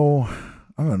don't know.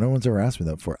 I don't know. No one's ever asked me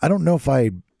that before. I don't know if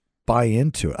I buy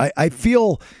into it. I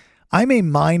feel I'm a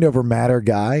mind over matter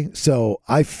guy, so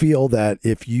I feel that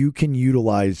if you can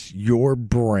utilize your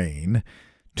brain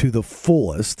to the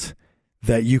fullest,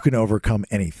 that you can overcome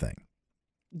anything.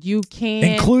 You can,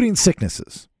 including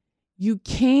sicknesses. You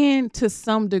can to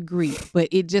some degree, but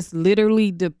it just literally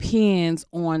depends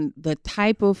on the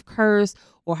type of curse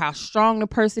or how strong the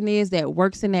person is that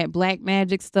works in that black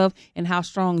magic stuff and how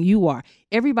strong you are.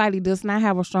 Everybody does not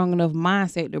have a strong enough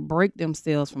mindset to break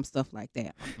themselves from stuff like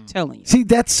that. I'm telling you. See,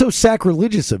 that's so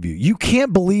sacrilegious of you. You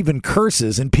can't believe in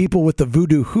curses and people with the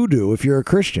voodoo hoodoo if you're a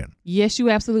Christian. Yes, you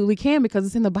absolutely can, because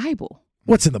it's in the Bible.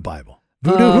 What's in the Bible?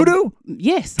 Voodoo hoodoo?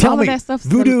 Yes. Tell all me, of that stuff.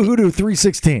 voodoo hoodoo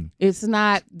 316. It's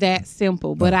not that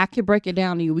simple, but I can break it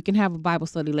down to you. We can have a Bible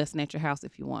study lesson at your house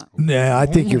if you want. Nah, I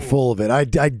think you're full of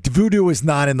it. Voodoo is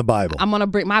not in the Bible. I'm gonna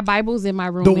bring my Bible's in my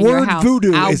room. The in word your house.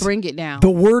 voodoo. I'll bring it down.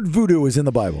 The word voodoo is in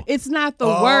the Bible. It's not the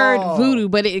word voodoo,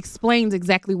 but it explains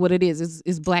exactly what it is.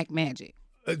 It's black magic.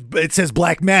 It says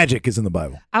black magic is in the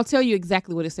Bible. I'll tell you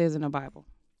exactly what it says in the Bible.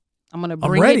 I'm gonna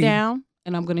bring it down.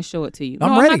 And I'm going to show it to you.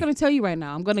 I'm not going to tell you right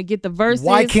now. I'm going to get the verses.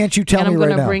 Why can't you tell me right now? I'm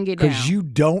going to bring it down. Because you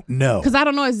don't know. Because I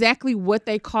don't know exactly what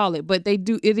they call it, but they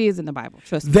do. It is in the Bible.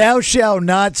 Trust me. Thou shalt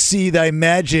not see thy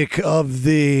magic of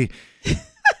the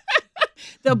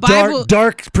the Bible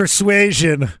dark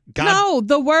persuasion. God. No,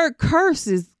 the word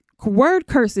curses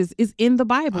is in the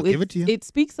Bible. I'll give it to you. It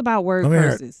speaks about word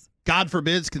curses. God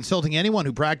forbids consulting anyone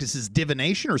who practices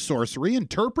divination or sorcery,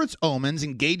 interprets omens,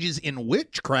 engages in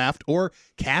witchcraft, or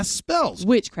casts spells.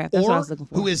 Witchcraft, that's or what I was looking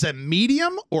for. Who is a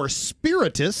medium or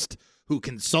spiritist who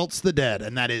consults the dead.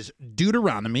 And that is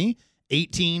Deuteronomy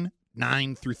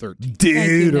 18:9-13.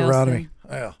 Deuteronomy.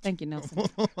 Thank you, Nelson.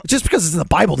 Just because it's in the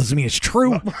Bible doesn't mean it's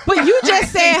true. But you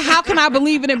just said, how can I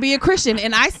believe it and be a Christian?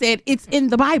 And I said, it's in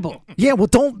the Bible. Yeah, well,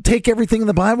 don't take everything in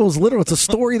the Bible as literal. It's a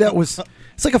story that was,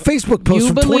 it's like a Facebook post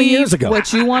from 20 years ago.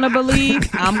 What you want to believe,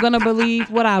 I'm going to believe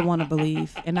what I want to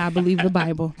believe. And I believe the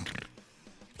Bible.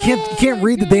 You can't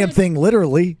read the damn thing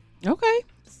literally. Okay.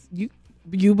 You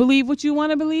believe what you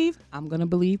want to believe, I'm going to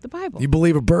believe the Bible. You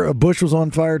believe a bush was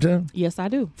on fire too? Yes, I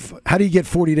do. How do you get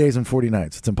 40 days and 40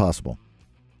 nights? It's impossible.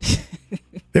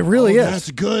 It really is.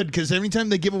 That's good, because every time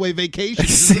they give away vacations,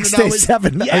 6 days,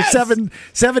 7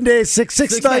 days,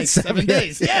 six nights, 7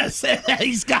 days. Yes,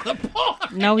 he's got a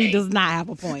point. No, he does not have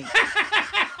a point.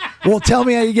 Well, tell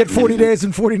me how you get 40 days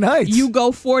and 40 nights. You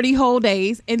go 40 whole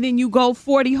days, and then you go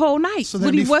 40 whole nights. So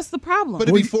what's the problem? But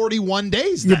it'd be 41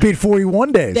 days. You'd be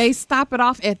 41 days. They stop it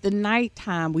off at the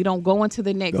nighttime. We don't go into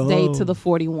the next day to the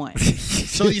 41.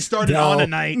 So you started on a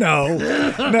night. No.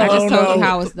 I just told you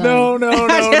how it's done. No.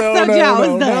 I just told you how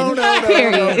it's done.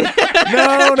 Period.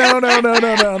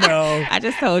 No. I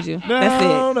just told you. That's it.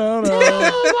 No.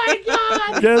 Oh, my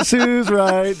God. Guess who's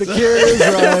right? The kid is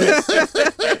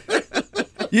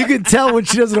right. You can tell when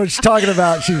she doesn't know what she's talking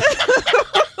about. She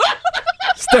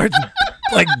starts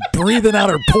like breathing out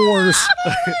her pores.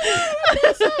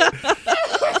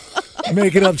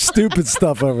 Making up stupid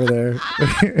stuff over there.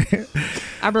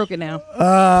 I broke it now.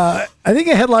 I think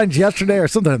a headlines yesterday or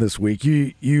sometime this week,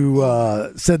 you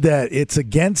said that it's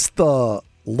against the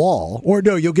law, or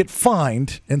no, you'll get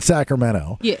fined in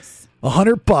Sacramento. Yes.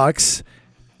 $100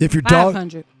 if your dog.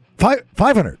 500.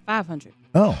 500. 500.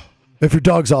 Oh, if your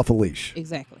dog's off a leash.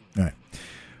 Exactly. All right.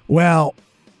 Well,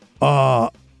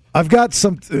 I've got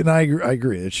something, and I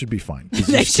agree. It should be fine.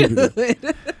 They should.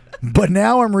 But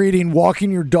now I'm reading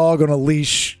walking your dog on a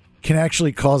leash can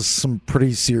actually cause some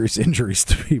pretty serious injuries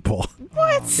to people.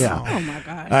 What? What? Yeah. Oh my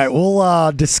gosh. All right,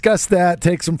 we'll discuss that.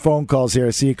 Take some phone calls here.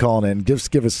 I see you calling in. Give us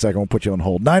a second. We'll put you on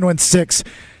hold.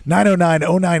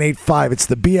 916-909-0985. It's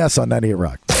the BS on 98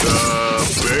 Rock.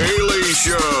 The Bailey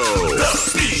Show.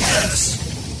 The BS.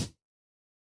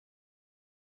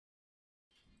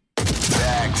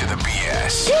 Back to the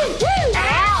BS.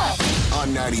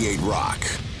 On 98 Rock.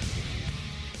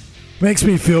 Makes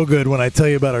me feel good when I tell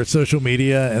you about our social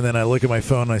media, and then I look at my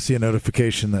phone and I see a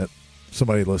notification that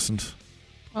somebody listened.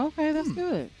 Okay, that's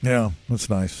good. Yeah, that's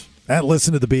nice. And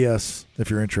listen to the BS if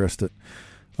you're interested.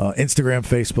 Instagram,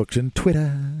 Facebook, and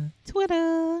Twitter.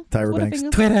 Twitter. Tyra Banks.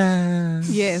 fingers. Twitter.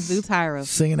 Yes, do Tyra.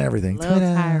 Singing everything. Love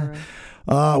Twitter.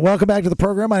 Tyra. Welcome back to the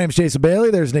program. My name is Jason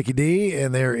Bailey. There's Nikki D,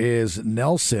 and there is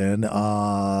Nelson.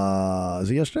 Is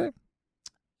it yesterday?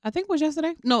 I think it was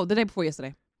yesterday. No, the day before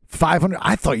yesterday. 500.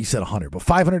 I thought you said 100, but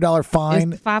 $500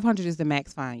 fine. 500 is the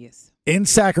max fine, yes. In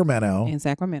Sacramento. In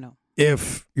Sacramento.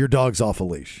 If your dog's off a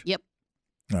leash. Yep.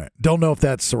 All right. Don't know if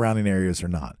that's surrounding areas or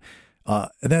not. And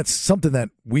that's something that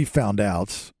we found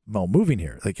out while moving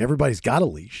here. Like, everybody's got a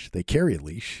leash. They carry a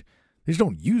leash. They just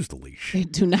don't use the leash. They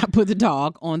do not put the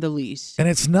dog on the leash. And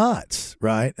it's nuts,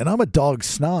 right? And I'm a dog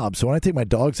snob, so when I take my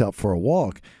dogs out for a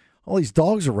walk, all these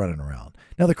dogs are running around.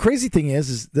 Now, the crazy thing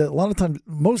is that a lot of times,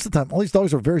 most of the time, all these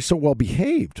dogs are so well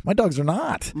behaved. My dogs are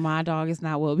not. My dog is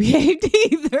not well behaved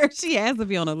either. She has to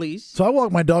be on a leash. So I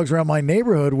walk my dogs around my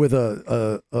neighborhood with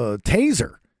a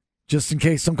taser, just in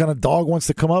case some kind of dog wants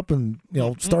to come up and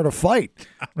start a fight.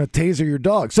 I'm going to taser your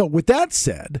dog. So with that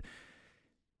said,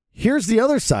 here's the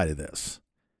other side of this.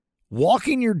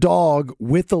 Walking your dog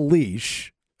with a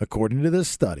leash, according to this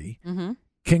study,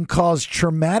 can cause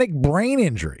traumatic brain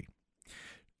injury.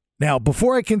 Now,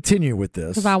 before I continue with this,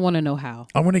 because I want to know how,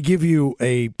 I'm going to give you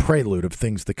a prelude of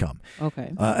things to come. Okay.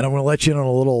 And I'm going to let you in on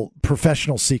a little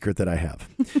professional secret that I have.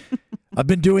 I've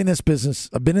been in this business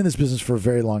for a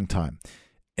very long time.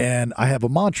 And I have a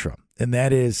mantra, and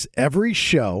that is every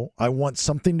show, I want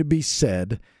something to be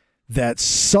said that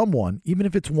someone, even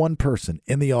if it's one person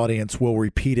in the audience, will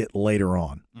repeat it later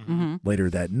on.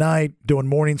 Later that night, doing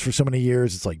mornings for so many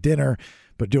years, it's like dinner,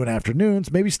 but doing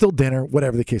afternoons, maybe still dinner,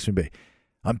 whatever the case may be.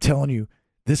 I'm telling you,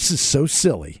 this is so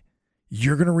silly.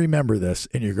 You're going to remember this,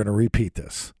 and you're going to repeat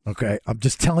this, okay? I'm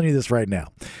just telling you this right now.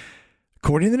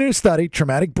 According to the new study,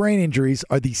 traumatic brain injuries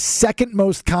are the second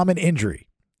most common injury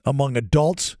among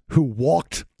adults who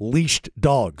walked leashed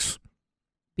dogs.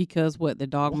 Because what, the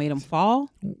dog made them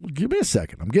fall? Give me a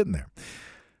second. I'm getting there.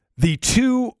 The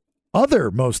two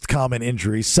other most common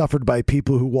injuries suffered by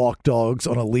people who walk dogs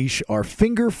on a leash are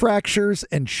finger fractures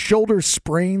and shoulder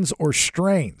sprains or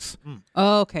strains.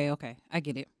 Oh, okay. I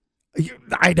get it.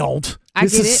 I don't.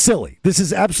 This is silly. This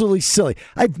is absolutely silly.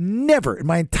 I've never in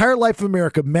my entire life of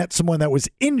America met someone that was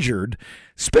injured,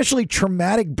 especially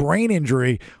traumatic brain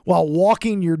injury, while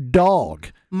walking your dog.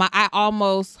 I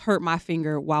almost hurt my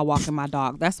finger while walking my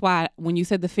dog. That's why when you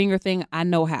said the finger thing, I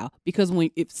know how. Because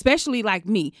especially like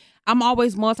me, I'm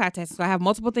always multitasking. So I have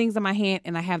multiple things in my hand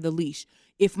and I have the leash.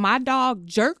 If my dog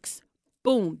jerks,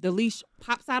 boom, the leash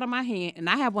pops out of my hand, and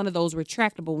I have one of those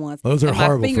retractable ones. Those are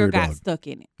horrible my finger for your got dog. stuck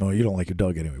in it. No, you don't like your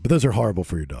dog anyway. But those are horrible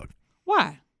for your dog.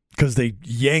 Why? Because they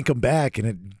yank them back and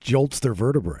it jolts their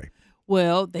vertebrae.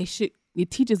 Well, they should. It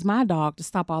teaches my dog to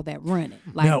stop all that running.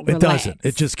 Like, no, it relax. doesn't.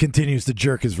 It just continues to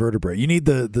jerk his vertebrae. You need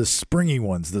the springy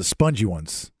ones, the spongy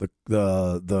ones,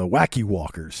 the wacky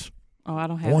walkers. Oh, I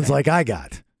don't have the ones that. like I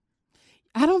got.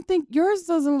 I don't think yours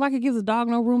doesn't look like it gives a dog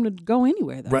no room to go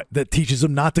anywhere, though. Right, that teaches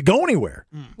them not to go anywhere.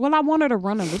 Well, I want her to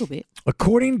run a little bit.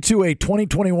 According to a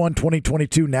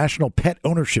 2021-2022 National Pet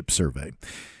Ownership Survey,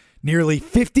 nearly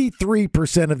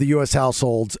 53% of the U.S.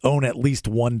 households own at least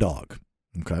one dog.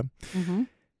 Okay? Mm-hmm.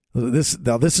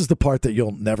 This is the part that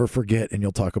you'll never forget and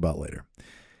you'll talk about later.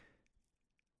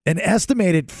 An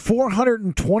estimated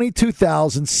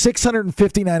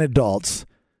 422,659 adults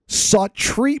sought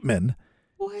treatment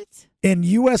in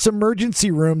U.S.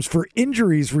 emergency rooms for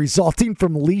injuries resulting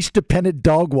from leash-dependent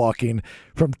dog walking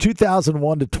from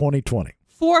 2001 to 2020.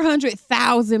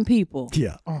 400,000 people.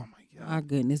 Yeah. Oh, my God. My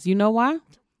goodness. You know why?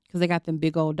 Because they got them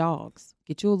big old dogs.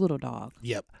 Get you a little dog.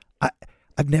 Yep.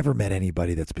 I've never met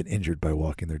anybody that's been injured by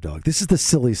walking their dog. This is the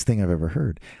silliest thing I've ever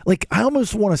heard. Like, I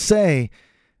almost want to say,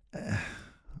 oh,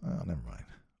 never mind.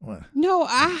 What? No,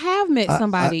 I have met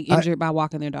somebody injured by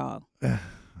walking their dog. You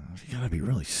gotta be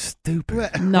really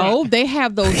stupid. No, they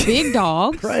have those big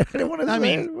dogs. Right. I don't want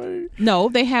to No,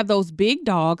 they have those big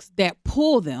dogs that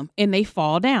pull them and they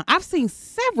fall down. I've seen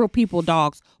several people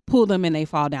dogs pull them and they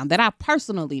fall down that I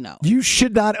personally know. You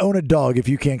should not own a dog if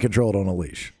you can't control it on a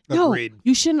leash. No,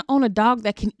 you shouldn't own a dog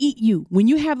that can eat you. When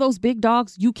you have those big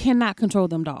dogs, you cannot control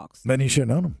them dogs. Then you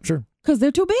shouldn't own them. Sure. Because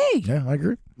they're too big. Yeah, I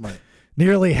agree. Right.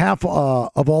 Nearly half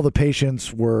of all the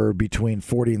patients were between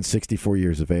 40 and 64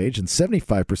 years of age, and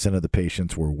 75% of the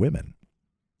patients were women.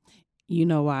 You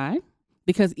know why?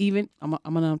 Because even, I'm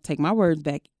going to take my words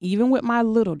back, even with my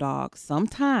little dog,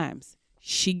 sometimes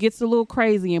she gets a little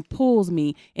crazy and pulls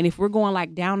me. And if we're going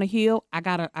like down the hill, I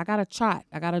gotta trot.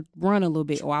 I gotta run a little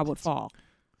bit or I would fall.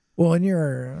 Well, and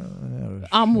you're...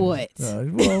 I'm what?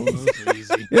 Well,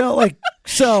 easy. You know, like,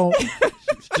 so...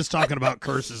 Just talking about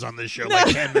curses on this show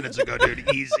like 10 minutes ago, dude.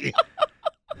 Easy.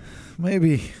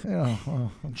 Maybe, you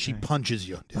know... okay. She punches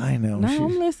you, dude. I know. No,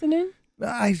 I'm listening.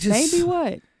 I just... Maybe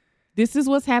what? This is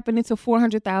what's happening to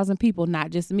 400,000 people, not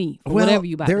just me. Or whatever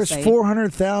you about to say. There's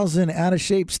 400,000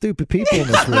 out-of-shape, stupid people in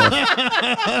this world.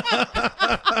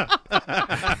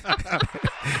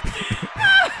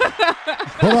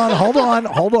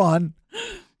 Hold on.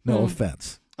 No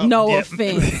offense. No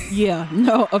offense. Yeah,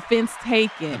 no offense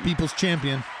taken. The people's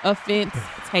champion. Offense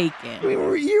taken. I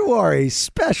mean, you are a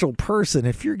special person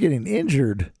if you're getting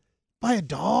injured. By a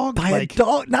dog? By a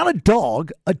dog. Not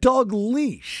a dog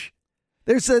leash.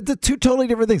 There's the two totally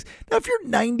different things. Now, if you're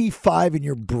 95 and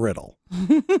you're brittle,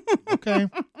 okay,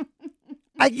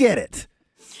 I get it.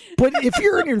 But if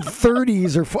you're in your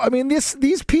 30s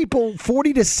these people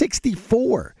 40 to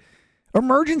 64,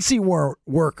 emergency room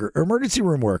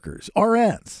workers,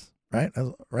 RNs, right?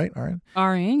 Right, RN.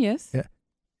 RN, yes. Yeah.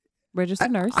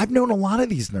 Registered nurse. I've known a lot of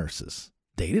these nurses.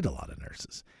 Dated a lot of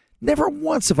nurses. Never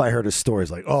once have I heard of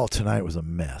stories like, "Oh, tonight was a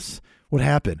mess. What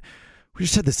happened? We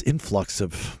just had this influx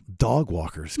of dog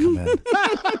walkers come in."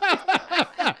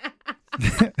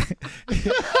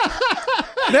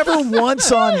 Never once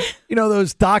on,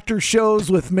 those doctor shows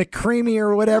with McCreamy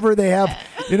or whatever they have,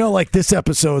 like this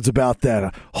episode's about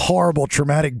that horrible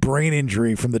traumatic brain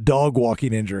injury from the dog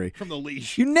walking injury. From the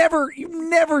leash. You've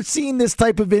never seen this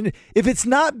type of if it's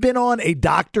not been on a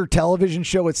doctor television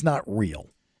show, it's not real.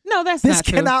 No, that's this not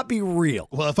true. cannot be real.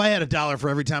 Well, if I had $1 for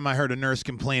every time I heard a nurse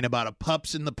complain about a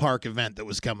Pups in the Park event that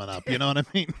was coming up, you know what I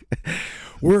mean?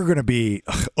 We're going to be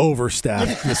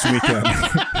overstaffed this weekend.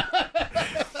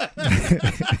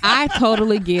 I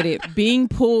totally get it. Being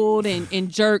pulled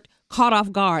and jerked, caught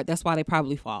off guard. That's why they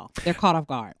probably fall. They're caught off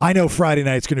guard. I know Friday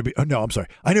night's going to be. Oh, no, I'm sorry.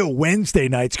 I know Wednesday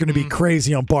night's going to be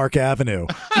crazy on Bark Avenue.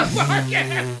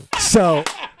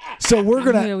 So we're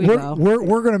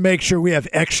gonna make sure we have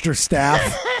extra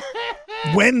staff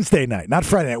Wednesday night, not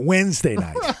Friday night. Wednesday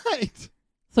night. Right.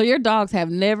 So your dogs have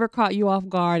never caught you off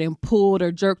guard and pulled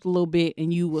or jerked a little bit,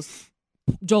 and you was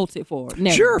jolted forward.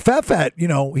 Never. Sure, Fat.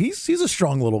 He's a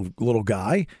strong little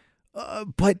guy.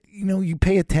 But you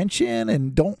pay attention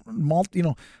and don't I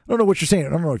don't know what you're saying. I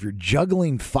don't know if you're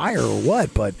juggling fire or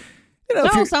what, but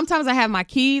no. Sometimes I have my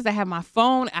keys, I have my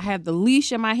phone, I have the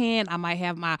leash in my hand. I might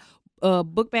have my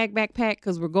book bag backpack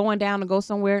because we're going down to go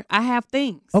somewhere. I have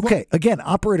things. Okay, again,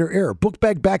 operator error. Book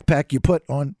bag backpack you put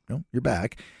on your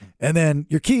back, and then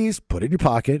your keys put in your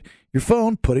pocket. Your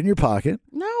phone put in your pocket.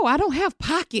 No, I don't have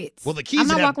pockets. Well, the keys. I'm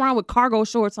not walking around with cargo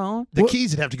shorts on. The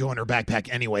keys would have to go in her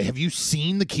backpack anyway. Have you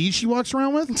seen the keys she walks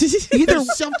around with?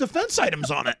 There's self-defense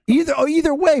items on it.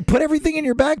 Either way, put everything in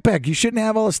your backpack. You shouldn't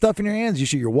have all the stuff in your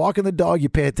hands. You're walking the dog. You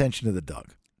pay attention to the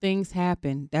dog. Things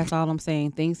happen. That's all I'm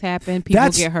saying. Things happen. People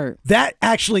get hurt. That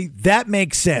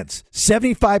makes sense.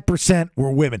 75%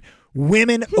 were women.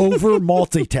 Women over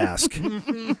multitask.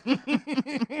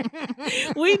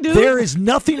 We do. There is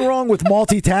nothing wrong with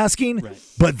multitasking, right,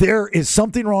 but there is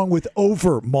something wrong with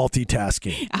over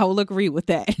multitasking. I will agree with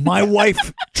that. My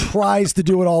wife tries to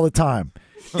do it all the time.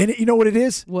 And you know what it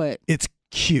is? What? It's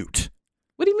cute.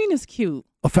 What do you mean it's cute?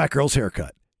 A fat girl's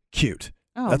haircut. Cute.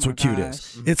 Oh, that's what cute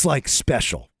is. It's like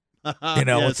special.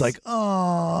 Yes. It's like,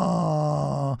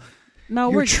 oh,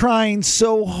 no, you're trying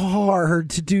so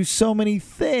hard to do so many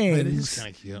things. It is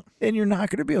kind of cute. And you're not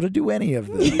going to be able to do any of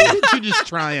them. You're just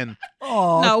trying.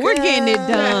 Oh, no, we're getting it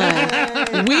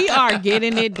done. We are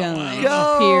getting it done.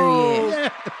 Go.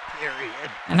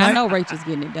 Period. And I know Rachel's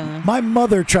getting it done. My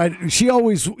mother she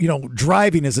always,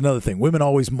 driving is another thing. Women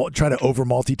always try to over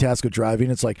multitask with driving.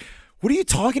 It's like, what are you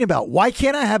talking about? Why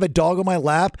can't I have a dog on my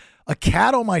lap, a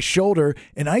cat on my shoulder,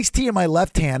 an iced tea in my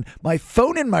left hand, my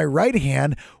phone in my right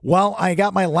hand, while I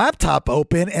got my laptop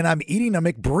open and I'm eating a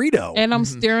McBurrito? And I'm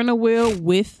steering the wheel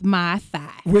with my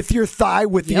thigh. With your thigh,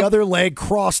 with the other leg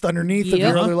crossed underneath of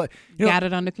your other leg. Got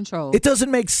it under control. It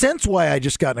doesn't make sense why I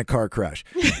just got in a car crash.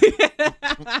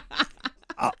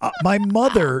 My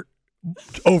mother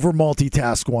over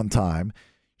multitasked one time.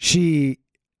 She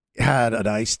had an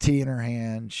iced tea in her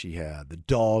hand. She had the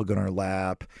dog on her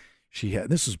lap.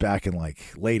 This was back in like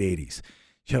late 80s.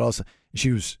 She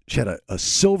had a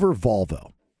silver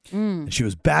Volvo. And she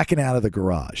was backing out of the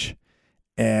garage.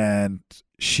 and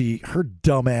her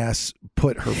dumbass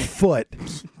put her foot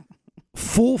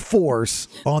full force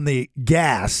on the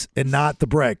gas and not the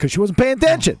brake because she wasn't paying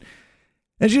attention.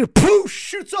 And she just poof,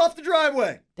 shoots off the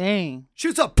driveway. Dang.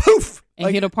 Shoots up, poof.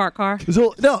 And hit a parked car?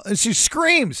 No, and she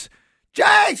screams,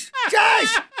 Jace,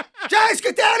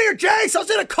 get down here, Jace. I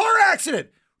was in a car accident.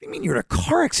 What do you mean you're in a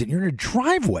car accident? You're in a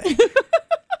driveway.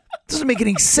 Doesn't make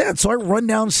any sense. So I run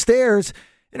downstairs,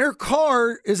 and her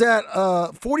car is at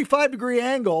a 45-degree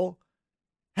angle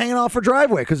hanging off her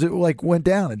driveway because it went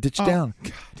down and ditched down.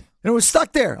 God. And it was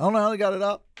stuck there. I don't know how they got it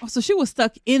up. Oh, so she was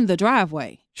stuck in the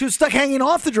driveway. She was stuck hanging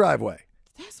off the driveway.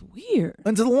 That's weird.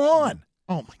 Into the lawn.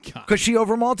 Oh, my God. Because she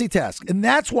over multitasked. And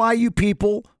that's why you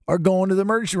people are going to the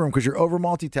emergency room, because you're over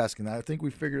multitasking. I think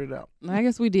we figured it out. I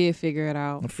guess we did figure it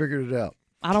out. I figured it out.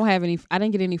 I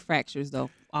didn't get any fractures, though.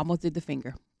 Almost did the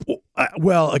finger.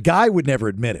 Well, a guy would never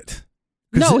admit it.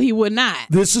 No, he would not.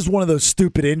 This is one of those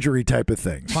stupid injury type of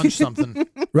things. Punch something.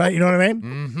 Right? You know what I mean?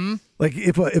 Mm-hmm. Like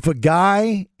if a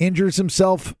guy injures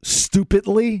himself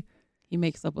stupidly. He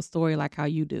makes up a story like how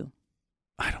you do.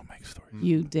 I don't make stories.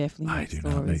 You definitely I do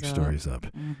not make stories up.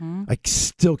 Mm-hmm. I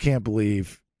still can't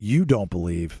believe you don't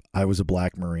believe I was a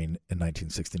black Marine in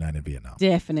 1969 in Vietnam.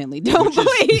 Definitely don't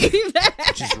believe that.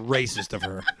 Which is racist of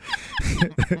her.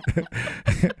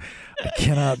 I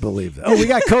cannot believe that. Oh, we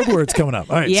got code words coming up.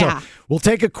 All right, Yeah. so we'll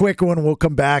take a quick one. We'll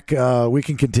come back. We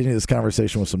can continue this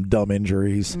conversation with some dumb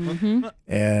injuries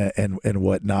and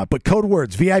whatnot. But code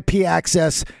words, VIP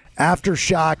access,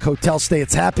 aftershock, hotel stay.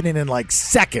 It's happening in like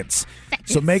seconds.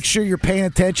 So make sure you're paying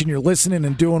attention, you're listening,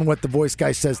 and doing what the voice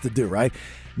guy says to do, right?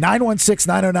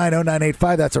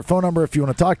 916-909-0985. That's our phone number if you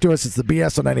want to talk to us. It's the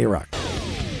BS on 98 Rock.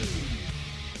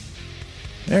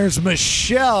 There's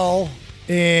Michelle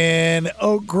in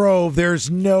Oak Grove.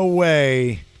 There's no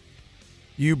way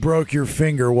you broke your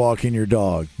finger walking your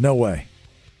dog. No way.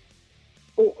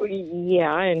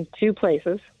 Yeah, in 2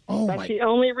 places. That's the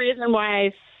only reason why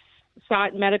I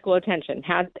sought medical attention.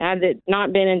 Had it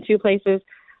not been in 2 places,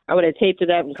 I would have taped it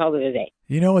up and called it a day.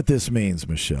 You know what this means,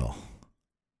 Michelle?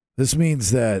 This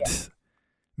means that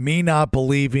me not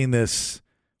believing this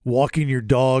walking your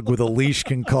dog with a leash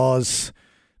can cause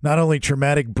not only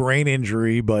traumatic brain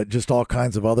injury, but just all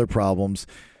kinds of other problems.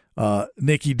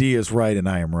 Nikki D is right and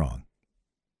I am wrong.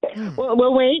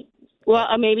 Well, wait. Well,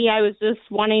 maybe I was just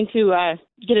wanting to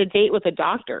get a date with a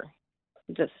doctor.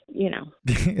 Just,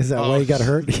 Is that why you got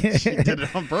hurt? She did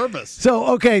it on purpose.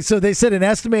 So they said an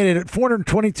estimated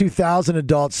 422,000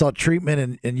 adults sought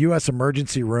treatment in U.S.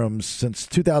 emergency rooms since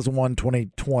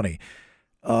 2001-2020.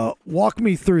 Walk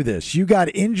me through this. You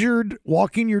got injured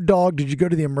walking your dog. Did you go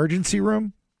to the emergency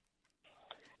room?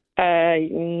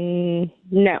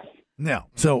 No. No.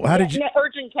 So how did you? No,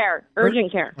 urgent care.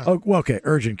 Urgent care. Oh, well, okay,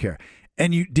 urgent care.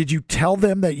 And did you tell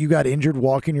them that you got injured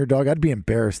walking your dog? I'd be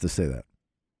embarrassed to say that.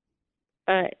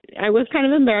 I was kind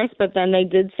of embarrassed, but then they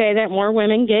did say that more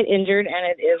women get injured, and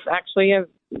it is actually a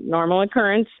normal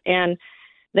occurrence. And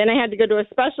then I had to go to a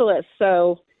specialist.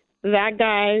 So that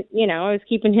guy, I was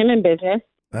keeping him in business.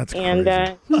 That's crazy. And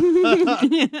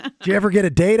Did you ever get a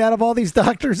date out of all these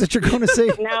doctors that you're going to see?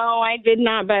 No, I did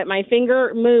not. But my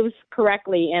finger moves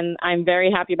correctly, and I'm very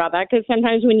happy about that, because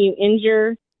sometimes when you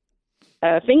injure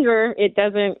a finger, it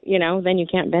doesn't, then you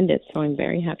can't bend it. So I'm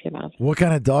very happy about it. What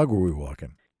kind of dog were we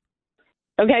walking?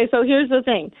 Okay, so here's the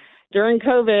thing. During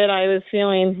COVID, I was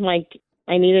feeling like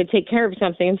I needed to take care of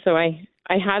something, so I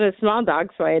had a small dog,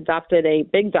 so I adopted a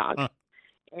big dog.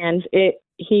 And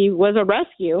he was a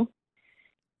rescue,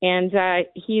 and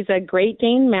he's a Great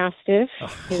Dane Mastiff.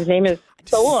 His name is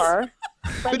Thor.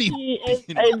 But he is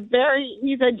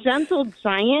he's a gentle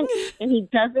giant, and he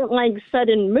doesn't like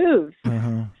sudden moves.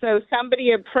 So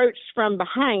somebody approached from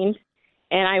behind,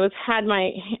 and I had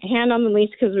my hand on the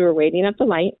leash because we were waiting at the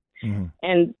light.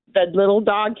 And the little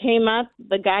dog came up.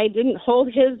 The guy didn't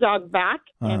hold his dog back,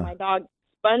 and my dog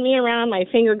spun me around. My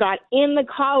finger got in the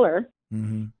collar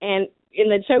and in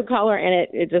the choke collar, and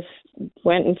it just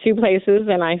went in 2 places.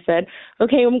 And I said,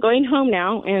 okay, I'm going home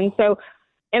now. And so,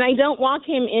 and I don't walk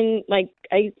him in,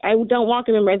 I don't walk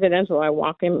him in residential. I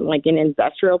walk him in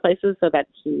industrial places so that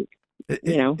he,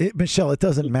 Michelle, it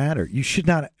doesn't matter. You should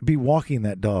not be walking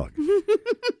that dog.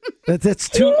 That's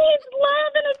too. He needs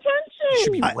love and attention. You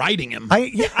should be riding him.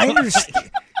 I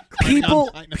understand.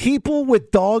 People with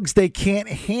dogs they can't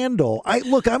handle.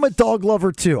 I'm a dog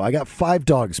lover too. I got 5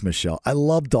 dogs, Michelle. I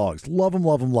love dogs. Love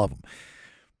them.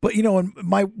 But when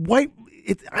my wife,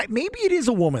 maybe it is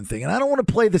a woman thing, and I don't want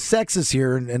to play the sexist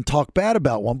here and talk bad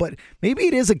about one, but maybe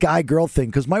it is a guy-girl thing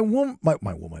because my wife,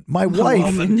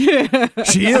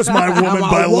 she is my woman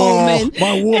by law,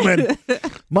 my woman.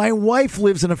 My wife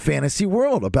lives in a fantasy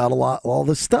world about all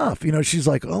this stuff. You know, she's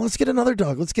like, oh, let's get another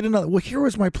dog. Let's get another. Well, here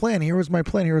was my plan. Here was my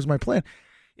plan. Here was my plan.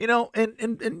 You know, and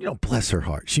you know, bless her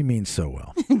heart. She means so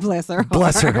well. Bless her heart.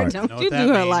 Bless her heart. Don't you do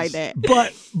her like that.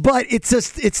 But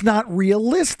it's not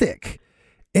realistic.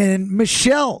 And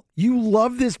Michelle, you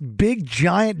love this big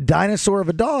giant dinosaur of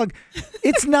a dog.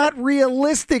 It's not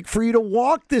realistic for you to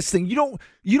walk this thing. You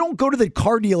don't go to the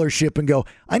car dealership and go,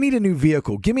 I need a new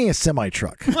vehicle. Give me a semi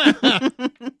truck.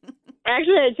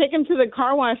 Actually, I take him to the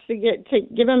car wash to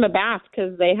give him a bath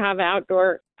because they have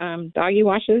outdoor doggy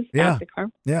washes at the car.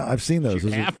 Yeah, I've seen those.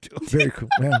 You have to. Very cool.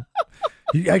 Yeah.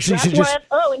 You actually should just.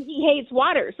 And he hates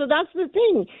water, so that's the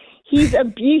thing. He's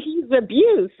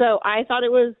abused. So I thought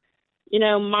it was, you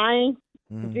know, my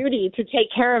duty to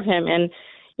take care of him. And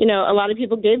you know, a lot of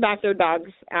people gave back their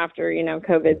dogs after, you know,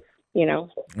 COVID. You know,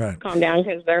 calm down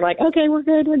because they're like, okay, we're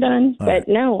good, we're done. All but right.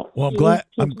 no. Well,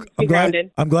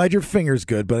 I'm glad your finger's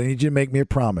good, but I need you to make me a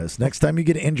promise. Next time you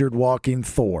get injured walking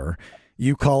Thor,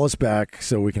 you call us back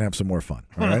so we can have some more fun.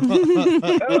 All right?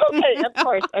 Okay, of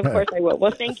course I will.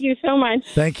 Well, thank you so much.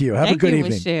 Thank you. Have a good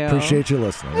evening. Michelle. Appreciate you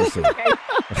listening. We'll see.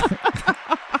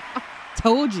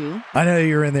 Told you. I know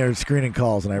you're in there screening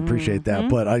calls, and I appreciate that,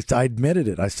 but I admitted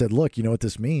it. I said, look, you know what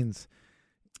this means?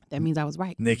 That means I was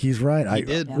right. Nikki's right. You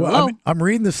did. Well, I'm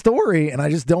reading the story, and I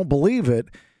just don't believe it.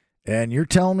 And you're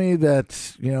telling me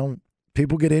that, you know,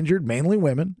 people get injured, mainly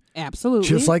women. Absolutely.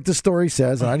 Just like the story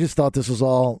says. And I just thought this was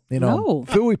all, you know,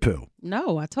 phooey-poo.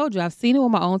 No, I told you. I've seen it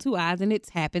with my own two eyes, and it's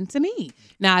happened to me.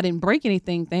 Now, I didn't break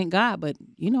anything, thank God, but,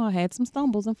 you know, I had some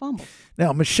stumbles and fumbles.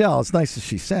 Now, Michelle, it's nice that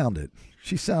she sounded.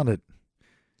 She sounded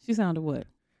what?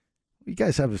 You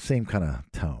guys have the same kind of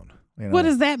tone. You know? What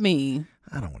does that mean?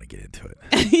 I don't want to get into it.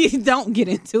 You don't get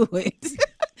into it.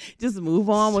 Just move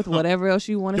on with whatever else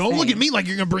you want to say. Don't look at me like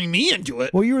you're going to bring me into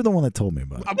it. Well, you were the one that told me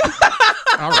about it.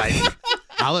 All right.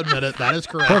 I'll admit it. That is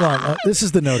correct. Hold on. This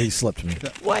is the note he slipped me.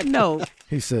 What note?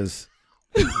 He says,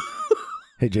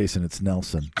 hey, Jason, it's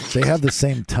Nelson. They have the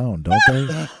same tone, don't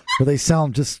they? But they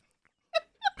sound just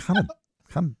kind of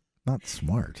not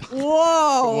smart.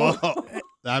 Whoa.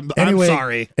 I'm Anyway,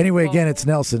 sorry. Anyway, again, it's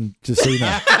Nelson, just so you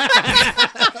know.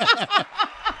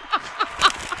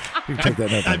 You can take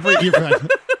that note down.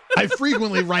 I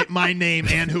frequently write my name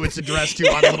and who it's addressed to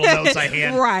on little notes I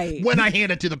hand when I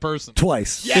hand it to the person.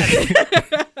 Twice. Yes.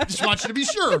 Just want you to be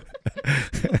sure.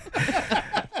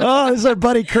 Oh, this is our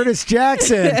buddy Curtis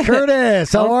Jackson.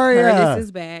 Curtis, how are you? Curtis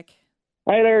is back.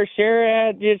 Hey there, Sarah.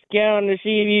 I just calling to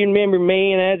see if you remember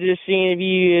me, and I just seen if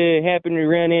you happen to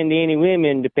run into any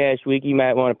women the past week, you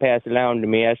might want to pass it along to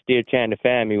me. I'm still trying to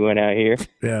find me one out here.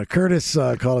 Yeah, Curtis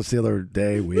called us the other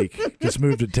week. Just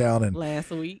moved to town, and last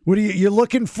week. What are you're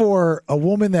looking for? A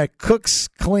woman that cooks,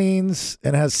 cleans,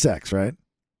 and has sex, right?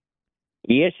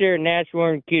 Yes, sir. Nice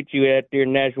warm coochie out there.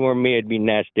 Nice warm me would be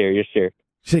nice there. Yes, sir.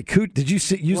 Say, did you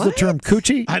use the term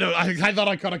coochie? I thought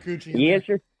I caught a coochie. Yes,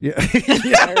 sir. Yeah.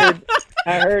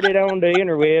 I heard it on the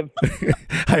interweb.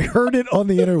 I heard it on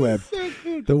the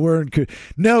interweb. The word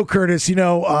no, Curtis. You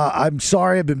know, I'm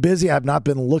sorry. I've been busy. I've not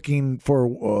been looking for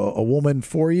a woman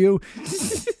for you.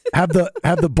 Have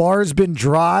the bars been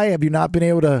dry? Have you not been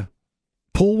able to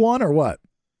pull one or what?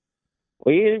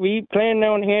 We planning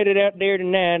on headed out there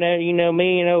tonight. You know,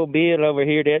 me and old Bill over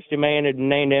here, that's the man that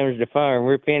named owns the farm.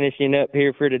 We're finishing up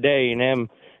here for today, and I'm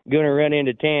going to run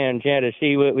into town, try to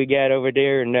see what we got over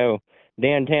there in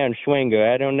downtown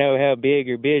Schwingo. I don't know how big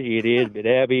or busy it is, but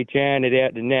I'll be trying it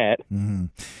out tonight. Mm-hmm.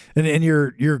 And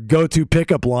your go-to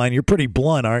pickup line, you're pretty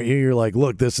blunt, aren't you? You're like,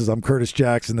 look, I'm Curtis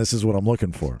Jackson. This is what I'm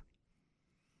looking for.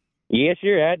 Yes,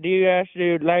 sir, I do. I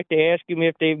should like to ask them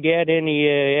if they've got any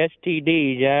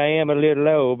STDs. I am a little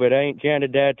old, but I ain't trying to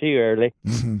die too early.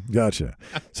 Mm-hmm. Gotcha.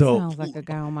 So sounds like a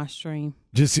guy on my stream.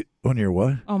 Just on your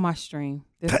what? On my stream.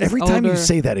 Every time you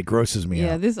say that, it grosses me out.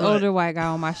 Yeah, this older white guy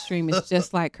on my stream is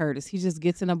just like Curtis. He just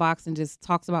gets in a box and just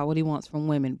talks about what he wants from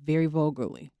women very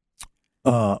vulgarly.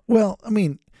 Well, I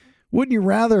mean, wouldn't you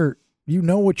rather you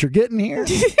know what you're getting here?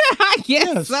 I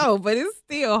guess so, but it's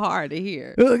still hard to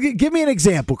hear. Give me an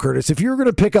example, Curtis. If you were going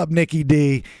to pick up Nikki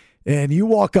D and you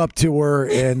walk up to her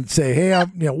and say, hey,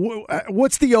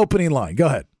 what's the opening line? Go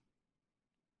ahead.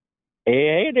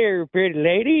 Hey there, pretty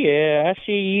lady. I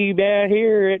see you out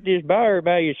here at this bar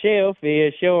by yourself.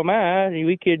 So am I.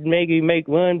 We could maybe make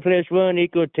 1 + 1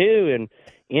 = 2 and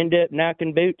end up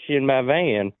knocking boots in my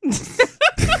van.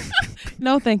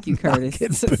 No, thank you,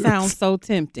 Curtis. Sounds so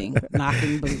tempting.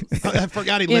 Knocking boots. I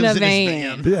forgot he lives in his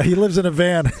van. Yeah, he lives in a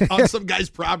van. On some guy's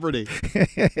property.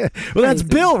 Well, that's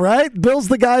Bill, right? Bill's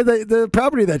the guy, the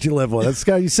property that you live with. That's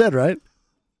the guy you said, right?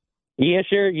 Yes,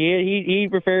 sir. Yeah, he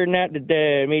preferred not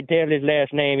to me tell his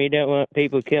last name. He don't want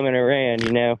people coming around,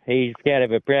 you know. He's kind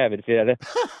of a private fella.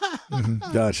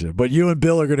 Gotcha. But you and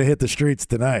Bill are going to hit the streets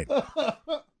tonight.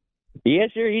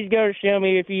 Yes, sir. He's going to show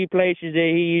me a few places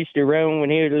that he used to roam when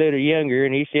he was a little younger,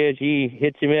 and he says he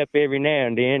hits him up every now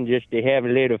and then just to have a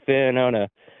little fun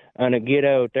on a good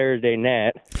old Thursday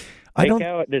night. They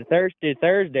call it the Thirsty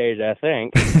Thursdays, I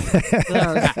think.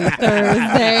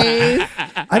 Thursdays.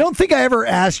 I don't think I ever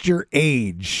asked your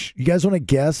age. You guys want to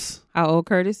guess? How old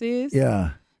Curtis is? Yeah.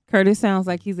 Curtis sounds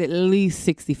like he's at least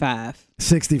 65.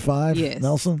 65? Yes.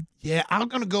 Nelson? Yeah, I'm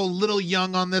going to go a little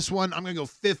young on this one. I'm going to go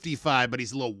 55, but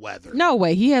he's a little weathered. No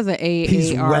way. He has an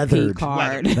He's AARP weathered.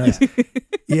 card. Nice.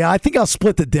 Yeah, I think I'll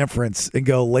split the difference and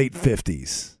go late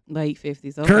 50s. Late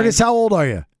 50s. Okay. Curtis, how old are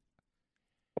you?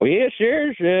 Well, yeah, sure.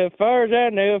 As far as I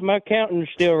know, if my counting's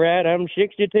still right, I'm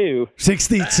 62.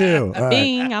 62. All right.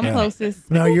 Bing, I'm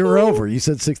closest. No, you're over. You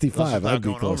said 65. I'd be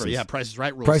going closest. over. Yeah, Price is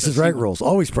Right rules. Price is Right rules.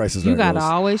 Always Price is Right You got to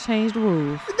rules. always change the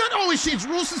rules. Not always change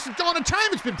rules. Since the dawn of time,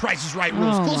 it's been Price is Right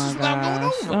rules. Oh, Closest my without going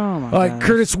gosh. over. Oh, my All right,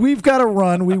 Curtis, we've got to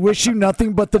run. We wish you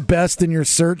nothing but the best in your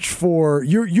search for...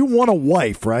 You want a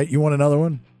wife, right? You want another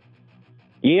one?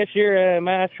 Yes, sir.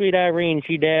 My sweet Irene,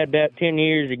 she died about 10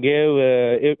 years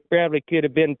ago. It probably could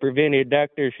have been prevented.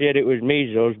 Doctor said it was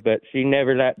measles, but she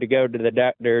never liked to go to the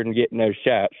doctor and get no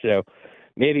shots. So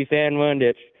maybe find one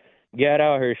that's got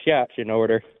all her shots in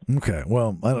order. Okay,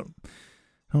 well, I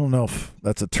don't know if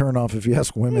that's a turnoff if you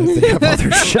ask women if they have all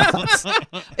their shots.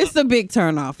 It's a big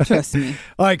turnoff, trust me.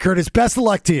 All right, Curtis, best of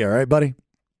luck to you, all right, buddy?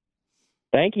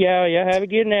 Thank y'all. Y'all have a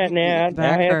good night now.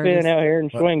 I have been out here in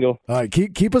Swingle. All right,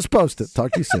 keep us posted.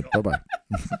 Talk to you soon. Bye-bye.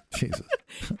 Jesus.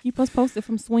 Keep us posted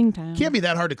from Swing Town. Can't be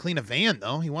that hard to clean a van,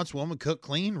 though. He wants a woman to cook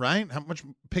clean, right? How much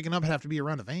picking up have to be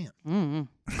around a van?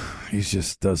 Mm-hmm. He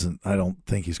just doesn't. I don't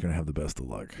think he's going to have the best of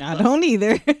luck. I don't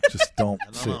either. Just don't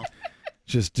see it.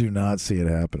 Just do not see it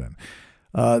happening.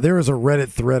 There was a Reddit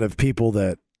thread of people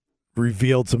that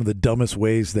revealed some of the dumbest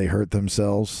ways they hurt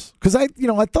themselves. Because I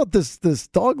thought this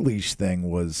dog leash thing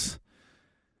was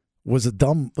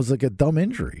like a dumb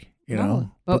injury. You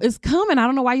know, but it's coming. I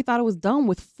don't know why you thought it was dumb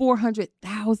with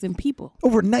 400,000 people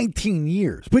over 19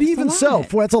 years. But even so,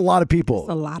 that's a lot of people.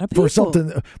 That's a lot of people for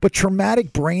something. But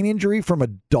traumatic brain injury from a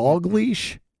dog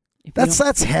leash.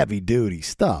 That's heavy duty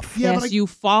stuff. Yeah, yes, you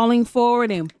falling forward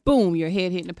and boom, your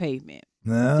head hitting the pavement.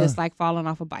 Nah. Just like falling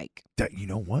off a bike. You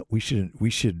know what? We should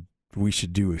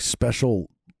do a special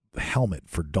helmet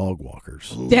for dog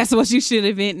walkers. Ooh. That's what you should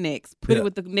invent next. Put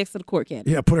it next to the court caddy.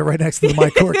 Yeah, put it right next to my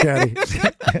court caddy.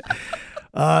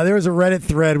 There was a Reddit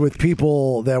thread with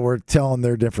people that were telling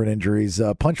their different injuries.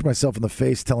 Punched myself in the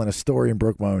face telling a story and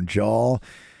broke my own jaw.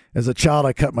 As a child,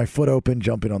 I cut my foot open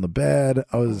jumping on the bed.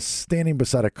 I was standing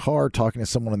beside a car talking to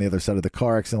someone on the other side of the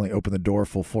car, accidentally opened the door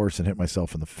full force and hit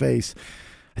myself in the face.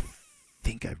 I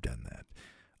think I've done that.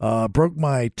 Broke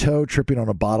my toe tripping on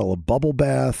a bottle of bubble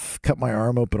bath. Cut my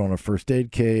arm open on a first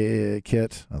aid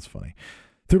kit. That's funny.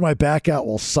 Threw my back out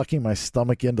while sucking my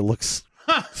stomach in to look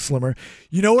slimmer.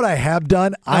 You know what I have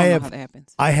done? I have. How that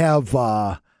happens. I have. Is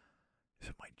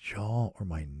it my jaw or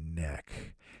my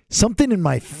neck? Something in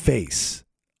my face.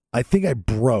 I think I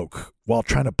broke while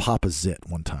trying to pop a zit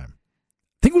one time.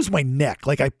 I think it was my neck.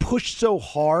 Like I pushed so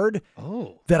hard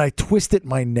that I twisted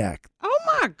my neck. Oh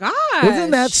my gosh.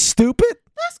 Isn't that stupid?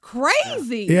 That's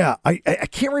crazy. Yeah. I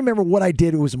can't remember what I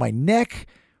did. It was my neck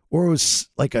or it was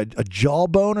like a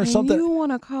jawbone or something. You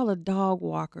want to call a dog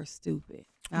walker stupid.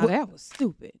 Now that was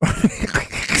stupid.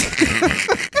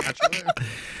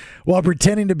 While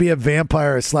pretending to be a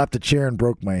vampire, I slapped a chair and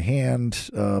broke my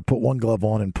hand. Put one glove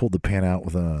on and pulled the pan out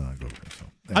with another glove. So,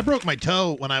 yeah. I broke my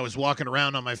toe when I was walking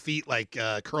around on my feet like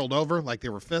curled over like they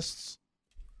were fists.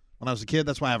 When I was a kid,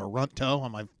 that's why I have a runt toe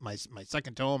on my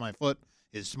second toe on my foot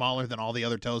is smaller than all the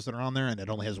other toes that are on there, and it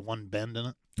only has one bend in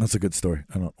it. That's a good story.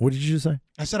 I don't know. What did you just say?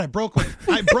 I said I broke.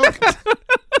 He broke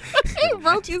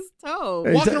his toe.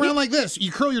 Walking around like this.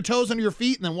 You curl your toes under your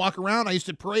feet and then walk around. I used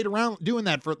to parade around doing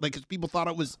that because people thought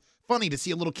it was funny to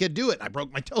see a little kid do it. I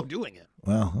broke my toe doing it.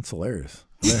 Wow, that's hilarious.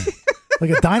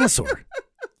 Like a dinosaur.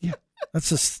 Yeah. That's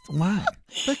just, wow.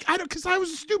 Because I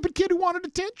was a stupid kid who wanted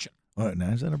attention. All right,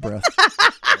 now he's in a breath.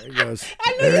 There he goes.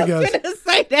 I knew you were going to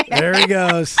say that. There he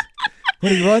goes.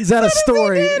 When he runs out of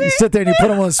story, you sit there and you put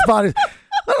him on the spot.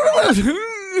 I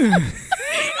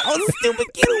was a stupid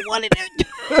kid who wanted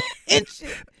attention.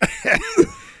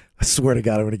 I swear to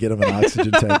God, I'm going to get him an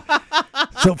oxygen tank.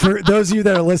 So for those of you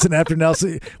that are listening after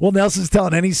Nelson, well, Nelson's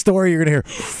telling any story, you're going to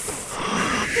hear.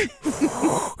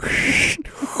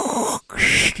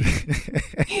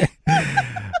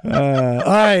 All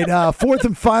right, fourth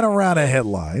and final round of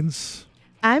headlines.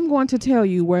 I'm going to tell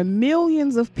you where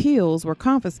millions of pills were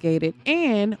confiscated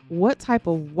and what type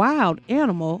of wild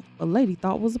animal a lady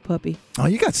thought was a puppy. Oh,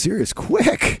 you got serious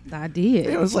quick. I did.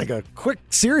 It was like a quick,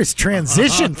 serious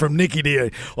transition from Nikki D.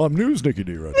 Well, I'm News Nikki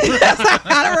D right now.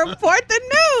 Gotta report the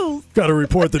news. Got to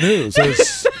report the news.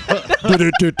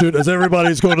 As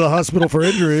everybody's going to the hospital for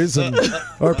injuries and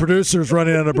our producer's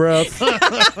running out of breath,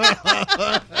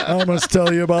 I must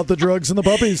tell you about the drugs and the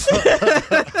puppies.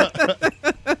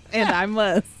 And I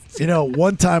must. You know,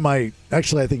 one time I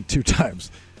think 2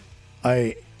 times,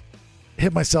 I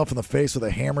hit myself in the face with a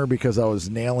hammer because I was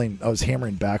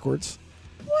hammering backwards.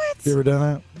 What? You ever done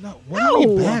that? No. What do you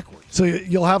mean backwards? So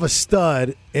you'll have a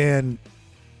stud and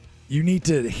you need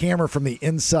to hammer from the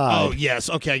inside. Oh, yes.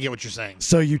 Okay, I get what you're saying.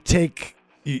 So you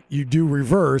do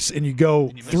reverse and you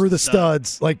go through the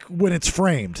studs like when it's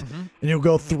framed, and you'll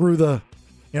go through the,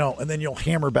 and then you'll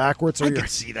hammer backwards. Or I can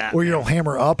see that. Or you'll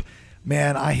hammer up.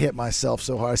 Man, I hit myself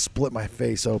so hard. I split my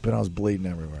face open. I was bleeding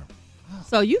everywhere.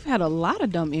 So you've had a lot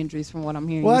of dumb injuries from what I'm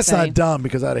hearing. Well, you that's say. not dumb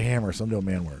because I had a hammer, so I'm doing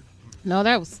man work. No,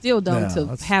 that was still dumb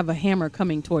Yeah, to have a hammer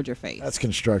coming toward your face. That's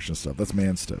construction stuff. That's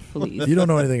man stuff. Please. You don't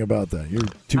know anything about that. You're too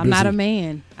busy. I'm not a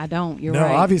man. I don't. You're no,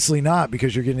 right. obviously not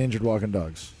because you're getting injured walking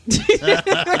dogs.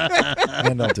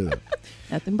 And don't do that.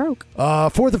 Nothing broke.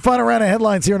 Fourth and final round of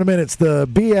headlines here in a minute. It's the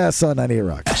BS on 98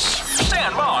 Rock.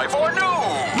 Stand by for news.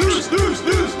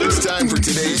 It's time for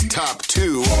today's top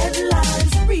 2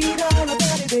 Headlines. Read all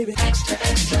about it, baby. Extra,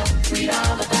 extra. Read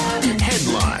all about it.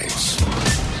 headlines.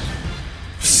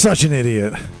 Such an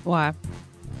idiot. Why?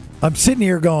 I'm sitting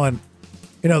here going,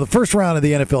 the first round of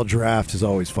the NFL draft is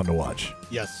always fun to watch.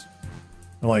 Yes.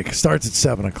 Like, starts at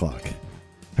 7 o'clock.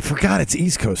 I forgot it's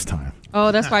East Coast time.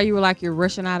 Oh, that's why you were like, you're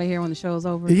rushing out of here when the show's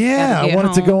over? Yeah, Gotta get I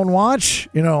wanted to home. go and watch.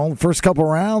 The first couple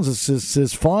rounds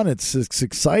is fun. It's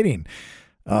exciting.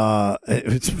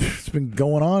 It's been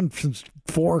going on since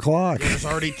 4 o'clock. There's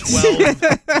already 12.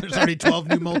 There's already 12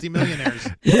 new multimillionaires.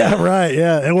 Yeah, right.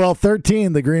 Yeah, and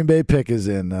 13. The Green Bay pick is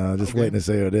in. Just waiting to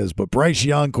say who it is. But Bryce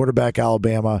Young, quarterback,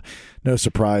 Alabama, no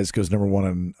surprise, goes number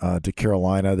 1 to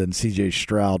Carolina. Then C.J.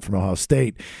 Stroud from Ohio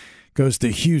State goes to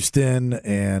Houston,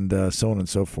 and so on and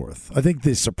so forth. I think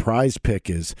the surprise pick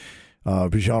is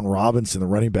Bijan Robinson, the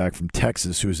running back from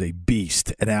Texas, who is a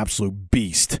beast, an absolute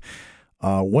beast.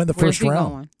 Won the Where's first he round.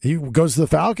 going? He goes to the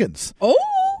Falcons. Oh,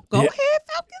 go Yeah. ahead,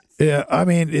 Falcons. Yeah, I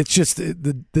mean, it's just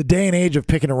the day and age of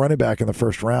picking a running back in the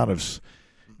first round is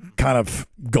kind of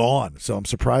gone. So I'm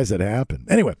surprised that happened.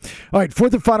 Anyway, all right,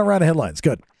 fourth and final round of headlines.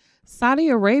 Good. Saudi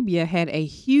Arabia had a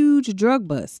huge drug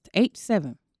bust.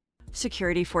 H7.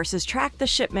 Security forces tracked the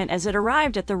shipment as it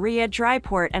arrived at the Riyadh dry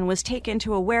port and was taken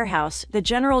to a warehouse, the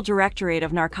General Directorate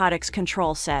of Narcotics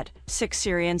Control said. 6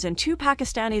 Syrians and 2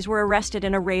 Pakistanis were arrested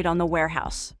in a raid on the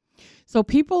warehouse. So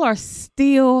people are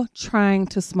still trying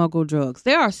to smuggle drugs.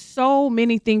 There are so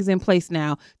many things in place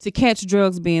now to catch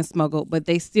drugs being smuggled, but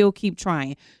they still keep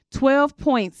trying.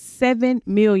 12.7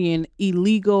 million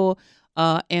illegal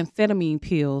amphetamine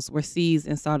pills were seized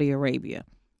in Saudi Arabia.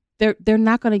 They're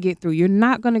not going to get through. You're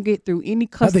not going to get through any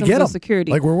How'd they customs get or 'em?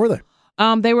 security. Like, where were they?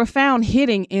 They were found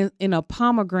hidden in a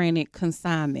pomegranate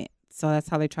consignment. So that's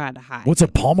how they tried to hide. What's a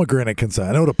pomegranate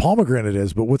consignment? I know what a pomegranate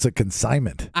is, but what's a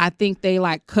consignment? I think they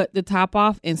cut the top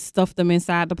off and stuffed them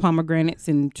inside the pomegranates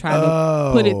and tried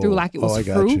to put it through like it was I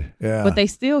got fruit. you. Yeah. But they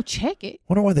still check it.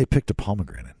 Wonder why they picked a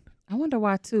pomegranate. I wonder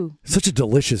why too. Such a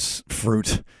delicious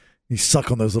fruit. You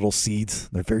suck on those little seeds.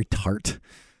 They're very tart.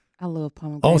 I love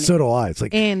pomegranate. Oh, so do I. It's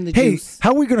like, and the hey, juice.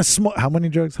 how are we going to smoke? How many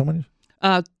drugs? How many?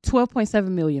 12.7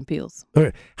 million pills.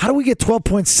 Okay. How do we get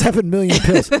 12.7 million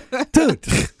pills? Dude,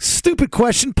 stupid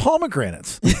question.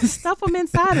 Pomegranates. Stuff them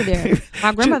inside of there.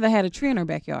 My grandmother had a tree in her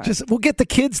backyard. We'll get the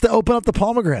kids to open up the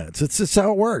pomegranates. It's just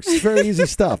how it works. It's very easy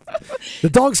stuff.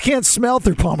 The dogs can't smell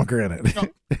through pomegranate.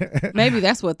 Maybe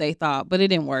that's what they thought, but it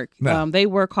didn't work. No. They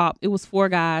were caught. It was 4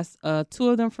 guys, 2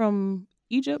 of them from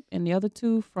Egypt and the other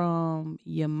 2 from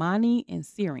Yemeni and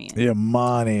Syrian.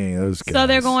 Yemeni, those guys. So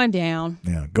they're going down.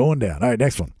 Yeah, going down. All right,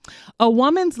 next one. A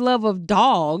woman's love of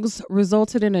dogs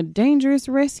resulted in a dangerous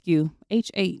rescue.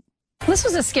 H8. This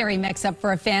was a scary mix-up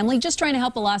for a family just trying to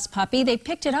help a lost puppy. They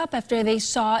picked it up after they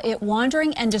saw it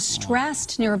wandering and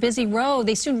distressed near a busy road.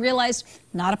 They soon realized,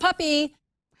 not a puppy.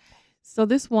 So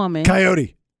this woman...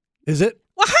 Coyote. Is it?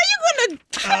 Well, how you gonna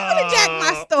jack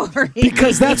my story?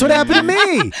 Because that's what happened to me.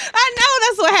 I know,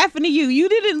 that's what happened to you. You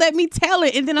didn't let me tell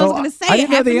it, and then I was going to say I it didn't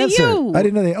know happened the answer. to you. I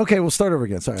didn't know the. Okay, we'll start over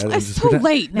again. Sorry, It's too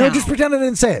late now. No, just pretend I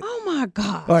didn't say it. Oh my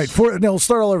gosh. All right, we'll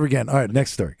start all over again. All right,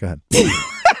 next story. Go ahead.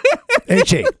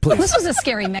 H8, please. This was a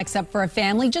scary mix-up for a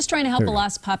family just trying to help a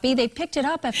lost puppy. They picked it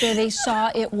up after they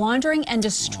saw it wandering and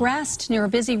distressed near a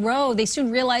busy road. They soon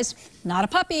realized, not a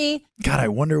puppy. God, I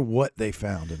wonder what they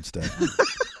found instead.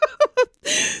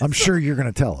 I'm sure you're going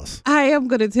to tell us. I am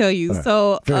going to tell you. Right.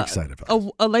 So Very excited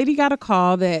about a lady got a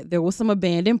call that there was some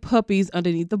abandoned puppies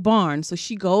underneath the barn. So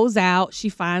she goes out, she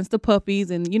finds the puppies,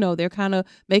 and, they're kind of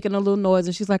making a little noise.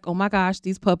 And she's like, oh, my gosh,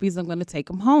 these puppies, I'm going to take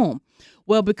them home.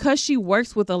 Well, because she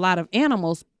works with a lot of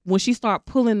animals, when she started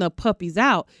pulling the puppies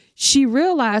out, she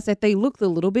realized that they looked a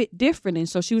little bit different. And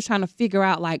so she was trying to figure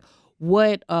out, like,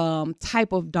 what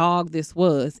type of dog this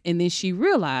was. And then she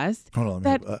realized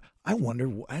that I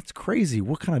wonder, that's crazy.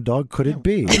 What kind of dog could it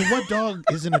be? I mean, what dog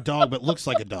isn't a dog but looks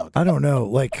like a dog? I don't know.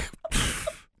 Like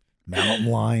mountain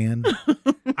lion.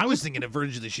 I was thinking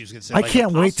originally she was going to say I like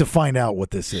can't wait to find out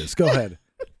what this is. Go ahead.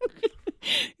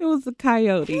 it was a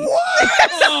coyote. What?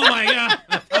 Oh, my God.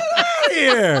 Get out of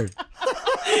here.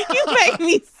 You make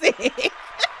me sick.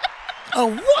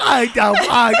 A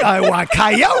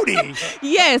coyote.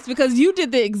 Yes, because you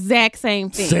did the exact same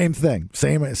thing. Same thing.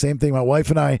 Same thing. My wife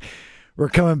and I were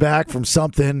coming back from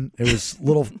something. It was a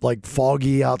little like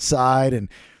foggy outside, and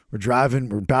we're driving.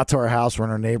 We're about to our house. We're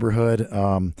in our neighborhood,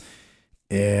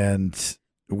 and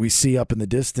we see up in the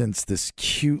distance this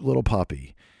cute little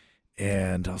puppy.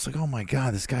 And I was like, oh, my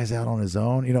God, this guy's out on his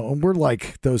own. And we're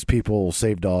like those people who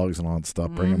save dogs and all that stuff,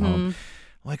 bring them home.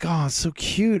 I'm like, oh, it's so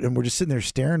cute. And we're just sitting there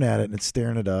staring at it, and it's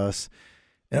staring at us.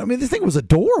 And I mean, this thing was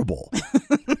adorable.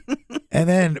 And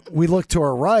then we look to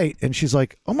our right, and she's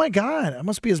like, oh, my God, it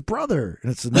must be his brother.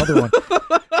 And it's another one.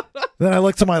 Then I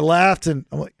look to my left, and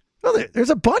I'm like, oh, there's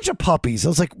a bunch of puppies. I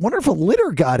was like, wonder if a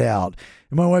litter got out.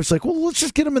 And my wife's like, well, let's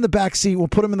just get them in the back seat. We'll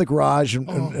put them in the garage,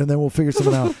 and then we'll figure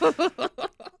something out.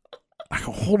 I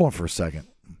go, hold on for a second.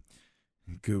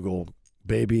 Google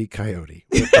baby coyote.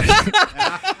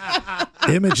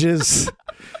 Images.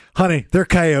 Honey, they're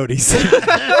coyotes.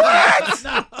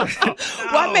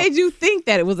 What made you think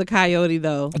that it was a coyote,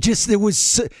 though? Just, it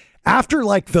was, after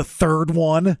like the third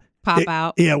one. Pop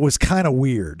out. Yeah, it was kind of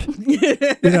weird.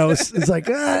 It's like,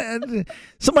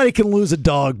 somebody can lose a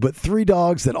dog, but 3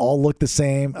 dogs that all look the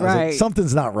same. I was like,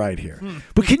 something's not right here.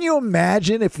 But can you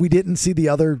imagine if we didn't see the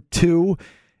other 2,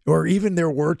 or even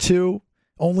there were 2,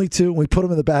 only 2, and we put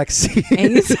them in the back seat?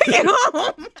 And you took it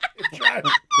home. They got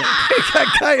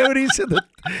coyotes in the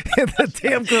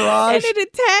damn garage. And it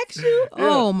attacks you? Yeah.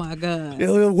 Oh, my God.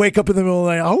 They'll wake up in the middle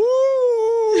of the night.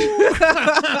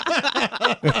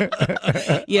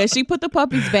 Yeah, she put the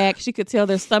puppies back. She could tell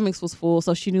their stomachs was full,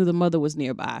 so she knew the mother was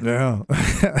nearby. Yeah,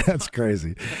 that's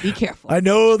crazy. Be careful. I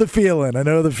know the feeling.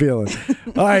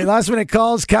 All right, last minute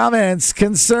calls, comments,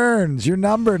 concerns. Your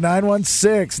number,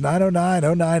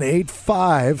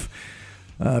 916-909-0985.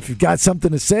 If you've got something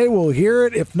to say, we'll hear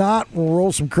it. If not, we'll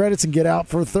roll some credits and get out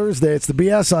for Thursday. It's the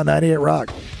BS on 98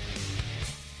 Rock.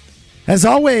 As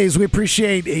always, we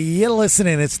appreciate you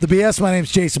listening. It's the BS. My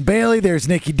name's Jason Bailey. There's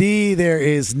Nikki D. There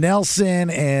is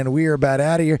Nelson, and we are about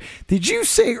out of here. Did you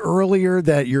say earlier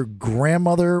that your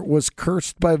grandmother was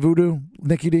cursed by voodoo,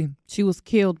 Nikki D? She was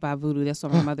killed by voodoo. That's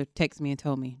what my mother texted me and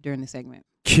told me during the segment.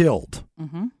 Killed?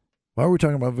 Mm-hmm. Why are we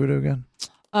talking about voodoo again?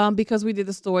 Because we did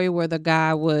the story where the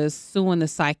guy was suing the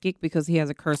psychic because he has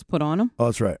a curse put on him. Oh,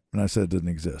 that's right. And I said it didn't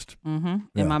exist. Mm-hmm. Yeah.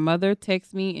 And my mother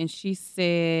texted me, and she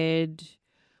said,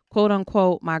 quote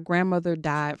unquote, my grandmother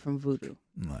died from voodoo.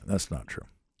 No, that's not true.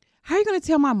 How are you going to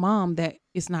tell my mom that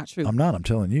it's not true? I'm not. I'm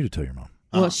telling you to tell your mom.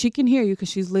 Well, she can hear you because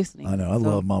she's listening. I know. I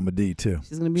love Mama D, too.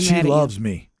 She's going to be mad mad at you. She loves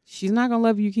me. She's not going to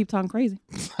love you. You keep talking crazy.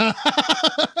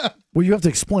 Well, you have to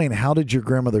explain, how did your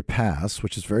grandmother pass,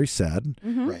 which is very sad,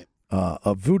 right?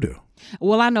 Of voodoo.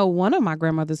 Well, I know one of my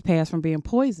grandmothers passed from being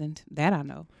poisoned. That I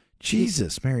know.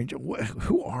 Jesus, Mary,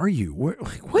 who are you? What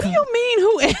do you mean,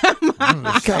 who am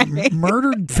I? Got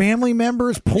murdered family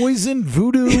members, poisoned,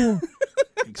 voodoo.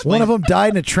 One of them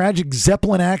died in a tragic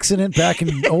Zeppelin accident back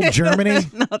in old Germany.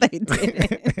 No, they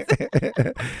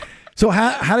didn't. So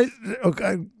how did...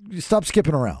 Okay, stop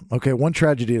skipping around. Okay, one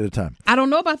tragedy at a time. I don't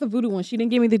know about the voodoo one. She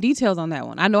didn't give me the details on that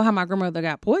one. I know how my grandmother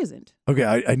got poisoned.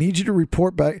 Okay, I need you to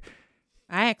report back.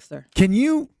 I asked her. Can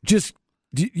you just...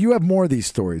 Do you have more of these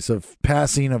stories of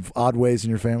passing of odd ways in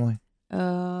your family?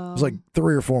 There's like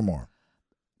 3 or 4 more.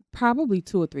 Probably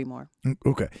 2 or 3 more.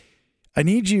 Okay. I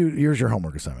need you... Here's your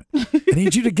homework assignment. I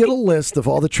need you to get a list of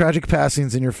all the tragic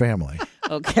passings in your family.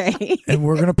 Okay. And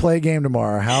we're going to play a game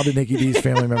tomorrow. How did Nikki D's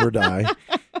family member die?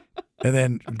 And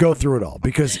then go through it all.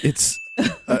 Because it's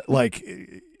like...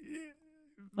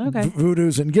 Okay.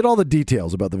 Voodoos and get all the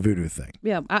details about the voodoo thing.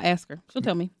 Yeah, I'll ask her. She'll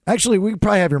tell me. Actually, we could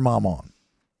probably have your mom on.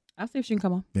 I'll see if she can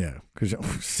come on. Yeah, because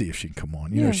see if she can come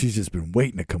on. You know, she's just been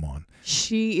waiting to come on.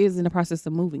 She is in the process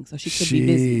of moving, so she could be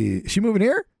busy. She moving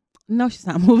here? No, she's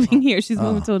not moving here. She's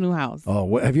moving to a new house.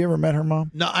 Oh, have you ever met her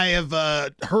mom? No, I have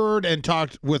heard and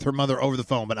talked with her mother over the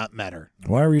phone, but not met her.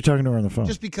 Why were you talking to her on the phone?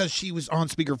 Just because she was on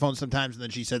speakerphone sometimes, and then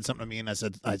she said something to me, and I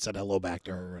said hello back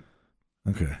to her.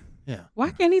 Okay. Yeah. Why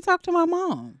can't he talk to my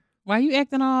mom? Why are you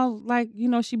acting all like,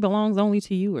 she belongs only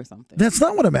to you or something? That's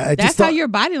not what I'm at. That's how your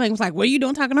body language was like, what are you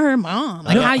doing talking to her mom?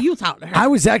 Like, how you talk to her? I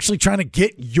was actually trying to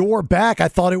get your back. I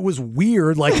thought it was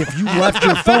weird. Like, if you left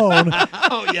your phone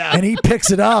and he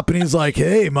picks it up and he's like,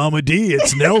 hey, Mama D,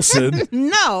 it's Nelson.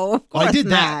 No, of course I did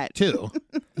not. that, too.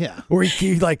 Yeah. Or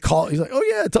he like called. He's like, oh,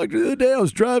 yeah, I talked to her the other day. I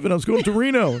was driving. I was going to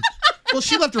Reno. Well,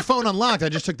 she left her phone unlocked. I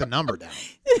just took the number down.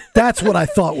 That's what I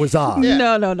thought was odd. Yeah.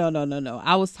 No.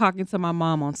 I was talking to my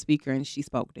mom on speaker and she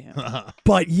spoke to him.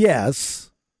 But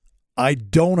yes, I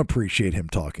don't appreciate him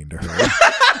talking to her.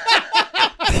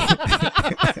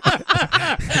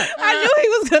 I knew he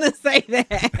was going to say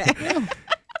that.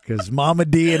 Because Mama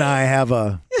D and I have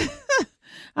a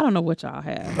I don't know what y'all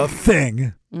have.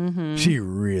 thing. Mm-hmm. She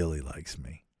really likes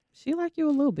me. She like you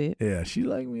a little bit. Yeah, she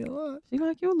like me a lot. She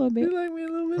like you a little bit. She like me a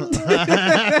little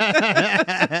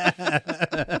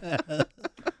bit.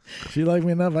 She like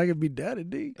me enough I could be Daddy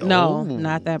D. No,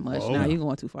 not that much. No, you're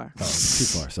going too far. Oh, too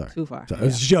far, sorry. Too far. Sorry. It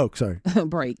was a joke, sorry.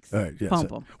 Breaks. All right, yeah, Pump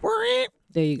so- them.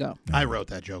 There you go. I wrote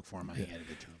that joke for him. I handed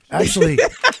it to him. Actually,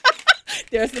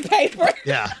 There's the paper.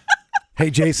 Yeah. hey,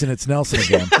 Jason, it's Nelson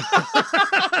again.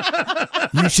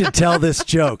 You should tell this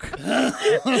joke.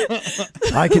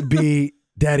 I could be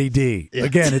Daddy D. Yeah.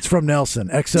 Again, it's from Nelson.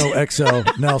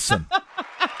 XOXO Nelson.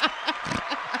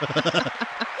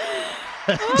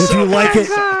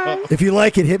 If you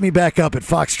like it, hit me back up at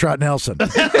Foxtrot Nelson.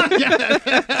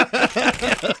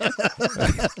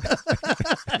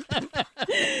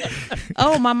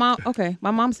 Oh, my mom. Okay.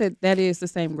 My mom said that is the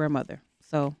same grandmother.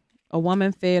 So a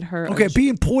woman fed her. Okay,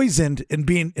 being poisoned and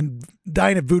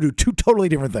dying of voodoo, two totally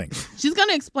different things. She's going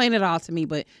to explain it all to me,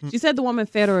 but she said the woman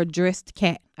fed her a dressed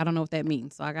cat. I don't know what that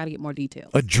means, so I got to get more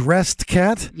details. A dressed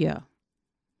cat? Yeah.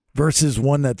 Versus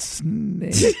one that's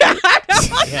naked.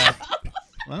 Yeah.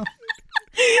 Well,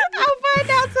 I'll find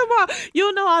out tomorrow.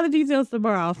 You'll know all the details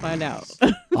tomorrow. I'll find out.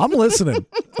 I'm listening.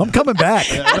 I'm coming back.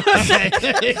 She'll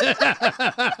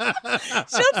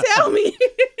tell me.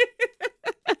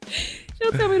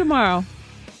 She'll tell me tomorrow.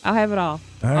 I'll have it all.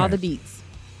 All All right. the deets.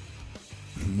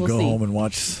 We'll Go see. home and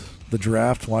watch the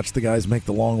draft. Watch the guys make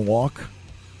the long walk.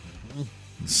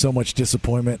 So much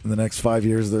disappointment in the next 5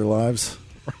 years of their lives.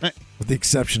 Right. With the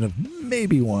exception of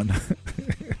maybe one.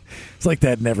 It's like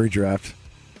that in every draft.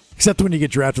 Except when you get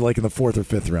drafted like in the 4th or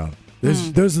 5th round.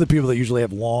 Those are the people that usually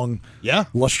have long,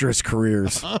 lustrous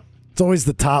careers. It's always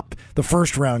the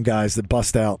first round guys that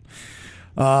bust out.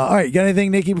 All right, you got anything,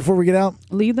 Nikki, before we get out?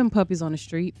 Leave them puppies on the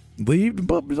street. Leave the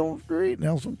puppies on the street,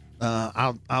 Nelson.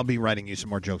 I'll be writing you some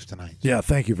more jokes tonight. Yeah,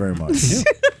 thank you very much.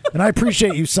 And I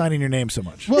appreciate you signing your name so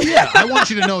much. Well, yeah, I want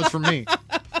you to know it's from me.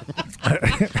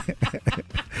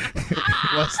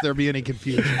 Lest there be any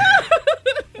confusion.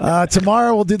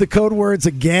 Tomorrow we'll do the code words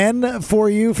again for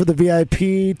you for the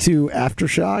VIP to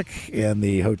Aftershock and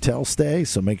the hotel stay.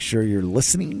 So make sure you're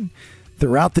listening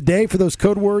throughout the day for those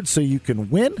code words so you can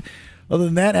win. Other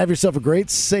than that, have yourself a great,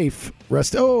 safe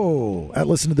rest.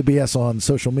 Listen to the BS on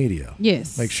social media.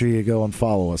 Yes. Make sure you go and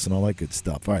follow us and all that good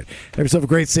stuff. All right. Have yourself a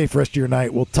great, safe rest of your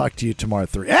night. We'll talk to you tomorrow at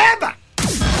 3.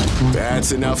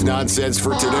 That's enough nonsense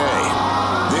for today.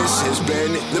 This has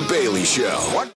been The Bailey Show.